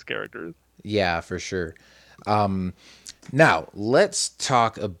stories with these characters. Yeah, for sure. Now let's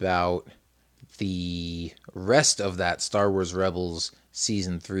talk about the rest of that Star Wars Rebels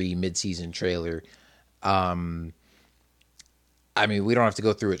Season 3 mid-season trailer. I mean, we don't have to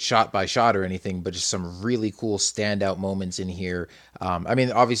go through it shot by shot or anything, but just some really cool standout moments in here. I mean,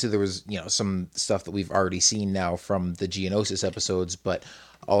 obviously there was, some stuff that we've already seen now from the Geonosis episodes, but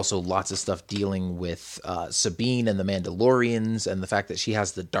also lots of stuff dealing with Sabine and the Mandalorians and the fact that she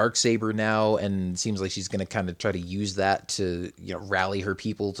has the Darksaber now and seems like she's going to kind of try to use that to, rally her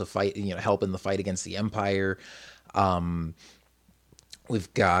people to fight, help in the fight against the Empire.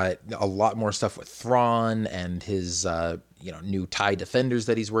 We've got a lot more stuff with Thrawn and his, new TIE defenders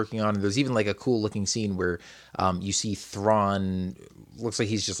that he's working on. And there's even like a cool looking scene where you see Thrawn, looks like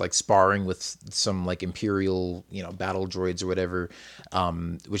he's just like sparring with some like Imperial, battle droids or whatever,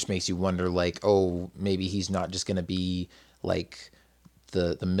 which makes you wonder like, oh, maybe he's not just going to be like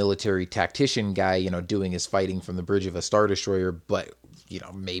the military tactician guy, doing his fighting from the bridge of a Star Destroyer, but,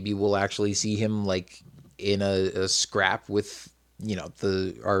 maybe we'll actually see him like in a scrap with,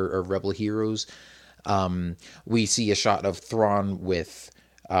 our rebel heroes. We see a shot of Thrawn with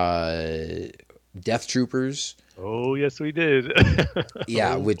Death Troopers. Oh, yes, we did.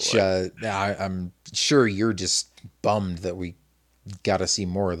 Yeah, which I'm sure you're just bummed that we got to see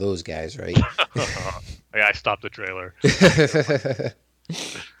more of those guys, right? Yeah, I stopped the trailer.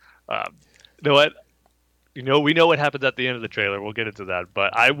 You know what? We know what happens at the end of the trailer. We'll get into that.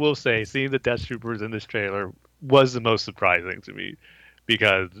 But I will say, seeing the Death Troopers in this trailer was the most surprising to me,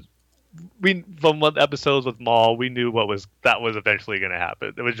 because from episodes with Maul, we knew that was eventually going to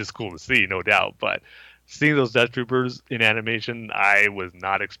happen. It was just cool to see, no doubt. But seeing those Death Troopers in animation, I was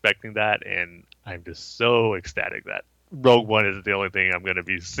not expecting that, and I'm just so ecstatic that Rogue One is the only thing I'm going to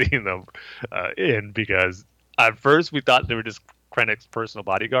be seeing them in, because at first we thought they were just Krennic's personal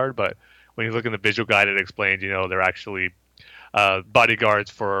bodyguard, but when you look in the visual guide, it explains, they're actually bodyguards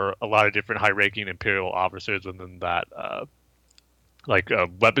for a lot of different high-ranking Imperial officers within that,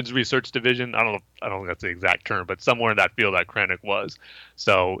 weapons research division. I don't think that's the exact term, but somewhere in that field that Krennic was.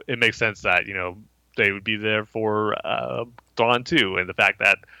 So it makes sense that, they would be there for Thrawn too. And the fact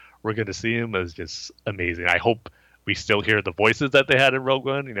that we're going to see him is just amazing. I hope we still hear the voices that they had in Rogue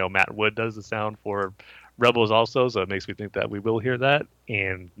One. Matt Wood does the sound for Rebels also, so it makes me think that we will hear that,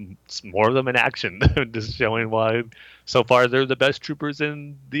 and more of them in action, just showing why so far they're the best troopers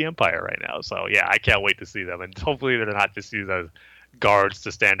in the Empire right now. So yeah, I can't wait to see them, and hopefully they're not just used as guards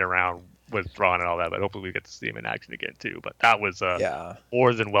to stand around with Thrawn and all that, but hopefully we get to see them in action again too. But that was a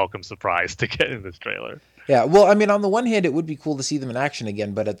more than welcome surprise to get in this trailer. Yeah, well, I mean, on the one hand, it would be cool to see them in action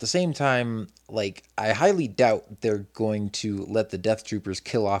again, but at the same time, like, I highly doubt they're going to let the Death Troopers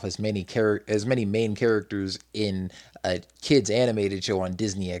kill off as many main characters in a kids animated show on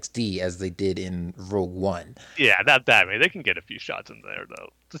Disney XD as they did in Rogue One. Yeah, not that. I mean, they can get a few shots in there though.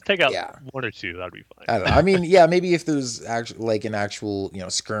 Just take out one or two, that'd be fine. I don't know. I mean, yeah, maybe if there's an actual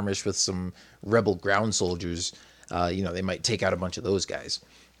skirmish with some rebel ground soldiers, they might take out a bunch of those guys.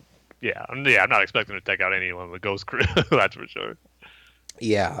 Yeah, I'm not expecting to take out anyone with the Ghost Crew. That's for sure.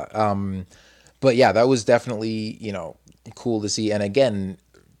 Yeah, but yeah, that was definitely cool to see. And again,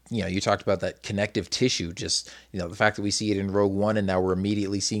 you talked about that connective tissue, just, the fact that we see it in Rogue One and now we're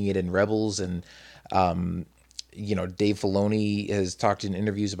immediately seeing it in Rebels. And, Dave Filoni has talked in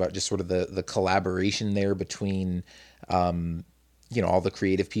interviews about just sort of the collaboration there between, all the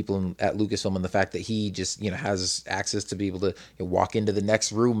creative people at Lucasfilm, and the fact that he just, has access to be able to walk into the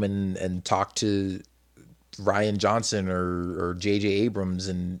next room and talk to Rian Johnson or J.J. Abrams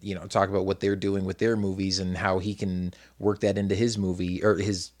and, talk about what they're doing with their movies and how he can work that into his movie or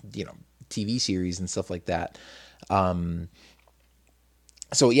his, TV series and stuff like that.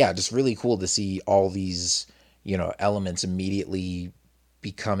 So yeah, just really cool to see all these, elements immediately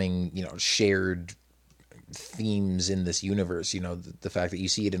becoming, shared themes in this universe. The fact that you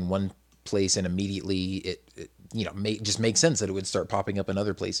see it in one place and immediately it just makes sense that it would start popping up in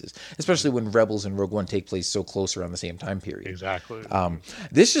other places, especially when Rebels and Rogue One take place so close around the same time period. Exactly.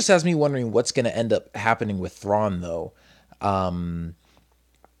 This just has me wondering what's going to end up happening with Thrawn, though. On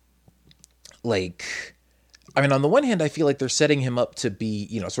the one hand, I feel like they're setting him up to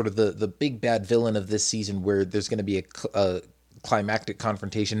be, sort of the big bad villain of this season, where there's going to be a climactic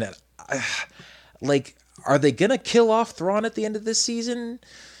confrontation. That, are they going to kill off Thrawn at the end of this season?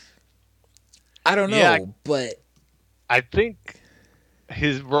 I don't know, but I think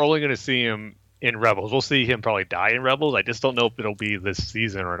we're only going to see him in Rebels. We'll see him probably die in Rebels. I just don't know if it'll be this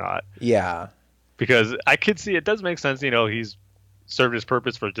season or not. Yeah. Because I could see it does make sense, he's served his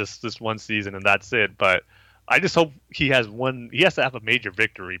purpose for just this one season and that's it. But I just hope he has to have a major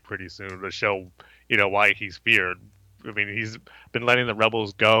victory pretty soon to show, why he's feared. I mean, he's been letting the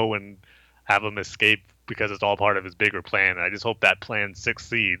rebels go and have them escape because it's all part of his bigger plan. And I just hope that plan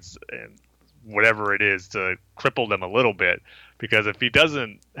succeeds and whatever it is to cripple them a little bit. Because if he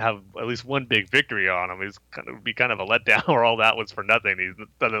doesn't have at least one big victory on him, it's be kind of a letdown where all that was for nothing. He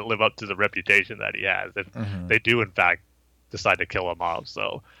doesn't live up to the reputation that he has if they do, in fact, decide to kill him off.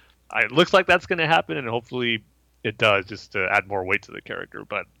 So it looks like that's going to happen, and hopefully it does, just to add more weight to the character.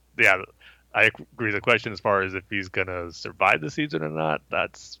 But yeah, I agree with the question as far as if he's going to survive the season or not.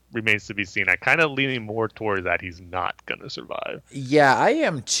 That remains to be seen. I'm kind of leaning more towards that he's not going to survive. Yeah, I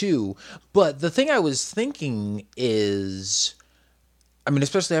am too. But the thing I was thinking is,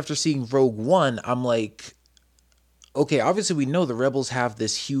 especially after seeing Rogue One, I'm like, okay, obviously we know the rebels have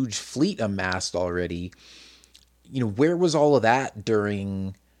this huge fleet amassed already. Where was all of that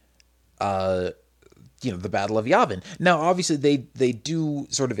during, the Battle of Yavin? Now, obviously they do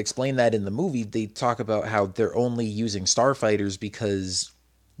sort of explain that in the movie. They talk about how they're only using starfighters because,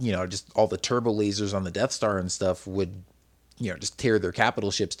 just all the turbo lasers on the Death Star and stuff would, just tear their capital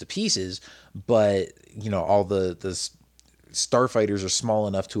ships to pieces. But, all the starfighters are small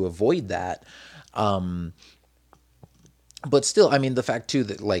enough to avoid that. But still, the fact too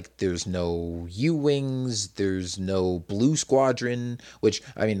that there's no U-Wings, there's no Blue Squadron, which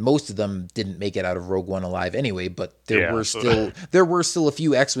most of them didn't make it out of Rogue One alive anyway. But there were still a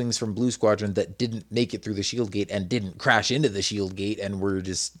few X-Wings from Blue Squadron that didn't make it through the Shield Gate and didn't crash into the Shield Gate and were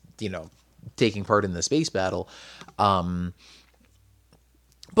just taking part in the space battle.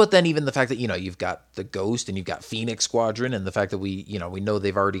 But then even the fact that, you've got the Ghost and you've got Phoenix Squadron, and the fact that we know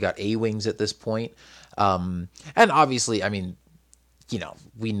they've already got A-Wings at this point. And obviously,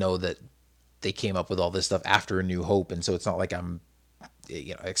 we know that they came up with all this stuff after A New Hope. And so it's not like I'm,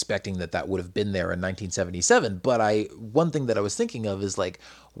 expecting that would have been there in 1977. But one thing that I was thinking of is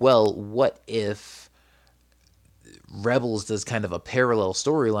what if Rebels does kind of a parallel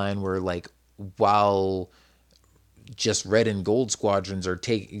storyline where while just Red and Gold squadrons are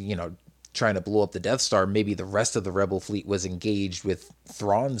trying to blow up the Death Star, maybe the rest of the Rebel fleet was engaged with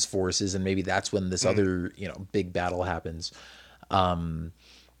Thrawn's forces, and maybe that's when this other big battle happens. So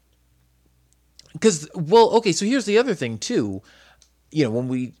here's the other thing too.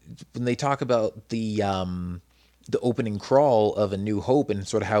 When they talk about the opening crawl of A New Hope and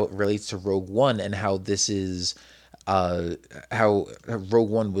sort of how it relates to Rogue One, and how this is how Rogue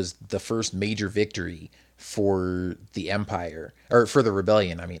One was the first major victory for the Empire, or for the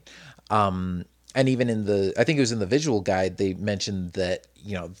Rebellion, and even I think it was in the visual guide, they mentioned that,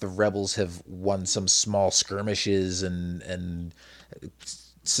 the rebels have won some small skirmishes and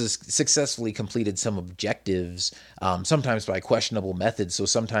successfully completed some objectives, sometimes by questionable methods. So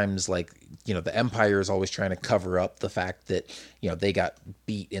sometimes the Empire is always trying to cover up the fact that, they got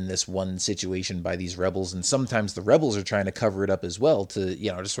beat in this one situation by these rebels. And sometimes the rebels are trying to cover it up as well to,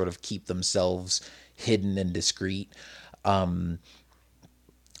 to sort of keep themselves hidden and discreet. But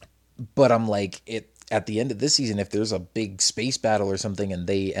I'm at the end of this season, if there's a big space battle or something and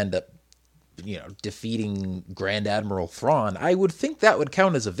they end up, defeating Grand Admiral Thrawn, I would think that would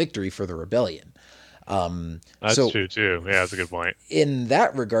count as a victory for the rebellion. That's true too. Yeah, that's a good point. In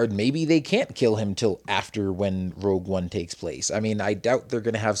that regard, maybe they can't kill him till after when Rogue One takes place. I mean, I doubt they're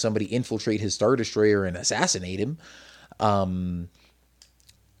going to have somebody infiltrate his Star Destroyer and assassinate him. So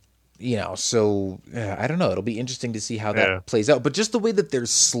I don't know. It'll be interesting to see how that plays out. But just the way that they're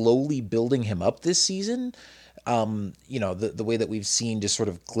slowly building him up this season, the way that we've seen just sort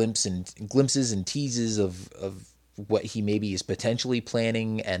of glimpses and teases of what he maybe is potentially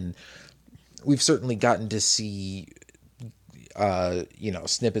planning, and we've certainly gotten to see,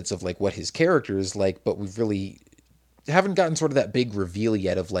 snippets of like what his character is like, but we've really haven't gotten sort of that big reveal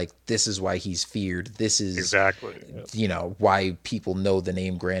yet of like, this is why he's feared. This is exactly, why people know the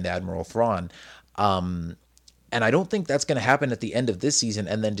name Grand Admiral Thrawn. And I don't think that's going to happen at the end of this season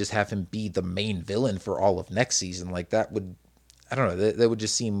and then just have him be the main villain for all of next season. Like that would, I don't know, that would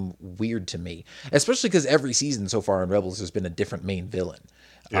just seem weird to me, especially because every season so far in Rebels has been a different main villain.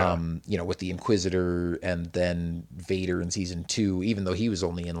 Yeah. With the Inquisitor and then Vader in season 2, even though he was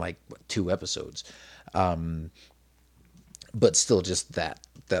only in like 2 episodes. But still just that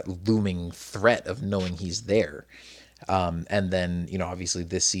looming threat of knowing he's there. And then, obviously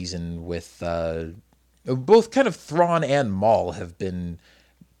this season with both kind of Thrawn and Maul have been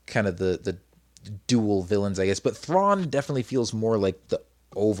kind of the dual villains, I guess. But Thrawn definitely feels more like the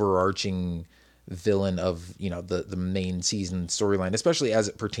overarching villain of, the main season storyline, especially as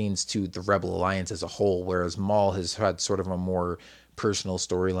it pertains to the Rebel Alliance as a whole, whereas Maul has had sort of a more personal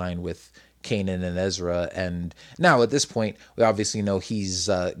storyline with Kanan and Ezra, and now at this point we obviously know he's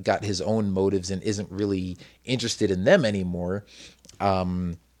got his own motives and isn't really interested in them anymore.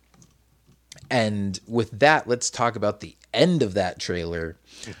 And with that, let's talk about the end of that trailer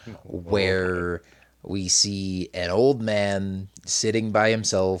where we see an old man sitting by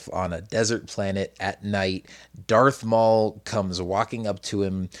himself on a desert planet at night. Darth Maul comes walking up to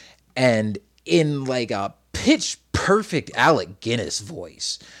him, and in like a pitch perfect Alec Guinness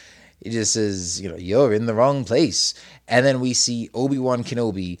voice, it just says, you're in the wrong place. And then we see Obi-Wan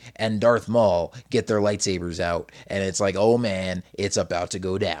Kenobi and Darth Maul get their lightsabers out. And it's like, oh man, it's about to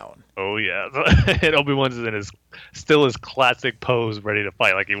go down. Oh yeah. And Obi-Wan's in his classic pose, ready to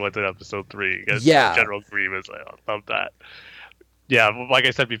fight like he was in episode 3 against General Grievous. I love that. Yeah, like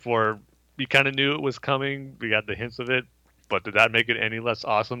I said before, we kind of knew it was coming. We got the hints of it. But did that make it any less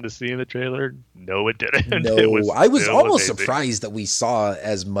awesome to see in the trailer? No, it didn't. No, I was almost surprised that we saw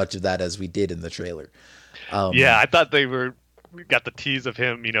as much of that as we did in the trailer. I thought we got the tease of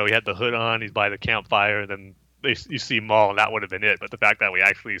him, he had the hood on, he's by the campfire, and then you see Maul, and that would have been it. But the fact that we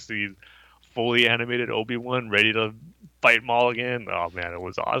actually see fully animated Obi-Wan ready to fight Maul again, oh man, it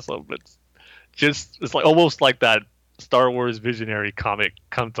was awesome. It's like almost like that Star Wars visionary comic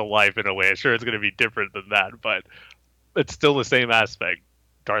come to life in a way. Sure, it's going to be different than that, but it's still the same aspect.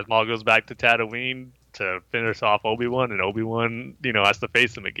 Darth Maul goes back to Tatooine to finish off Obi-Wan, and Obi-Wan, has to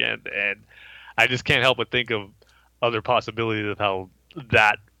face him again. And I just can't help but think of other possibilities of how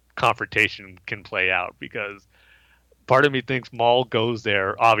that confrontation can play out, because part of me thinks Maul goes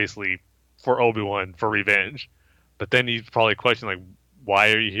there, obviously, for Obi-Wan, for revenge. But then he's probably questioning, like,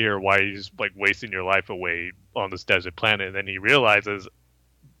 why are you here? Why are you just, like, wasting your life away on this desert planet? And then he realizes,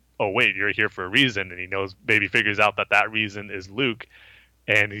 oh wait, you're here for a reason, and he maybe figures out that reason is Luke,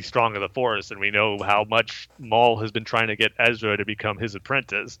 and he's strong in the Force, and we know how much Maul has been trying to get Ezra to become his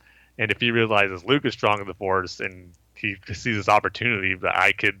apprentice, and if he realizes Luke is strong in the Force, and he sees this opportunity that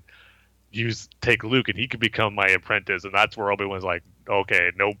I could take Luke and he could become my apprentice, and that's where Obi-Wan's like,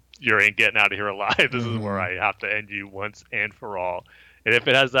 okay, nope, you ain't getting out of here alive. This is where I have to end you once and for all. And if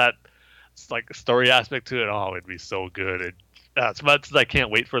it has that like story aspect to it, oh, it'd be so good. As much as I can't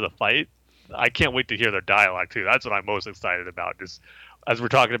wait for the fight, I can't wait to hear their dialogue too. That's what I'm most excited about. Just as we're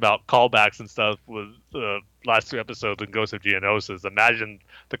talking about callbacks and stuff with the last 2 episodes in Ghost of Geonosis, imagine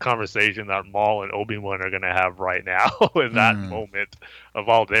the conversation that Maul and Obi-Wan are going to have right now in that moment of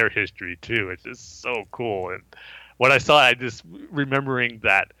all their history too. It's just so cool. And when I saw it, I just remembering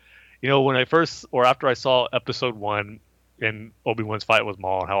that, when after I saw episode 1 and Obi-Wan's fight with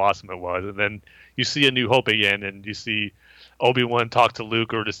Maul and how awesome it was, and then you see A New Hope again, and you see Obi-Wan talk to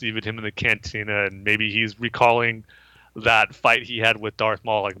Luke or just even him in the cantina, and maybe he's recalling that fight he had with Darth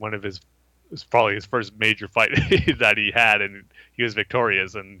Maul, like probably his first major fight that he had, and he was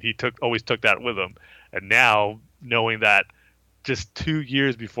victorious, and he always took that with him. And now, knowing that just 2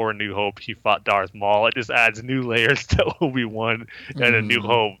 years before A New Hope, he fought Darth Maul, it just adds new layers to Obi-Wan and A New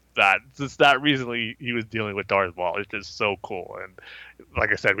Hope. That just that recently he was dealing with Darth Maul. It's just so cool. And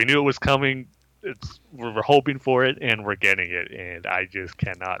like I said, we knew it was coming. We're hoping for it, and we're getting it, and I just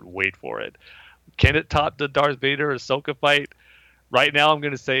cannot wait for it. Can it top the Darth Vader Ahsoka fight? Right now, I'm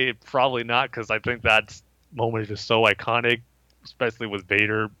going to say probably not, because I think that moment is just so iconic, especially with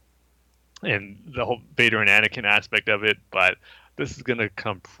Vader and the whole Vader and Anakin aspect of it. But this is going to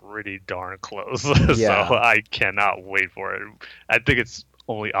come pretty darn close. Yeah. So I cannot wait for it. I think it's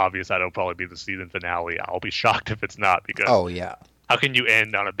only obvious that it'll probably be the season finale. I'll be shocked if it's not, because Oh yeah. how can you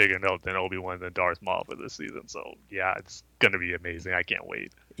end on a bigger note than Obi-Wan and Darth Maul for this season? So yeah, it's going to be amazing. I can't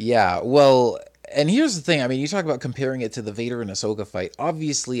wait. Yeah, well, and here's the thing. I mean, you talk about comparing it to the Vader and Ahsoka fight.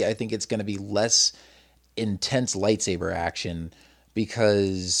 Obviously, I think it's going to be less intense lightsaber action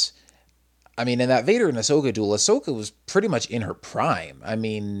because, I mean, in that Vader and Ahsoka duel, Ahsoka was pretty much in her prime. I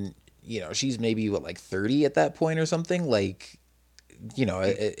mean, she's maybe, like 30 at that point or something? Like,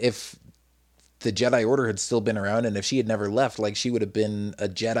 if the Jedi Order had still been around and if she had never left, like, she would have been a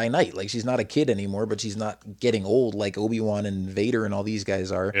Jedi Knight. Like, she's not a kid anymore, but she's not getting old like Obi-Wan and Vader and all these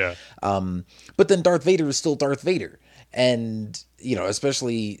guys are. Yeah. But then Darth Vader is still Darth Vader. And,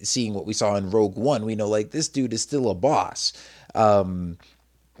 especially seeing what we saw in Rogue One, we know, like, this dude is still a boss. So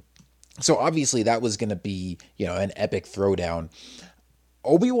obviously that was going to be, an epic throwdown.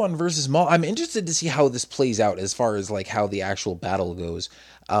 Obi-Wan versus Maul, I'm interested to see how this plays out as far as, like, how the actual battle goes.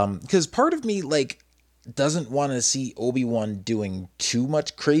 Because part of me, like, doesn't want to see Obi-Wan doing too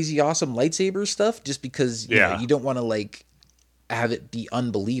much crazy awesome lightsaber stuff, just because you don't want to, like, have it be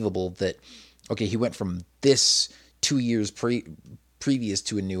unbelievable that, okay, he went from this 2 years previous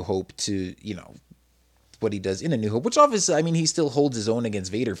to A New Hope to, what he does in A New Hope, which obviously, I mean, he still holds his own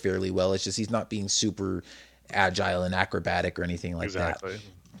against Vader fairly well. It's just he's not being super agile and acrobatic or anything like that.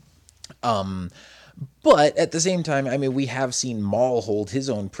 But at the same time, I mean, we have seen Maul hold his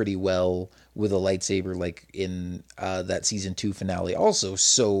own pretty well with a lightsaber, like in that season 2 finale also.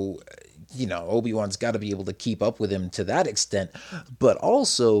 So, Obi-Wan's got to be able to keep up with him to that extent. But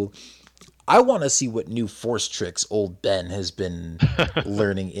also, I want to see what new force tricks old Ben has been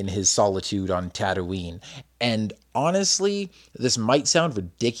learning in his solitude on Tatooine. And honestly, this might sound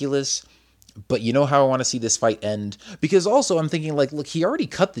ridiculous, but you know how I want to see this fight end? Because also I'm thinking, like, look, he already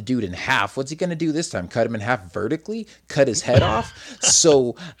cut the dude in half. What's he going to do this time? Cut him in half vertically? Cut his head off?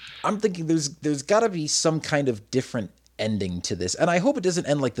 So I'm thinking there's got to be some kind of different ending to this. And I hope it doesn't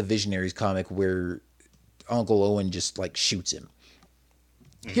end like the Visionaries comic where Uncle Owen just, like, shoots him.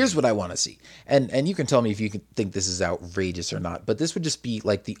 Here's what I want to see. And you can tell me if you think this is outrageous or not, but this would just be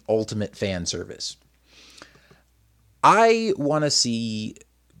like the ultimate fan service. I want to see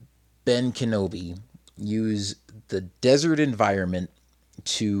Ben Kenobi use the desert environment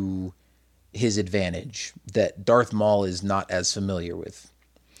to his advantage that Darth Maul is not as familiar with.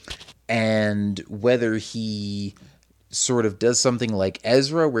 And whether he sort of does something like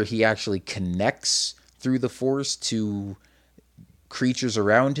Ezra, where he actually connects through the Force to creatures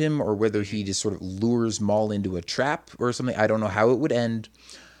around him, or whether he just sort of lures Maul into a trap or something. I don't know how it would end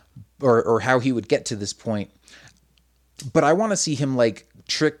or how he would get to this point. But I want to see him, like,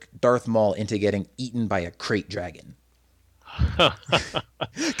 trick Darth Maul into getting eaten by a crate dragon.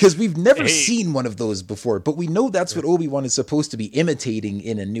 Because we've never seen one of those before, but we know that's what Obi-Wan is supposed to be imitating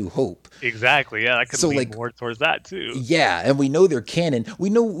in A New Hope. Exactly, yeah, I could lean more towards that too. Yeah, and we know they're canon. We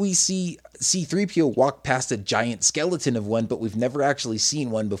know we see C-3PO walk past a giant skeleton of one, but we've never actually seen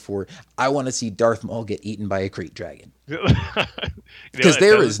one before. I want to see Darth Maul get eaten by a crate dragon. Because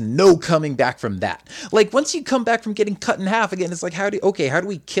there is no coming back from that. Like, once you come back from getting cut in half again, it's like, how do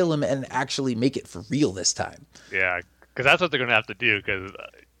we kill him and actually make it for real this time? Yeah, because that's what they're going to have to do, because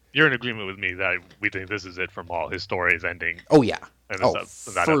you're in agreement with me that we think this is it from Maul. His story is ending. Oh, yeah. For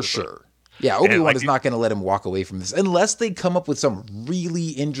episode. Sure. Yeah, Obi-Wan is not going to let him walk away from this unless they come up with some really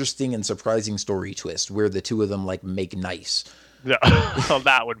interesting and surprising story twist where the two of them, like, make nice. Yeah, well,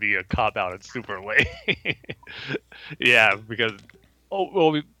 that would be a cop-out in super way. Yeah, because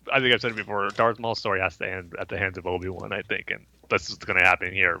I think I've said it before, Darth Maul's story has to end at the hands of Obi-Wan, I think, and that's what's going to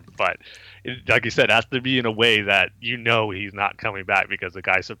happen here. But like you said, it has to be in a way that he's not coming back, because the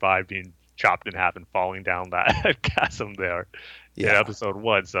guy survived being chopped in half and falling down that chasm there in episode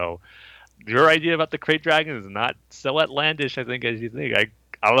 1. So your idea about the crate dragon is not so outlandish, I think, as you think. I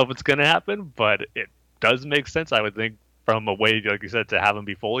don't know if it's going to happen, but it does make sense, I would think, from a way, like you said, to have him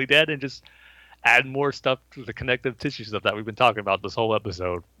be fully dead and just add more stuff to the connective tissue stuff that we've been talking about this whole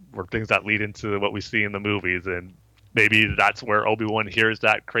episode, or things that lead into what we see in the movies. And maybe that's where Obi-Wan hears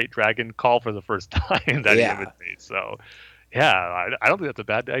that crate dragon call for the first time that he imitates. So, yeah, I don't think that's a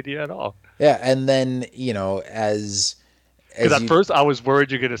bad idea at all. Yeah, and then, as Because at first I was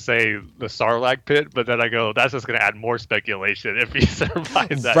worried you're going to say the Sarlacc pit, but then I go, that's just going to add more speculation if he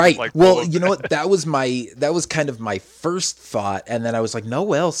survives that. Right. Like, well, you know what? That was kind of my first thought, and then I was like,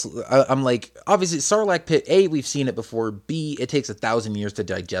 no else. I'm like, obviously Sarlacc pit. A, we've seen it before. B, it takes 1,000 years to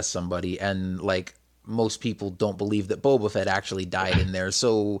digest somebody, and like most people don't believe that Boba Fett actually died in there.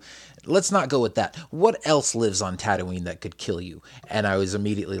 So let's not go with that. What else lives on Tatooine that could kill you? And I was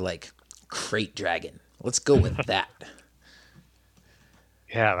immediately like, Krayt Dragon. Let's go with that.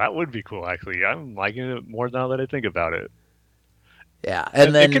 Yeah, that would be cool, actually. I'm liking it more now that I think about it. Yeah,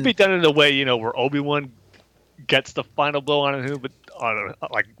 and then it could be done in a way, where Obi-Wan gets the final blow on him, but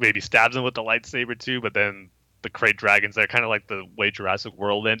like maybe stabs him with the lightsaber too, but then the Krayt Dragons, they're kind of like the way Jurassic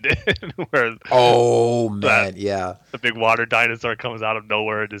World ended, where yeah, the big water dinosaur comes out of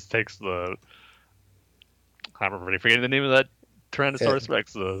nowhere and just takes the... I'm already forgetting the name of that Tyrannosaurus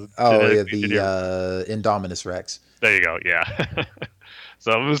Rex. The Indominus Rex. There you go, yeah.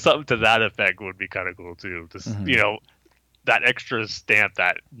 So it was something to that effect would be kind of cool too. Just that extra stamp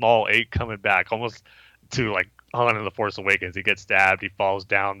that Maul 8 coming back, almost to like Han in The Force Awakens. He gets stabbed, he falls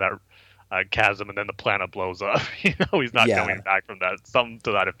down that chasm, and then the planet blows up. He's not coming back from that. Something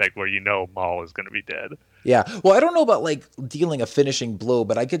to that effect where Maul is going to be dead. Yeah. Well, I don't know about like dealing a finishing blow,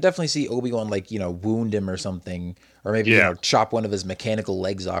 but I could definitely see Obi-Wan like, wound him or something, or maybe, chop one of his mechanical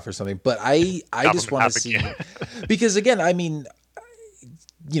legs off or something. But I just want to see, because again, I mean,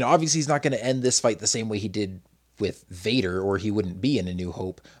 obviously he's not going to end this fight the same way he did with Vader, or he wouldn't be in A New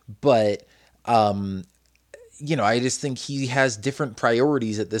Hope. But, I just think he has different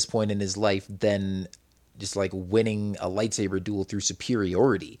priorities at this point in his life than just like winning a lightsaber duel through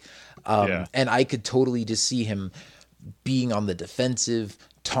superiority. And I could totally just see him being on the defensive,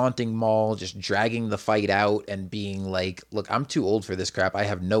 taunting Maul, just dragging the fight out and being like, look, I'm too old for this crap. I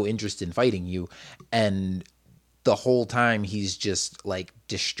have no interest in fighting you. And the whole time he's just like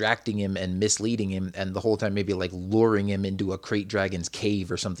distracting him and misleading him, and the whole time maybe like luring him into a Krayt Dragon's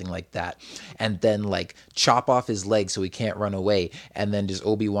cave or something like that, and then like chop off his leg so he can't run away, and then just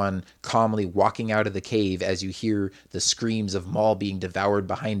Obi-Wan calmly walking out of the cave as you hear the screams of Maul being devoured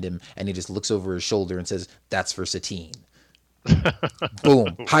behind him, and he just looks over his shoulder and says, "That's for Satine."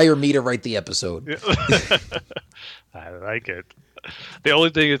 Boom. Hire me to write the episode. I like it. The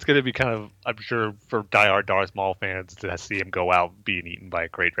only thing it's going to be kind of, I'm sure, for diehard Darth Maul fans to see him go out being eaten by a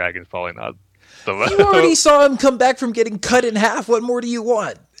Krayt Dragon is probably not the... You already saw him come back from getting cut in half. What more do you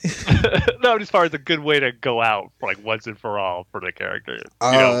want? No, as far as a good way to go out, like once and for all for the character.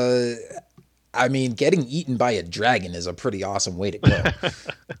 I mean, getting eaten by a dragon is a pretty awesome way to go.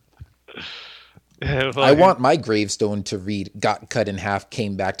 I want my gravestone to read, got cut in half,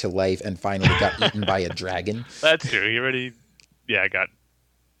 came back to life, and finally got eaten by a dragon. That's true. He already... Yeah,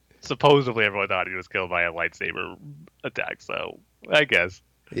 supposedly everyone thought he was killed by a lightsaber attack, so I guess.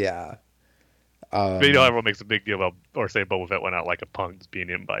 Yeah. But everyone makes a big deal about, or say Boba Fett went out like a punk being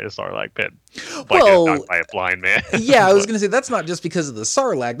in by a Sarlacc pit. Well, by a blind man. Yeah, I was going to say, that's not just because of the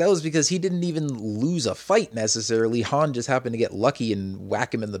Sarlacc. That was because he didn't even lose a fight necessarily. Han just happened to get lucky and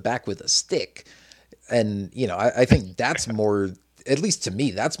whack him in the back with a stick. And, I think that's more... At least to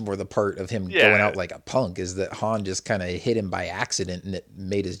me, that's more the part of him going out like a punk, is that Han just kind of hit him by accident and it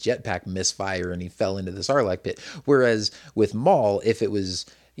made his jetpack misfire and he fell into the Sarlacc pit. Whereas with Maul, if it was,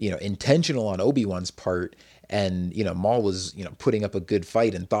 intentional on Obi-Wan's part and, Maul was, putting up a good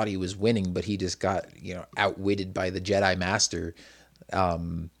fight and thought he was winning, but he just got, outwitted by the Jedi Master,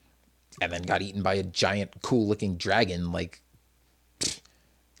 and then got eaten by a giant cool looking dragon, like,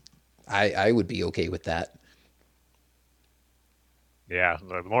 I would be okay with that. Yeah,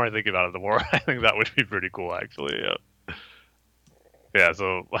 the more I think about it, the more I think that would be pretty cool, actually. Yeah,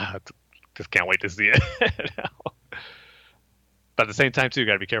 so just can't wait to see it now. But at the same time, too, you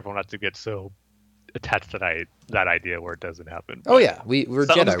got to be careful not to get so attached to that idea where it doesn't happen. Oh, yeah, we're Jedi.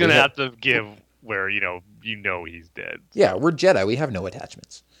 Something's going to have to give where, he's dead. Yeah, we're Jedi. We have no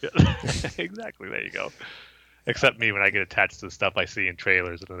attachments. Exactly, there you go. Except me when I get attached to the stuff I see in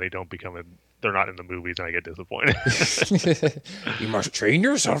trailers and then they don't they're not in the movies and I get disappointed. You must train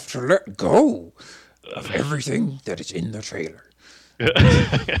yourself to let go of everything that is in the trailer.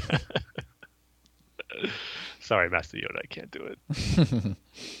 Sorry, Master Yoda, I can't do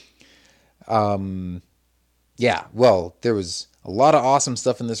it. Yeah, well, there was a lot of awesome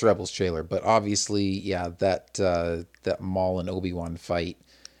stuff in this Rebels trailer, but obviously, that Maul and Obi-Wan fight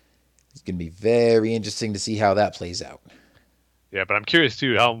is going to be very interesting to see how that plays out. Yeah, but I'm curious,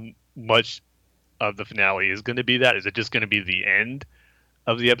 too, how much of the finale is going to be that. Is it just going to be the end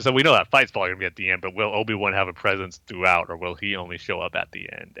of the episode? We know that fight's probably going to be at the end, but will Obi-Wan have a presence throughout, or will he only show up at the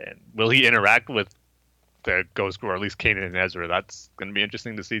end? And will he interact with that goes for at least Kanan and Ezra. That's going to be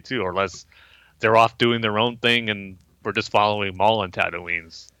interesting to see too. Or unless they're off doing their own thing and we're just following Maul and Tatooine.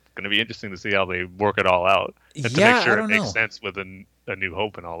 It's going to be interesting to see how they work it all out and to make sure it makes sense with a New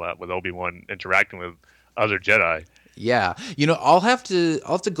Hope and all that, with Obi-Wan interacting with other Jedi. Yeah, I'll have to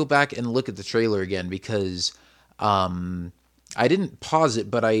go back and look at the trailer again because I didn't pause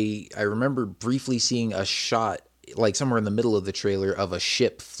it, but I remember briefly seeing a shot like somewhere in the middle of the trailer of a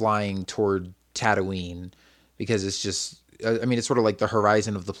ship flying toward Tatooine, because it's just, I mean, it's sort of like the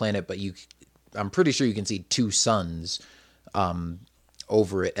horizon of the planet, but I'm pretty sure you can see two suns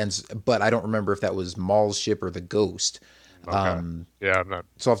over it, but I don't remember if that was Maul's ship or the Ghost. Okay. Yeah, I'm not.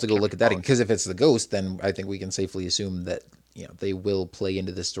 So I'll have to go look at that, because if it's the Ghost, then I think we can safely assume that they will play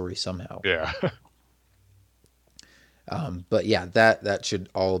into this story somehow. Yeah. But yeah, that should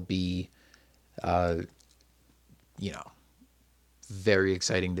all be, very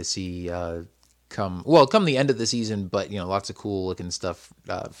exciting to see come the end of the season, but lots of cool looking stuff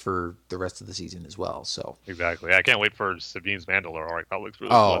for the rest of the season as well. So exactly, I can't wait for Sabine's Mandalore arc. That looks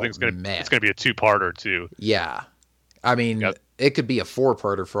really cool. I think it's gonna be a 2-parter too. Yeah, I mean, it could be a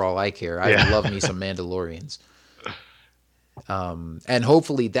 4-parter for all I care. I love me some Mandalorians. And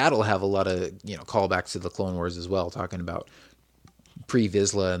hopefully that'll have a lot of callbacks to the Clone Wars as well, talking about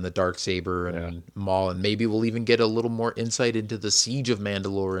Pre-Vizsla and the Darksaber and Maul, and maybe we'll even get a little more insight into the Siege of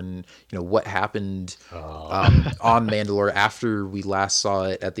Mandalore and what happened on Mandalore after we last saw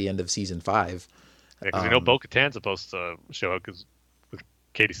it at the end of season 5. Yeah, because Bo-Katan's supposed to show up, because with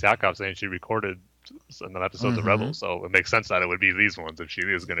Katie Sackhoff saying she recorded some episodes of Rebels, so it makes sense that it would be these ones if she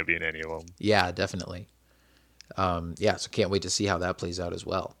is going to be in any of them. Yeah, definitely. So can't wait to see how that plays out as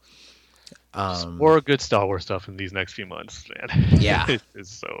well. More good Star Wars stuff in these next few months, man. Yeah. It's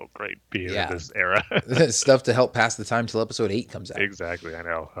so great being in this era. Stuff to help pass the time till episode 8 comes out. Exactly, I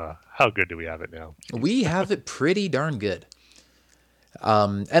know. How good do we have it now? We have it pretty darn good.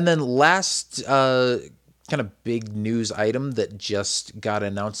 And then last kind of big news item that just got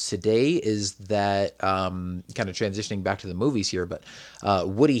announced today is that, kind of transitioning back to the movies here, but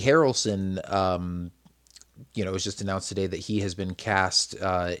Woody Harrelson, it was just announced today that he has been cast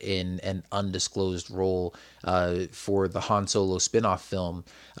in an undisclosed role for the Han Solo spin-off film.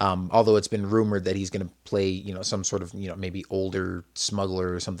 Although it's been rumored that he's going to play, some sort of, maybe older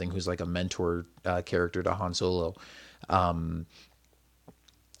smuggler or something who's like a mentor character to Han Solo.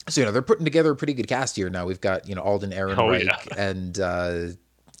 So, they're putting together a pretty good cast here now. We've got, Alden Ehrenreich and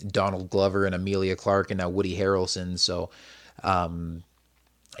Donald Glover and Emilia Clarke and now Woody Harrelson. So,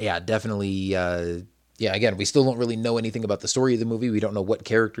 definitely... again, we still don't really know anything about the story of the movie. We don't know what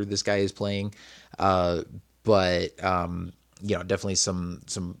character this guy is playing. But definitely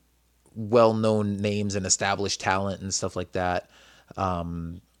some well-known names and established talent and stuff like that.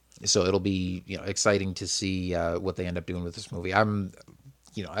 So it'll be, exciting to see what they end up doing with this movie. I'm,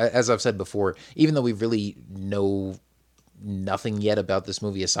 as I've said before, even though we really know nothing yet about this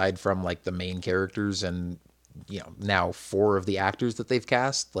movie aside from like the main characters and, now 4 of the actors that they've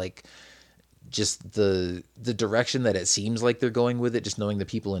cast, like, just the direction that it seems like they're going with it, just knowing the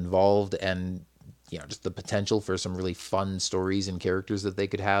people involved and, just the potential for some really fun stories and characters that they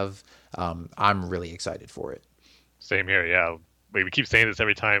could have. I'm really excited for it. Same here. Yeah. We keep saying this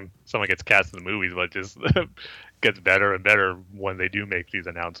every time someone gets cast in the movies, but it just gets better and better when they do make these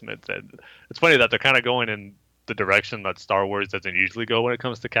announcements. And it's funny that they're kind of going in the direction that Star Wars doesn't usually go when it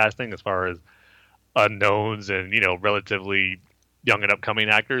comes to casting, as far as unknowns and, relatively young and upcoming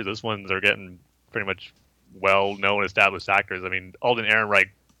actors. This ones are getting pretty much well-known, established actors. I mean, Alden Ehrenreich,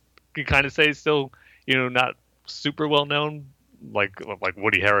 you kind of say still, not super well-known, like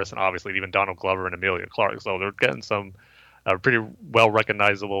Woody Harrelson, obviously, even Donald Glover and Emilia Clarke. So they're getting some pretty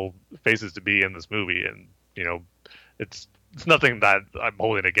well-recognizable faces to be in this movie, and it's nothing that I'm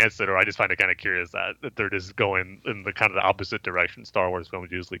holding against it, or I just find it kind of curious that they're just going in the kind of the opposite direction Star Wars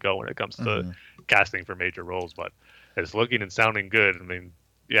films usually go when it comes to casting for major roles. But it's looking and sounding good. I mean,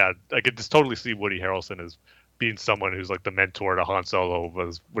 yeah, I could just totally see Woody Harrelson as being someone who's like the mentor to Han Solo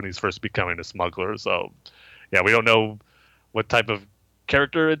was when he's first becoming a smuggler. So, yeah, we don't know what type of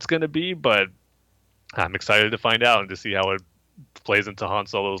character it's going to be, but I'm excited to find out and to see how it plays into Han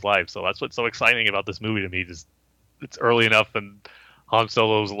Solo's life. So that's what's so exciting about this movie to me. Just it's early enough in Han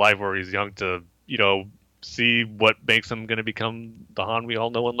Solo's life where he's young to, see what makes him going to become the Han we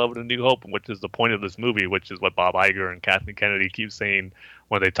all know and love in A New Hope, which is the point of this movie, which is what Bob Iger and Kathleen Kennedy keep saying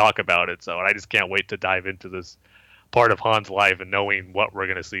when they talk about it. So I just can't wait to dive into this part of Han's life and knowing what we're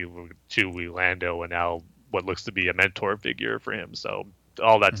going to see with Chewie, Lando, and now what looks to be a mentor figure for him. So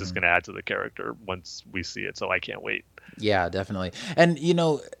all that's just going to add to the character once we see it. So I can't wait. Yeah, definitely. And,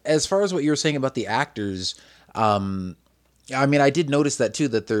 as far as what you were saying about the actors, I mean, I did notice that too,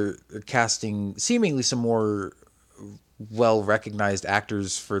 that they're casting seemingly some more well-recognized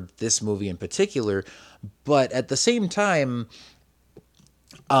actors for this movie in particular. But at the same time,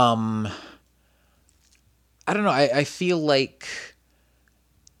 I don't know. I feel like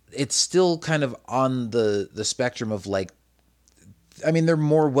it's still kind of on the spectrum of like, I mean, they're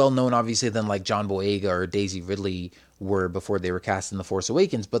more well-known, obviously, than like John Boyega or Daisy Ridley were before they were cast in The Force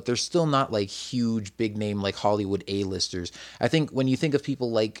Awakens, but they're still not like huge, big name, like Hollywood A-listers. I think when you think of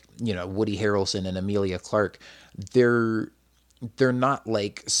people like, Woody Harrelson and Emilia Clarke, they're not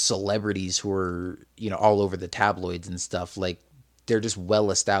like celebrities who are, all over the tabloids and stuff. Like, they're just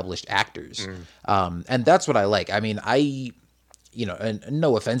well-established actors. And that's what I like. I mean, and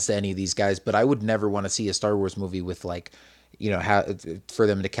no offense to any of these guys, but I would never want to see a Star Wars movie with like, for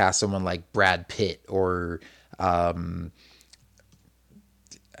them to cast someone like Brad Pitt or, I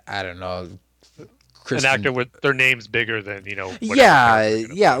don't know, an actor with their names bigger than,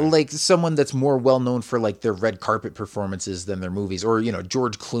 Yeah, like someone that's more well known for like their red carpet performances than their movies, or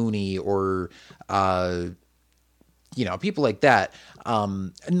George Clooney, or people like that.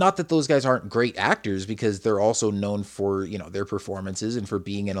 Not that those guys aren't great actors, because they're also known for, their performances and for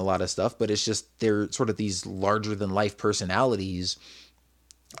being in a lot of stuff, but it's just they're sort of these larger than life personalities,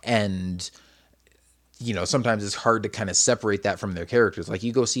 and sometimes it's hard to kind of separate that from their characters. Like,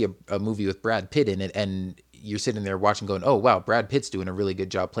 you go see a movie with Brad Pitt in it, and you're sitting there watching going, oh wow, Brad Pitt's doing a really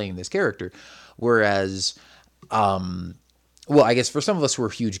good job playing this character. Whereas, well, I guess for some of us who are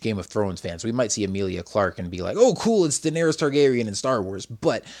huge Game of Thrones fans, we might see Emilia Clarke and be like, oh cool, it's Daenerys Targaryen in Star Wars.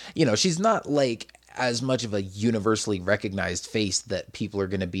 But, she's not like as much of a universally recognized face that people are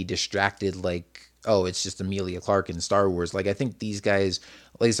going to be distracted like, oh, it's just Emilia Clarke in Star Wars. Like, I think these guys,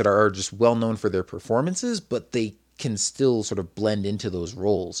 like I said, are just well known for their performances, but they can still sort of blend into those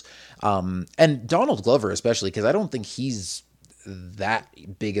roles. And Donald Glover especially, because I don't think he's that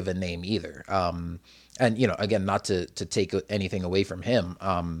big of a name either. And, again, not to take anything away from him.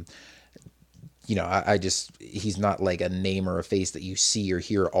 He's not like a name or a face that you see or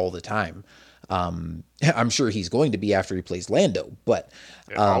hear all the time. I'm sure he's going to be after he plays Lando, but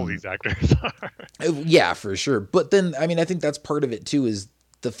all these actors are. Yeah, for sure. But then, I mean, I think that's part of it too, is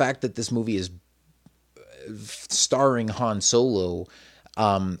the fact that this movie is starring Han Solo.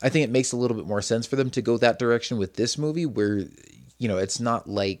 I think it makes a little bit more sense for them to go that direction with this movie, where, it's not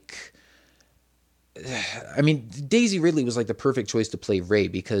like, I mean, Daisy Ridley was like the perfect choice to play Rey,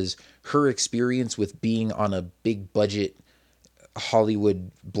 because her experience with being on a big budget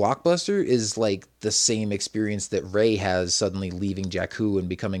Hollywood blockbuster is like the same experience that Rey has suddenly leaving Jakku and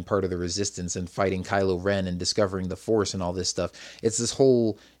becoming part of the Resistance and fighting Kylo Ren and discovering the Force and all this stuff. It's this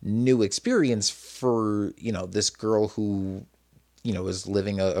whole new experience for, this girl who, is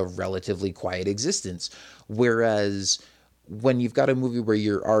living a relatively quiet existence. Whereas when you've got a movie where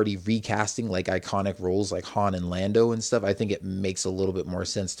you're already recasting like iconic roles like Han and Lando and stuff, I think it makes a little bit more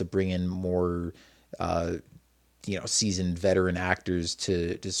sense to bring in more, seasoned veteran actors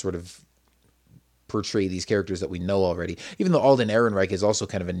to sort of portray these characters that we know already, even though Alden Ehrenreich is also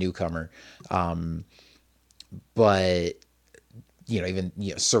kind of a newcomer. But, even,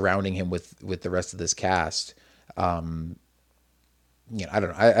 surrounding him with the rest of this cast, I don't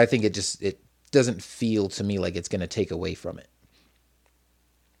know. I think it doesn't feel to me like it's going to take away from it.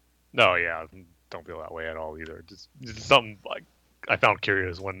 No, yeah. Don't feel that way at all either. Just something like, I found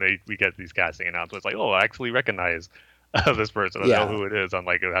curious when we get these casting announcements, like, oh, I actually recognize this person. I know who it is,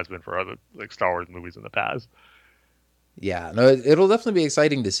 unlike it has been for other like Star Wars movies in the past. Yeah, no, it'll definitely be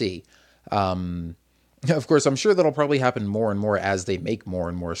exciting to see. Of course, I'm sure that'll probably happen more and more as they make more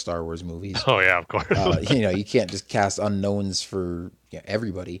and more Star Wars movies. Oh yeah, of course. You can't just cast unknowns for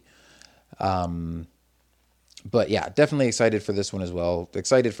everybody. But yeah, definitely excited for this one as well.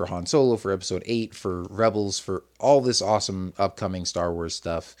 Excited for Han Solo, for Episode 8, for Rebels, for all this awesome upcoming Star Wars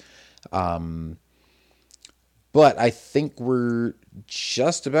stuff. But I think we're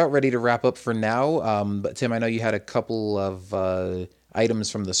just about ready to wrap up for now. But Tim, I know you had a couple of items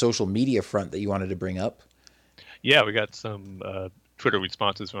from the social media front that you wanted to bring up. Yeah, we got some Twitter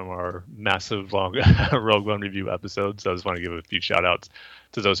responses from our massive long Rogue One review episode. So I just want to give a few shout outs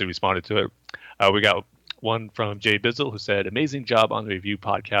to those who responded to it. We got one from Jay Bizzle, who said, amazing job on the review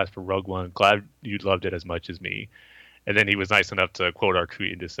podcast for Rogue One. Glad you loved it as much as me. And then he was nice enough to quote our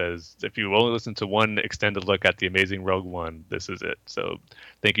tweet and just says, if you only listen to one extended look at the amazing Rogue One, this is it. So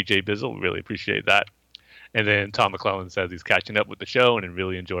thank you, Jay Bizzle. Really appreciate that. And then Tom McClellan says he's catching up with the show and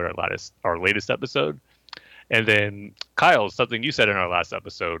really enjoyed our latest episode. And then Kyle, something you said in our last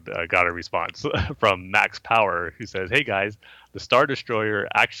episode, got a response from Max Power, who says, "Hey guys, the Star Destroyer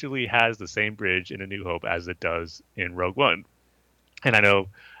actually has the same bridge in A New Hope as it does in Rogue One." And I know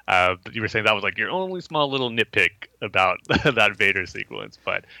you were saying that was like your only small little nitpick about that Vader sequence,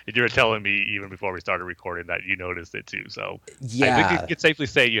 but you were telling me even before we started recording that you noticed it too. So yeah, I think you could safely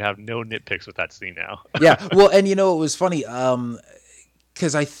say you have no nitpicks with that scene now. Yeah, well, and it was funny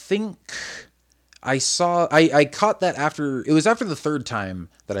because I think I caught that after the third time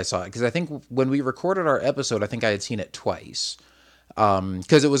that I saw it, because I think when we recorded our episode, I think I had seen it twice,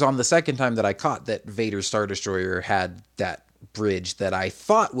 because it was on the second time that I caught that Vader's Star Destroyer had that bridge that I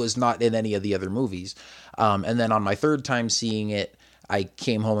thought was not in any of the other movies. And then on my third time seeing it, I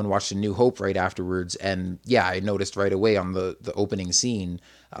came home and watched A New Hope right afterwards. And yeah, I noticed right away on the opening scene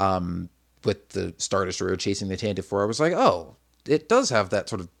with the Star Destroyer chasing the Tantive 4, I was like, oh, it does have that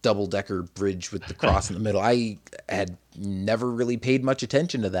sort of double-decker bridge with the cross in the middle. I had never really paid much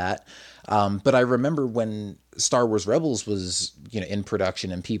attention to that. But I remember when Star Wars Rebels was, in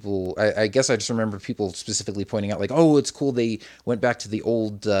production, and people, I guess I just remember people specifically pointing out like, oh, it's cool they went back to the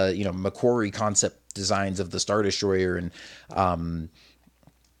old, Macquarie concept designs of the Star Destroyer. And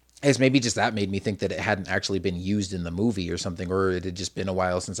as maybe just that made me think that it hadn't actually been used in the movie or something, or it had just been a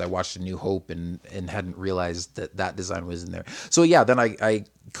while since I watched A New Hope and hadn't realized that design was in there. So yeah, then I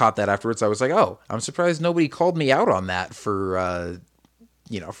caught that afterwards. I was like, oh, I'm surprised nobody called me out on that for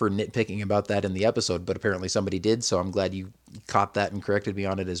nitpicking about that in the episode, but apparently somebody did. So I'm glad you caught that and corrected me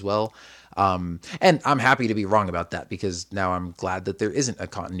on it as well. And I'm happy to be wrong about that, because now I'm glad that there isn't a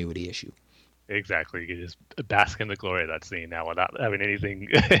continuity issue. Exactly. You can just bask in the glory of that scene now without having anything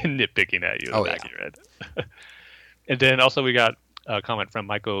nitpicking at you in the back of your head. And then also we got a comment from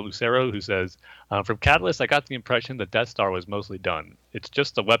Michael Lucero, who says, from Catalyst, I got the impression the Death Star was mostly done. It's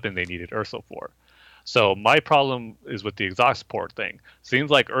just the weapon they needed Urso for. So my problem is with the exhaust port thing. Seems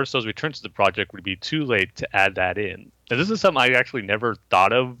like Urso's return to the project would be too late to add that in. And this is something I actually never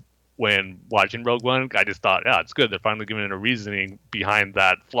thought of when watching Rogue One. I just thought, yeah, it's good. They're finally giving it a reasoning behind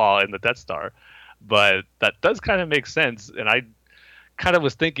that flaw in the Death Star. But that does kind of make sense. And I kind of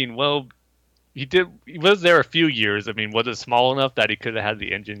was thinking, well, he was there a few years. I mean, was it small enough that he could have had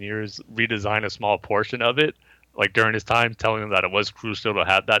the engineers redesign a small portion of it? Like during his time, telling them that it was crucial to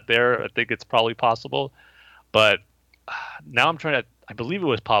have that there. I think it's probably possible. But now I'm trying to, I believe it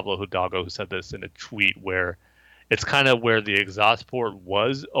was Pablo Hidalgo who said this in a tweet, where it's kind of where the exhaust port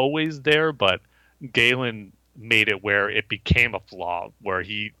was always there, but Galen made it where it became a flaw, where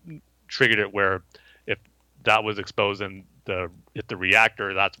he triggered it where if that was exposed in the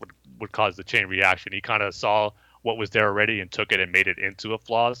reactor, that's what would cause the chain reaction. He kind of saw what was there already and took it and made it into a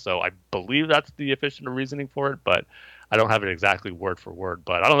flaw. So I believe that's the efficient reasoning for it, but I don't have it exactly word for word.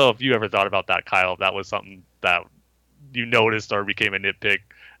 But I don't know if you ever thought about that, Kyle, if that was something that you noticed or became a nitpick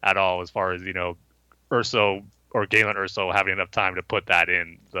at all, as far as, Urso or Galen Urso having enough time to put that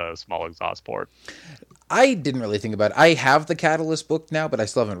in the small exhaust port. I didn't really think about it. I have the Catalyst book now, but I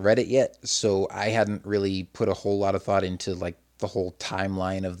still haven't read it yet. So I hadn't really put a whole lot of thought into like the whole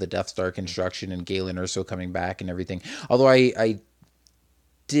timeline of the Death Star construction and Galen Urso coming back and everything. Although I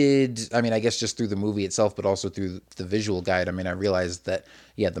did, I guess just through the movie itself, but also through the visual guide, I realized that,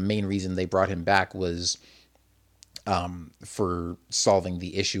 yeah, the main reason they brought him back was for solving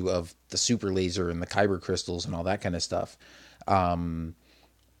the issue of the super laser and the kyber crystals and all that kind of stuff.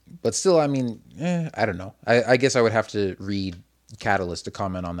 But still, I don't know. I guess I would have to read Catalyst to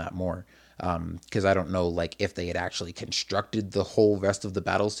comment on that more. Because I don't know, like, if they had actually constructed the whole rest of the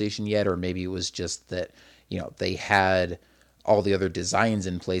battle station yet, or maybe it was just that, they had all the other designs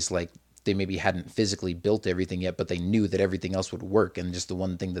in place, like they maybe hadn't physically built everything yet, but they knew that everything else would work, and just the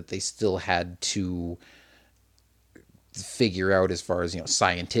one thing that they still had to figure out as far as,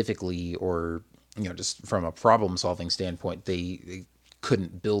 scientifically or, just from a problem-solving standpoint, they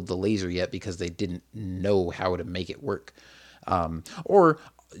couldn't build the laser yet because they didn't know how to make it work. Or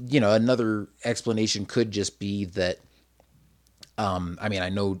another explanation could just be that, I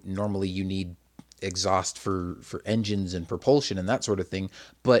know normally you need exhaust for engines and propulsion and that sort of thing,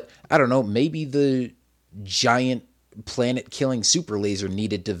 but I don't know, maybe the giant planet-killing super laser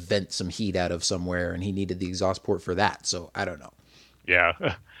needed to vent some heat out of somewhere, and he needed the exhaust port for that, so I don't know. Yeah.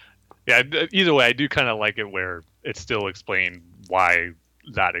 Yeah, either way, I do kind of like it where it's still explained why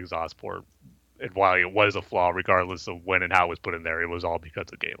that exhaust port, and while it was a flaw, regardless of when and how it was put in there, it was all because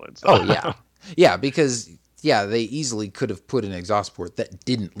of Galen. So. Oh, yeah. Yeah, because, they easily could have put an exhaust port that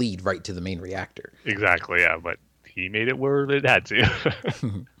didn't lead right to the main reactor. Exactly, yeah, but he made it where it had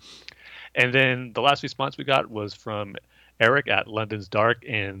to. And then the last response we got was from Eric at London's Dark,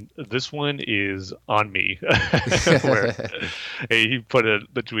 and this one is on me. Where he put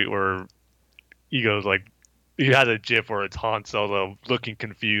the tweet where he goes like, he has a GIF where it's Han Solo looking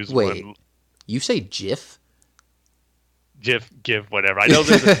confused. Wait, you say GIF? GIF, whatever. I know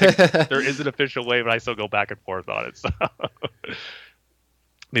there is an official way, but I still go back and forth on it. So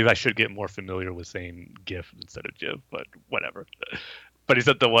maybe I should get more familiar with saying GIF instead of GIF, but whatever. But he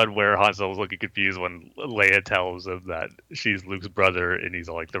said the one where Han Solo's looking confused when Leia tells him that she's Luke's brother, and he's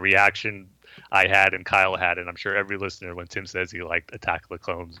like, the reaction I had and Kyle had, and I'm sure every listener when Tim says he liked Attack of the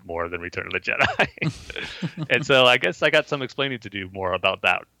Clones more than Return of the Jedi. And so I guess I got some explaining to do more about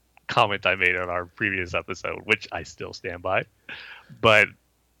that comment I made on our previous episode, which I still stand by. But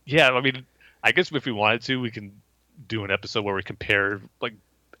yeah, I mean, I guess if we wanted to, we can do an episode where we compare like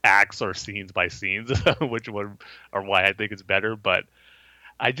acts or scenes by scenes, which one or why I think it's better. But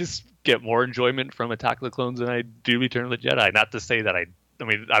I just get more enjoyment from Attack of the Clones than I do Return of the Jedi. Not to say that I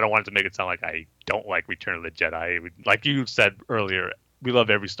mean, I don't want it to make it sound like I don't like Return of the Jedi. Like you said earlier, we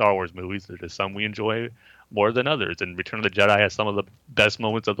love every Star Wars movie. There's just some we enjoy more than others. And Return of the Jedi has some of the best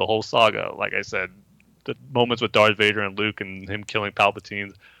moments of the whole saga. Like I said, the moments with Darth Vader and Luke and him killing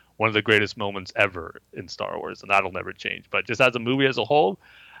Palpatine, one of the greatest moments ever in Star Wars, and that'll never change. But just as a movie as a whole,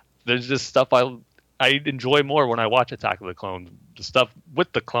 there's just stuff I enjoy more when I watch Attack of the Clones. The stuff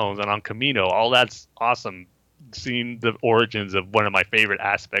with the clones and on Kamino, all that's awesome. Seeing the origins of one of my favorite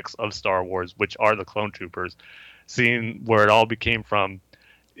aspects of Star Wars, which are the clone troopers, seeing where it all became from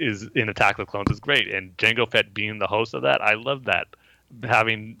is in Attack of the Clones is great. And Jango Fett being the host of that, I love that.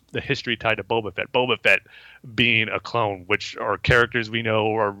 Having the history tied to Boba Fett being a clone, which are characters we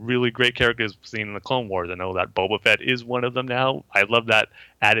know are really great characters seen in the Clone Wars. I know that Boba Fett is one of them now. I love that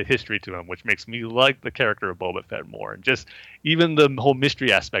added history to him, which makes me like the character of Boba Fett more. And just even the whole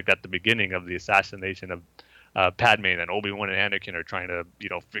mystery aspect at the beginning of the assassination of Padme, and Obi-Wan and Anakin are trying to,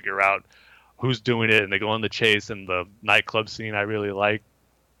 figure out who's doing it, and they go on the chase, and the nightclub scene I really like.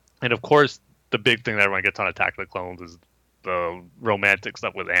 And of course, the big thing that everyone gets on Attack of the Clones is the romantic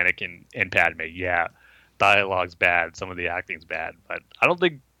stuff with Anakin and Padme. Yeah, dialogue's bad, some of the acting's bad, but I don't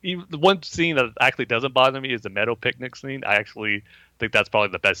think even the one scene that actually doesn't bother me is the meadow picnic scene. I actually think that's probably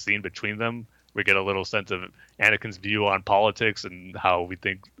the best scene between them. We get a little sense of Anakin's view on politics and how we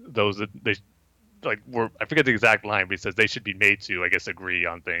think I forget the exact line, but he says they should be made to, I guess, agree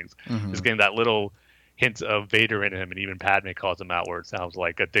on things. Just getting that little hint of Vader in him, and even Padme calls him out where it sounds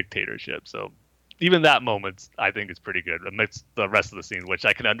like a dictatorship. So even that moment, I think, is pretty good amidst the rest of the scene, which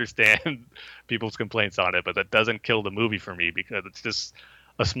I can understand people's complaints on it, but that doesn't kill the movie for me because it's just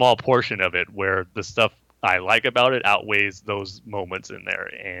a small portion of it where the stuff I like about it outweighs those moments in there.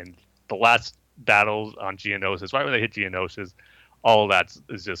 And the last battles on Geonosis, right when they hit Geonosis, all of that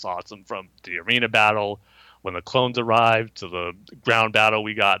is just awesome, from the arena battle, when the clones arrived, to the ground battle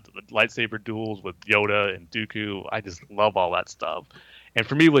we got, to the lightsaber duels with Yoda and Dooku. I just love all that stuff. And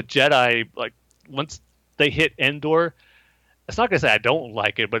for me with Jedi, like once they hit Endor, it's not going to say I don't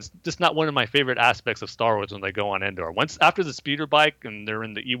like it, but it's just not one of my favorite aspects of Star Wars when they go on Endor. Once after the speeder bike and they're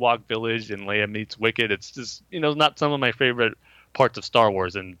in the Ewok village and Leia meets Wicket, it's just, not some of my favorite parts of Star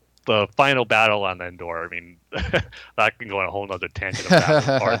Wars. And the final battle on Endor, I mean, that can go on a whole nother tangent about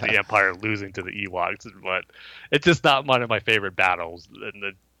part of the Empire losing to the Ewoks, but it's just not one of my favorite battles.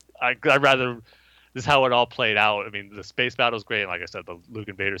 And I'd rather, this is how it all played out. I mean, the space battle's great, and like I said, the Luke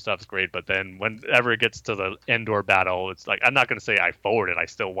and Vader stuff's great, but then whenever it gets to the Endor battle, it's like, I'm not going to say I forward it, I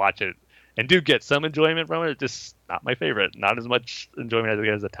still watch it and do get some enjoyment from it. It's just not my favorite. Not as much enjoyment as I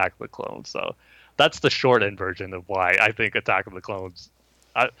get as Attack of the Clones. So that's the short end version of why I think Attack of the Clones.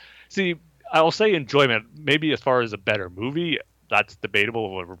 I'll say enjoyment. Maybe as far as a better movie, that's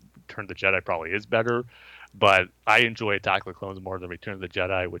debatable. Return of the Jedi probably is better, but I enjoy Attack of the Clones more than Return of the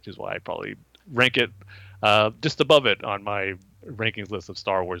Jedi, which is why I probably rank it just above it on my rankings list of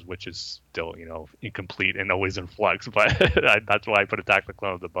Star Wars, which is still, incomplete and always in flux. But that's why I put Attack of the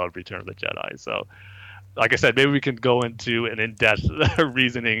Clones above Return of the Jedi. So, like I said, maybe we can go into an in-depth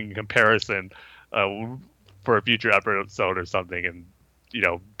reasoning comparison for a future episode or something, and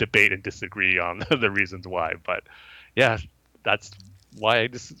debate and disagree on the reasons why. But yeah, that's why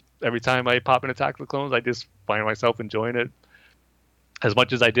every time I pop in Attack of the Clones, I just find myself enjoying it as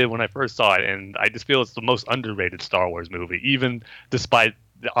much as I did when I first saw it. And I just feel it's the most underrated Star Wars movie, even despite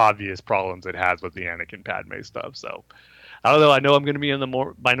the obvious problems it has with the Anakin Padme stuff. So I don't know. I know I'm going to be in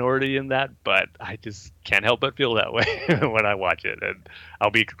the minority in that, but I just can't help but feel that way when I watch it. And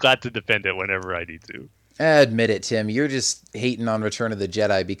I'll be glad to defend it whenever I need to. Admit it, Tim. You're just hating on Return of the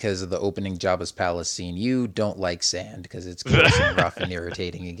Jedi because of the opening Jabba's palace scene. You don't like sand because it's gross and rough and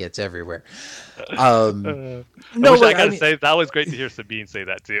irritating. It gets everywhere. No, I gotta say that was great to hear Sabine say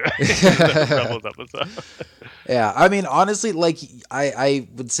that too. Rebels episode. Yeah, I mean, honestly, like I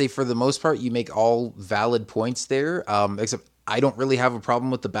would say for the most part, you make all valid points there. Except I don't really have a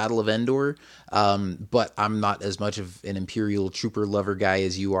problem with the Battle of Endor, but I'm not as much of an Imperial Trooper lover guy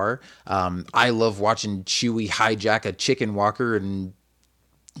as you are. I love watching Chewie hijack a chicken walker and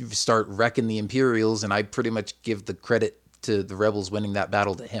start wrecking the Imperials, and I pretty much give the credit to the Rebels winning that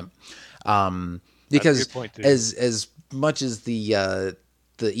battle to him. Because as much as the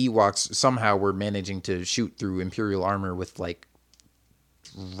Ewoks somehow were managing to shoot through Imperial armor with like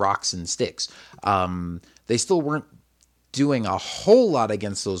rocks and sticks, they still weren't doing a whole lot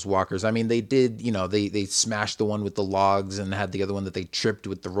against those walkers. I mean, they did, they smashed the one with the logs and had the other one that they tripped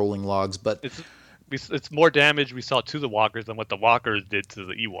with the rolling logs, but it's more damage we saw to the walkers than what the walkers did to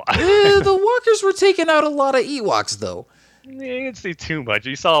the Ewoks. The walkers were taking out a lot of Ewoks, though. You didn't see too much.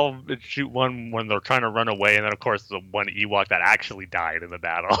 You saw it shoot one when they're trying to run away, and then, of course, the one Ewok that actually died in the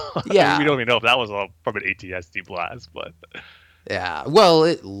battle. Yeah. We don't even know if that was from an AT-ST blast, but... Yeah, well,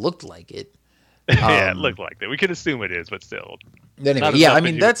 it looked like it. Yeah, it looked like that. We can assume it is, but still. Anyway, yeah, I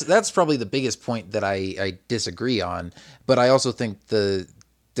mean, that's probably the biggest point that I disagree on, but I also think there's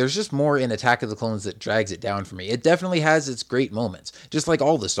just more in Attack of the Clones that drags it down for me. It definitely has its great moments, just like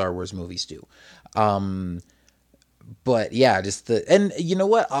all the Star Wars movies do. But yeah, and you know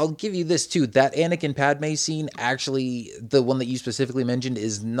what? I'll give you this too. That Anakin Padme scene, actually, the one that you specifically mentioned,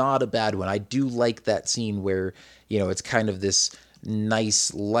 is not a bad one. I do like that scene where, it's kind of this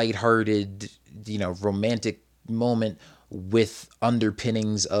nice, lighthearted, romantic moment with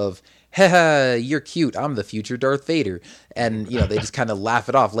underpinnings of, haha, you're cute, I'm the future Darth Vader. And, they just kind of laugh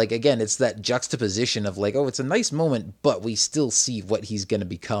it off. Like, again, it's that juxtaposition of like, oh, it's a nice moment, but we still see what he's going to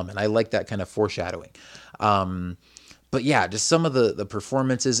become. And I like that kind of foreshadowing. But yeah, just some of the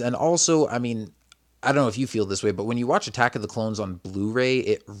performances. And also, I mean, I don't know if you feel this way, but when you watch Attack of the Clones on Blu-ray,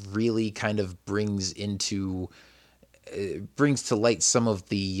 it really kind of brings to light some of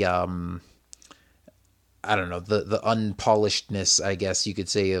the, I don't know, the unpolishedness, I guess you could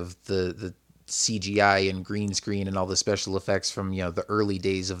say, of the CGI and green screen and all the special effects from, the early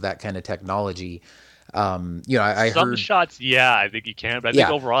days of that kind of technology. I some heard shots, yeah, I think you can, but I think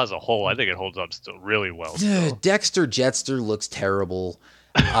overall as a whole, I think it holds up still really well. Dexter Jettster looks terrible.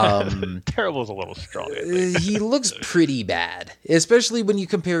 Terrible is a little strong. He looks pretty bad, especially when you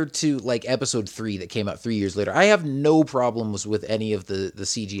compare to like Episode 3 that came out 3 years later. I have no problems with any of the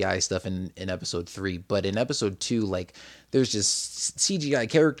CGI stuff in Episode 3, but in Episode 2, like, there's just CGI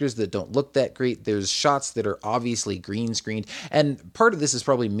characters that don't look that great. There's shots that are obviously green screened, and part of this is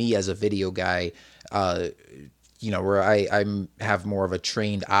probably me as a video guy, where I have more of a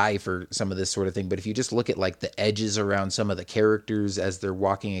trained eye for some of this sort of thing. But if you just look at like the edges around some of the characters as they're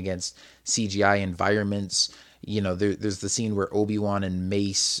walking against CGI environments, there's the scene where Obi-Wan and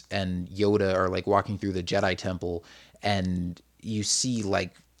Mace and Yoda are like walking through the Jedi Temple, and you see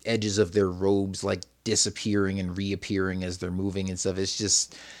like edges of their robes like disappearing and reappearing as they're moving and stuff. It's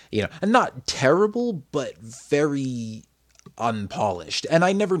just, and not terrible, but very unpolished. And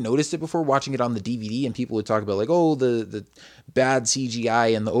I never noticed it before watching it on the DVD, and people would talk about like, oh, the bad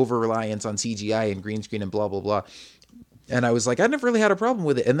CGI and the over-reliance on CGI and green screen and blah, blah, blah. And I was like, I never really had a problem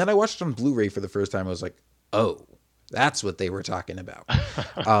with it. And then I watched it on Blu-ray for the first time. I was like, oh, that's what they were talking about.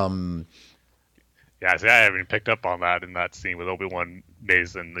 Yeah, see, I haven't picked up on that in that scene with Obi-Wan,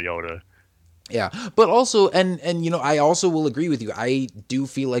 Mace, and the Yoda. Yeah, but also, and I also will agree with you. I do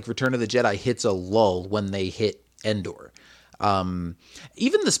feel like Return of the Jedi hits a lull when they hit Endor. Even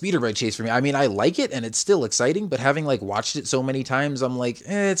the speeder bike chase for me, I mean, I like it and it's still exciting, but having like watched it so many times, I'm like,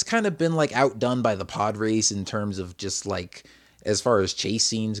 it's kind of been like outdone by the pod race in terms of just like, as far as chase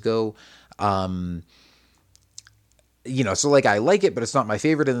scenes go. So like I like it, but it's not my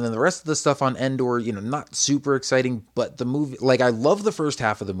favorite. And then the rest of the stuff on Endor, not super exciting, but the movie, like I love the first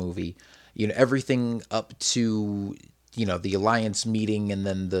half of the movie, everything up to, the Alliance meeting and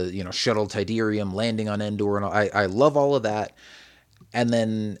then the, shuttle Tydirium landing on Endor. And I love all of that. And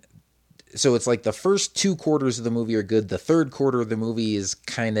then, so it's like the first 2 quarters of the movie are good. The third quarter of the movie is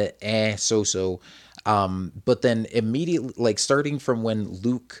kind of so-so. But then immediately, like starting from when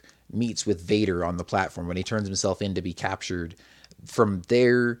Luke meets with Vader on the platform, when he turns himself in to be captured, from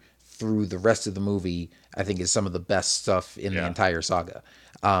there through the rest of the movie, I think is some of the best stuff in the entire saga.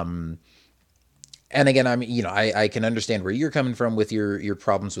 And again, I mean, I can understand where you're coming from with your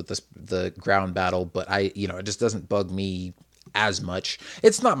problems with the ground battle, but it just doesn't bug me as much.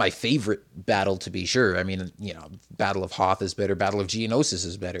 It's not my favorite battle, to be sure. I mean, Battle of Hoth is better. Battle of Geonosis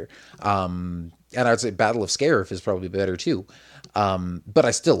is better. And I'd say Battle of Scarif is probably better too. But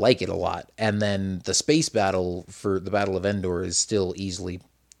I still like it a lot. And then the space battle for the Battle of Endor is still easily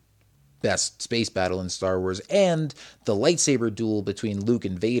best space battle in Star Wars. And the lightsaber duel between Luke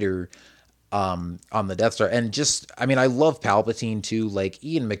and Vader on the Death Star. And just, I mean, I love Palpatine too. Like,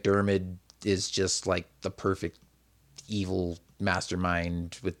 Ian McDiarmid is just like the perfect evil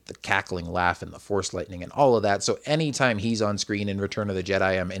mastermind with the cackling laugh and the Force lightning and all of that. So anytime he's on screen in Return of the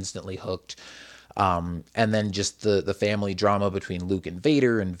Jedi, I'm instantly hooked. And then just the family drama between Luke and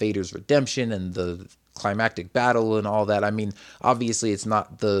Vader's redemption and the climactic battle and all that. I mean, obviously it's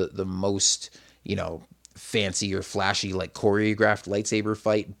not the most, fancy or flashy, like choreographed lightsaber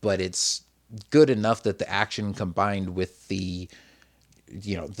fight, but it's good enough that the action combined with the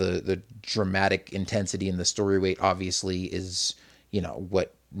dramatic intensity and the story weight obviously is,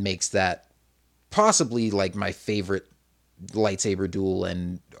 what makes that possibly like my favorite lightsaber duel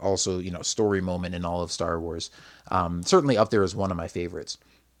and also, story moment in all of Star Wars. Certainly up there as one of my favorites.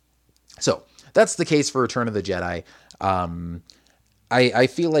 So that's the case for Return of the Jedi. I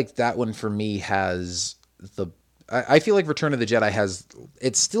feel like that one for me has I feel like Return of the Jedi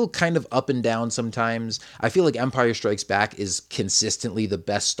it's still kind of up and down sometimes. I feel like Empire Strikes Back is consistently the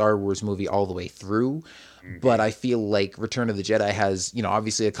best Star Wars movie all the way through. But I feel like Return of the Jedi has,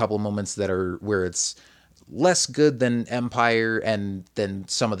 obviously a couple moments that are where it's less good than Empire and than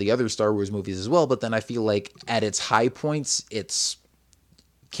some of the other Star Wars movies as well. But then I feel like at its high points, it's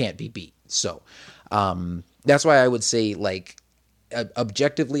can't be beat. So that's why I would say, like,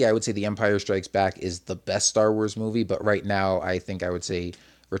 objectively, I would say The Empire Strikes Back is the best Star Wars movie, but right now I think I would say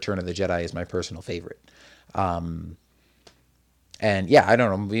Return of the Jedi is my personal favorite. And yeah, I don't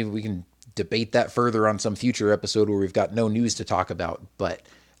know, maybe we can debate that further on some future episode where we've got no news to talk about, but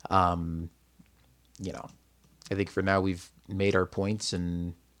I think for now we've made our points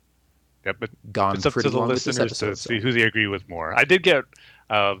and gone it's up pretty to the long with this listeners episode, to see who they agree with more. I did get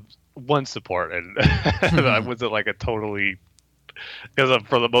one support, and I wasn't like a totally, because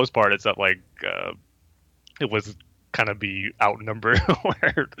for the most part it's not like it was kind of be outnumbered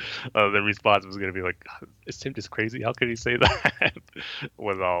where the response was going to be like, is Tim just crazy? How could he say that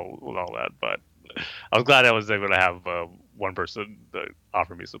with all that? But I was glad I was able to have one person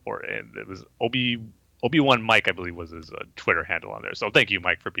offer me support, and it was Obi-Wan Mike, I believe, was his Twitter handle on there. So thank you,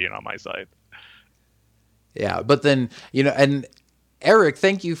 Mike, for being on my side. Yeah, but then, and Eric,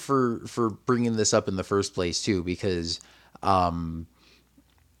 thank you for bringing this up in the first place too, because that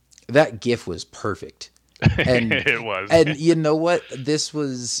GIF was perfect. And it was. And you know what? This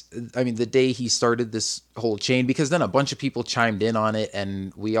was, I mean, the day he started this whole chain, because then a bunch of people chimed in on it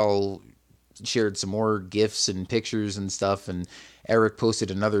and we all shared some more GIFs and pictures and stuff. And Eric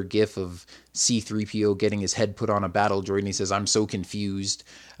posted another GIF of C-3PO getting his head put on a battle droid, and he says, "I'm so confused."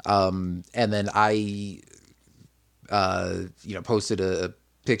 And then I, posted a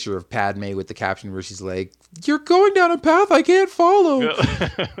picture of Padme with the caption where she's like, "You're going down a path I can't follow."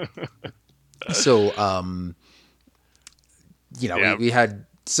 So, we had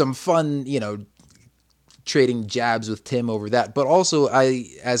some fun, trading jabs with Tim over that. But also,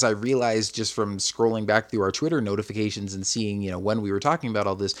 as I realized just from scrolling back through our Twitter notifications and seeing, when we were talking about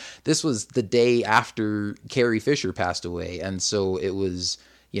all this, this was the day after Carrie Fisher passed away. And so it was,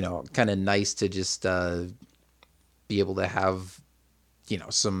 kind of nice to just be able to have,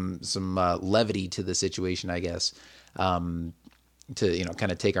 some levity to the situation, I guess. To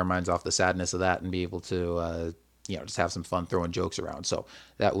kind of take our minds off the sadness of that and be able to just have some fun throwing jokes around. So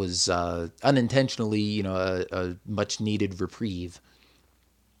that was unintentionally a much needed reprieve.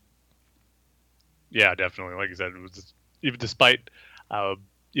 Yeah, definitely. Like you said, it was just, even despite the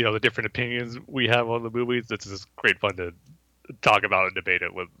different opinions we have on the movies, it's just great fun to talk about and debate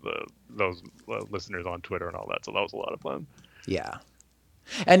it with those listeners on Twitter and all that. So that was a lot of fun. Yeah.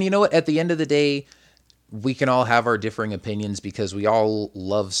 And you know what? At the end of the day, we can all have our differing opinions because we all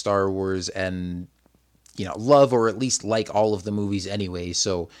love Star Wars and, love or at least like all of the movies anyway.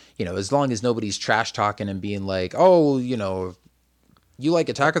 So, as long as nobody's trash talking and being like, "Oh, you like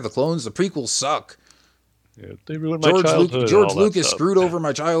Attack of the Clones, the prequels suck. Yeah, they ruined my childhood." George Lucas screwed over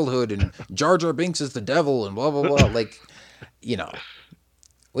my childhood, and Jar Jar Binks is the devil, and blah, blah, blah. Like,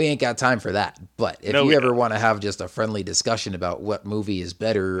 we ain't got time for that. But if you ever want to have just a friendly discussion about what movie is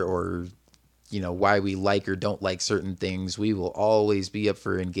better or, why we like or don't like certain things, we will always be up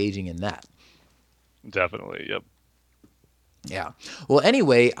for engaging in that. Definitely. Yep. Yeah. Well,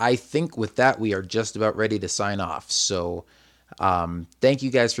 anyway, I think with that, we are just about ready to sign off. So Thank you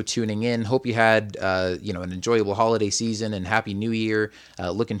guys for tuning in. Hope you had, an enjoyable holiday season and Happy New Year.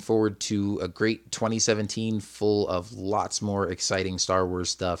 Looking forward to a great 2017 full of lots more exciting Star Wars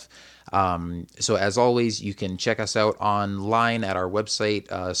stuff. So as always, you can check us out online at our website,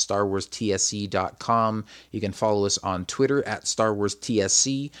 StarWarsTSC.com. You can follow us on Twitter at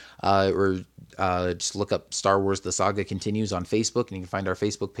StarWarsTSC, or just look up Star Wars The Saga Continues on Facebook, and you can find our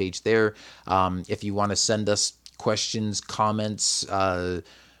Facebook page there. If you want to send us questions, comments,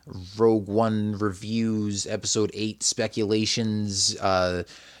 Rogue One reviews, Episode 8 speculations,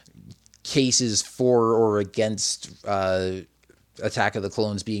 cases for or against Attack of the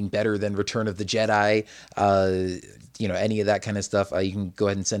Clones being better than Return of the Jedi, any of that kind of stuff, you can go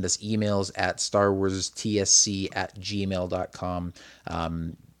ahead and send us emails at StarWarsTSC@gmail.com.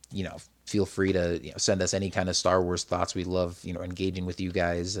 Feel free to send us any kind of Star Wars thoughts. We love engaging with you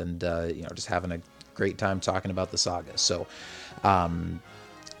guys and just having a great time talking about the saga. So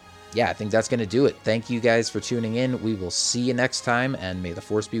I think that's going to do it. Thank you guys for tuning in. We will see you next time, and may the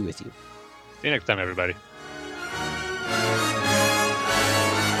Force be with you. See you next time, everybody.